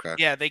earlier. fool. Okay,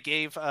 Yeah, they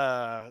gave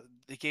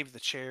the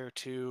chair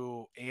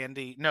to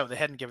Andy. No, they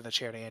hadn't given the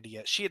chair to Andy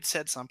yet. She had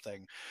said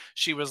something.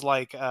 She was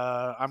like,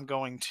 I'm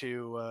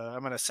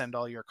gonna send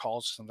all your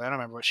calls or something. I don't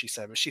remember what she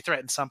said, but she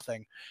threatened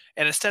something.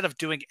 And instead of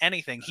doing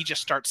anything, he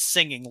just starts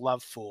singing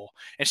Love Fool.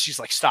 And she's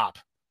like, Stop.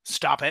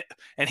 Stop it.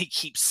 And he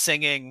keeps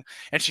singing.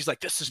 And she's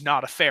like, This is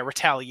not a fair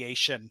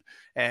retaliation.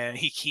 And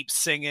he keeps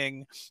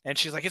singing. And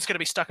she's like, It's gonna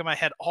be stuck in my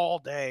head all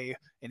day,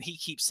 and he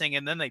keeps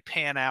singing. Then they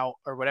pan out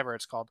or whatever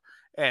it's called,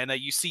 and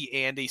you see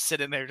Andy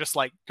sitting there just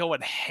like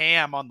going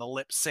ham on the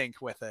lip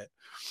sync with it.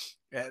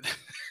 And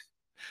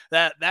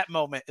that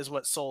moment is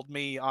what sold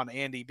me on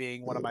Andy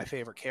being one of my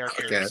favorite okay.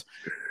 characters.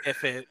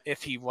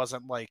 If he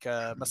wasn't like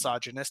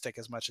misogynistic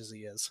as much as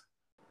he is.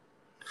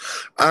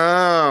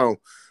 Oh,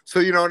 so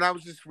and I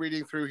was just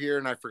reading through here,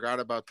 and I forgot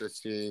about this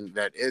scene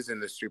that is in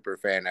the super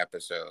fan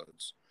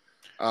episodes.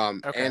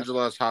 Okay.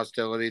 Angela's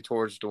hostility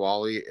towards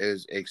Diwali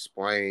is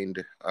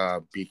explained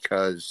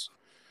because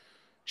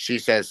she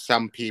says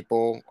some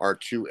people are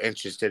too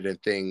interested in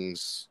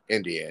things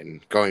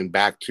Indian, going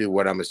back to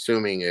what I'm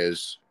assuming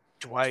is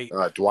Dwight.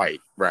 Dwight,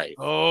 right?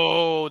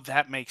 Oh,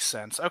 that makes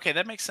sense. Okay,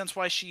 that makes sense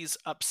why she's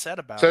upset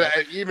So about it.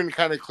 that even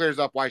kind of clears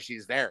up why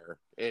she's there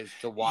is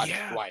to watch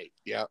Yeah, Dwight.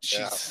 Yep,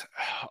 yeah, she's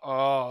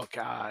oh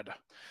god.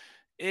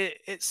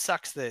 It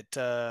sucks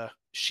that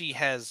she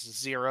has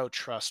zero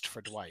trust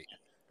for Dwight.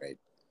 right.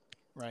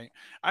 Right.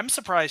 I'm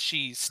surprised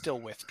she's still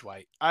with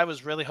Dwight. I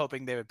was really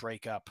hoping they would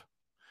break up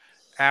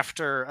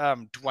after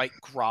Dwight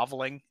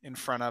groveling in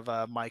front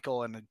of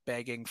Michael and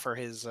begging for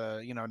his,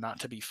 not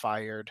to be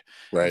fired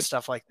and Right,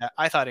 stuff like that.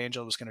 I thought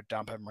Angela was going to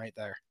dump him right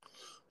there.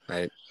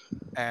 right,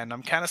 And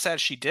I'm kind of sad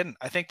she didn't.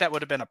 I think that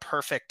would have been a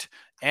perfect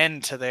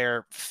end to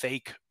their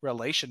fake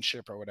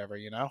relationship or whatever,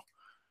 you know?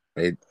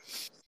 right.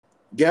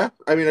 Yeah,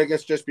 I mean, I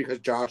guess just because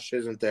Josh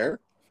isn't there.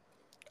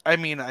 I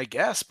mean, I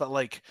guess, but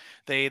like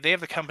they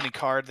have the company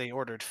card, they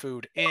ordered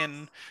food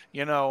in,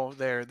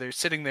 they're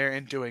sitting there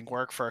and doing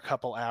work for a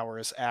couple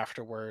hours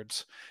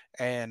afterwards,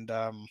 and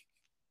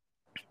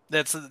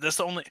this is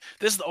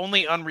the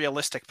only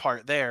unrealistic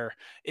part there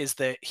is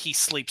that he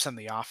sleeps in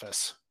the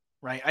office,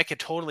 right? I could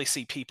totally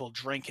see people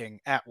drinking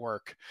at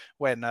work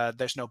when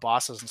there's no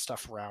bosses and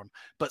stuff around,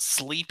 but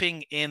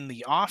sleeping in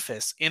the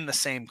office in the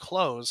same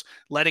clothes,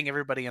 letting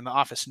everybody in the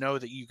office know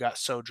that you got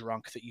so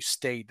drunk that you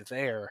stayed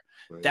there.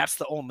 Right. That's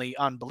the only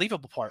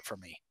unbelievable part for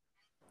me.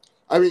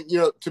 I mean,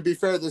 to be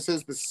fair, this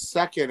is the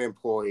second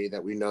employee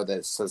that we know that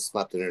has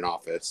slept in an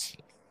office.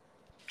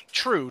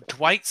 True,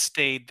 Dwight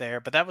stayed there,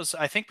 but that was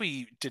I think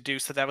we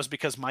deduced that was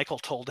because Michael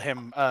told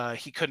him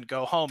he couldn't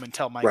go home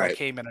until Michael Right.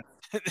 came in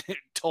and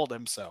told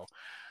him so.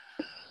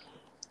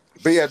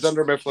 But yeah,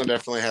 Dunder Mifflin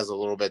definitely has a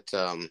little bit,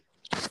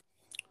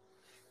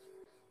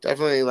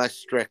 definitely less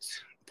strict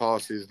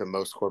policies than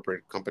most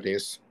corporate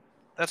companies.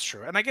 That's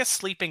true. And I guess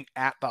sleeping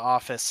at the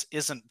office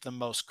isn't the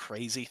most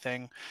crazy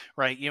thing,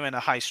 right? You in a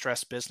high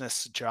stress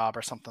business job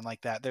or something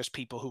like that, there's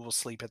people who will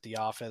sleep at the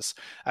office.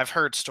 I've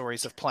heard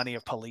stories of plenty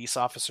of police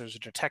officers or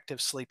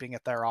detectives sleeping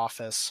at their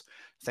office,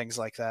 things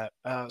like that.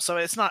 So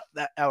it's not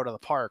that out of the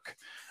park.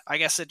 I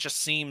guess it just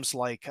seems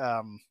like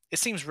it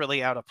seems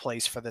really out of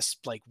place for this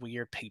like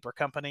weird paper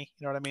company.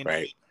 You know what I mean?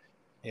 Right.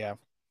 Yeah.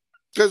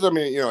 Because, I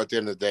mean, at the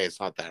end of the day, it's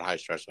not that high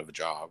stress of a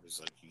job. It's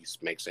like you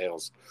make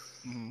sales.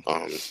 Mhm.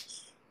 Um,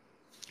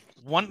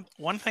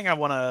 One thing I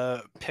want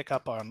to pick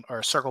up on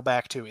or circle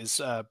back to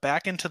is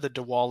back into the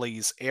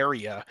Diwali's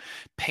area.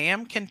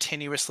 Pam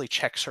continuously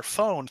checks her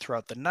phone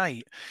throughout the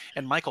night,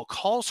 and Michael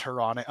calls her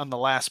on it on the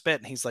last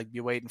bit, and he's like,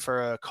 "You waiting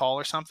for a call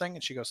or something?"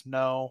 And she goes,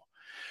 "No."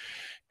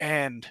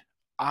 And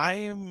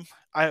I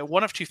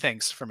one of two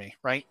things for me,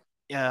 right?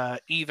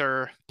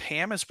 Either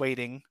Pam is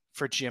waiting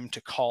for Jim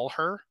to call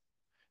her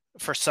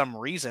for some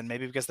reason,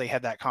 maybe because they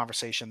had that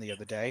conversation the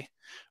other day,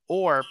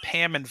 or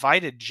Pam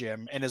invited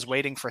Jim and is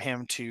waiting for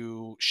him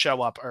to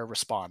show up or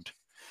respond.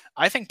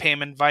 I think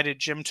Pam invited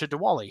Jim to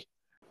Diwali.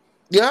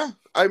 yeah,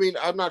 I mean,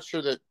 I'm not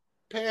sure that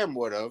Pam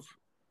would have.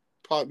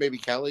 Probably maybe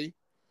Kelly.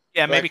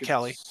 Yeah, But I maybe could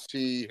Kelly.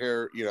 see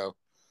her,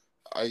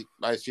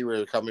 I see where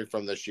you're coming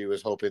from, that she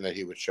was hoping that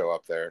he would show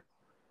up there.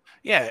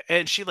 Yeah,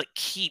 and she like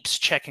keeps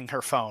checking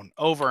her phone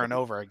over and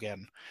over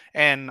again.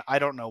 And I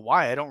don't know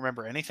why. I don't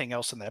remember anything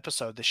else in the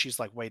episode that she's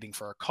like waiting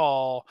for a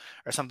call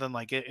or something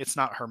like it's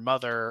not her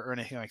mother or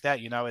anything like that,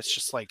 It's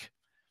just like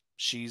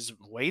she's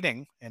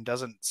waiting and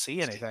doesn't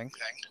see anything.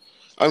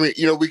 I mean,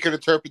 we could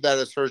interpret that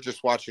as her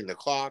just watching the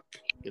clock,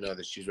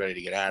 that she's ready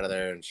to get out of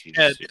there and she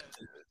Yeah, just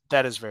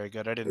that is very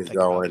good. I didn't is think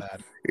about going.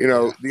 that.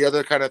 Yeah. The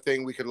other kind of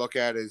thing we could look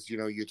at is,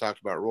 you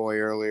talked about Roy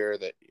earlier,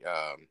 that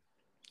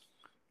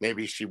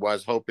maybe she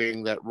was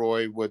hoping that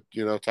Roy would,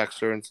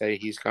 text her and say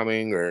he's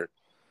coming, or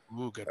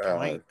Ooh, good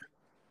point.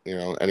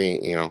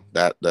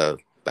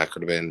 that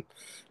could have been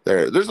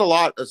there. There's a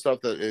lot of stuff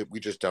that we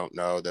just don't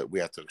know, that we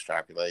have to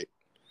extrapolate.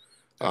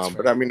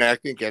 But I mean, I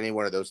think any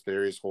one of those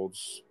theories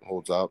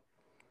holds up.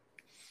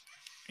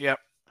 Yep.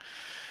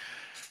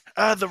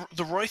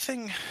 The Roy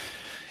thing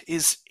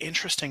is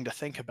interesting to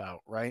think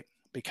about, right?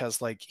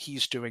 Because like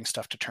he's doing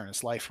stuff to turn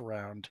his life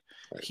around.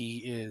 Right. He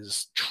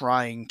is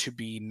trying to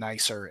be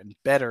nicer and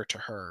better to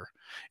her,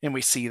 and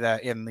we see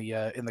that in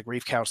the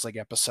grief counseling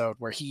episode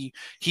where he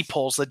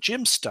pulls a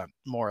gym stunt,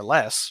 more or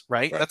less,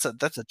 right? That's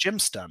a gym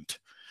stunt,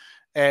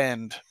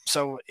 and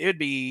so it would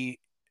be.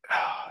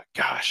 Oh,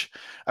 gosh,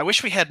 I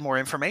wish we had more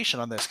information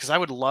on this because I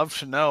would love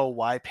to know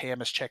why Pam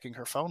is checking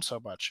her phone so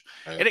much.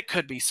 Right. And it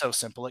could be so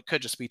simple. It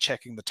could just be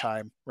checking the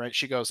time, right?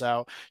 She goes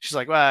out. She's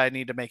like, well, I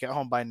need to make it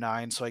home by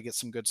 9 so I get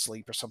some good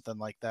sleep or something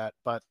like that.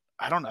 But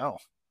I don't know.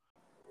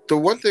 The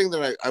one thing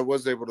that I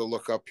was able to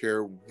look up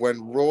here,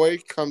 when Roy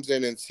comes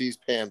in and sees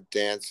Pam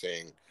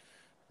dancing,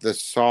 the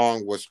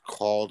song was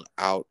called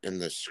out in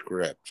the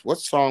script. What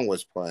song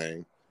was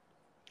playing?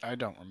 I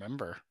don't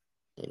remember.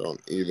 I don't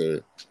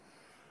either.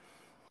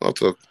 I'll have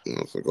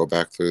to go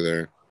back through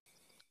there.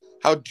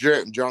 How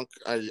drunk,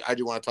 I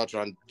do want to touch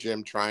on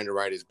Jim trying to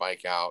ride his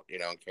bike out,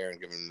 and Karen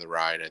giving him the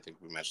ride. I think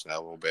we mentioned that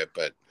a little bit,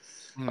 but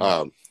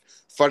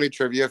funny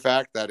trivia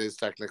fact, that is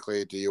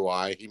technically a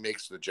DUI. He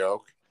makes the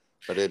joke,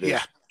 but it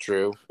is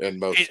true in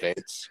most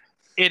states.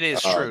 It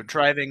is true.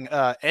 Driving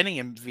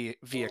any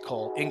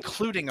vehicle,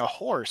 including a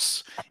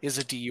horse, is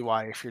a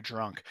DUI if you're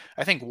drunk.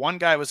 I think one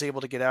guy was able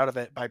to get out of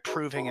it by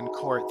proving in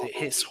court that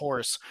his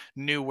horse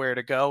knew where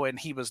to go and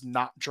he was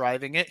not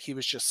driving it. He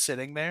was just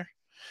sitting there.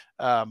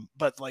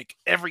 But like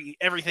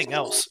everything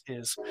else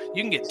is,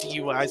 you can get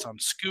DUIs on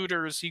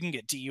scooters. You can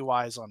get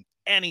DUIs on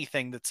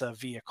anything that's a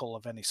vehicle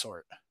of any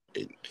sort.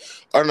 I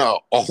don't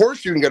know. A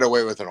horse you can get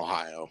away with in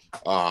Ohio.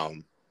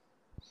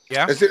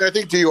 Yeah, I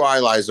think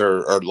DUI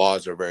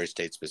laws are very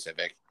state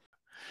specific.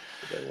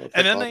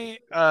 And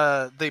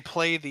then they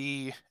play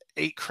the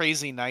 8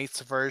 Crazy Nights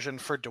version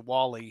for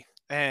Diwali,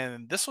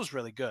 and this was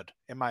really good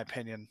in my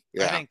opinion.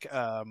 Yeah. I think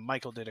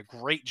Michael did a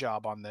great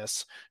job on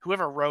this.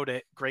 Whoever wrote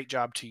it, great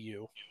job to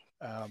you.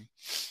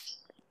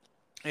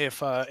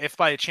 If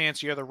by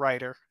chance you're the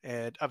writer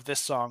of this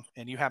song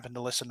and you happen to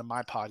listen to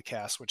my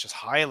podcast, which is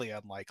highly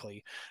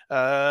unlikely,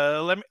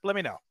 let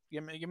me know.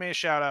 Give me a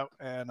shout out,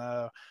 and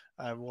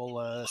I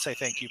will say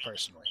thank you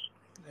personally.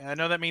 I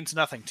know that means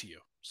nothing to you,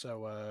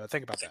 so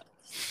think about that.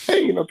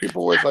 Hey,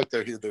 people always like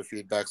to hear their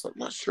feedback. So I'm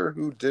not sure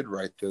who did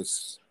write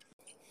this.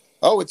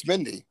 Oh, it's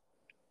Mindy.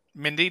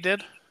 Mindy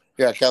did?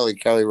 Yeah,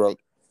 Kelly wrote.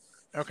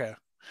 Okay.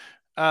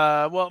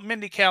 Well,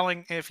 Mindy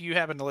Cowling, if you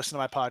happen to listen to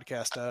my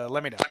podcast,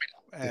 let me know.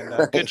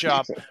 And good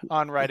job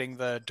on writing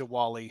the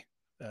Diwali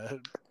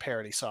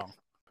parody song.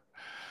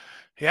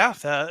 Yeah,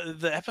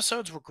 the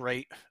episodes were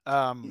great.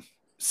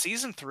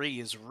 Season 3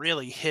 is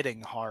really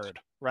hitting hard,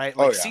 right?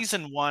 Like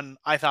season 1,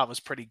 I thought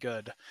was pretty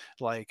good.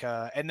 Like,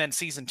 and then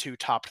season 2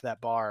 topped that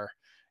bar,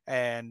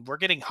 and we're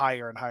getting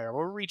higher and higher.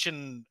 We're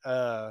reaching,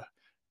 we're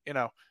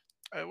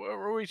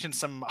reaching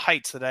some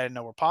heights that I didn't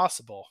know were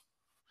possible.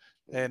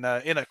 And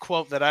in a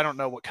quote that I don't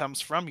know what comes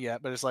from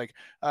yet, but it's like,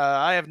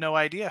 I have no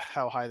idea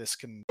how high this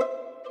can.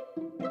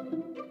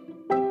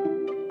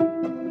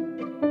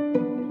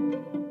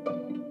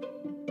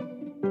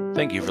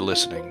 Thank you for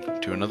listening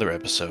to another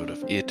episode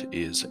of It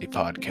Is a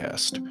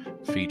Podcast,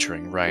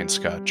 featuring Ryan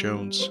Scott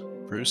Jones,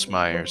 Bruce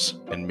Myers,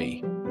 and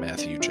me,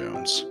 Matthew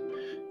Jones.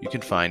 You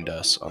can find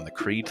us on the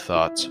Creed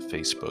Thoughts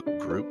Facebook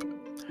group.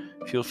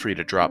 Feel free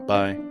to drop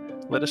by,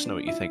 let us know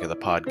what you think of the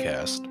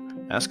podcast,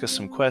 ask us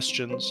some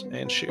questions,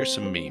 and share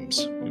some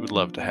memes. We would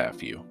love to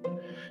have you.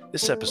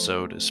 This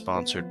episode is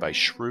sponsored by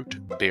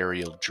Shroot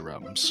Burial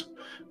Drums.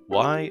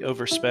 Why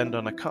overspend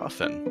on a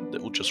coffin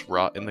that will just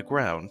rot in the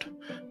ground?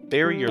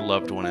 Bury your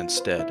loved one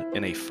instead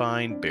in a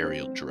fine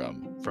burial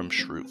drum from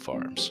Shroot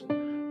Farms.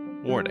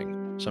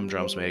 Warning, some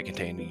drums may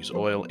contain used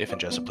oil. If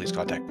ingested, please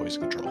contact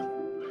Poison Control.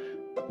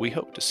 We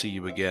hope to see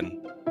you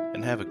again,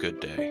 and have a good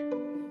day.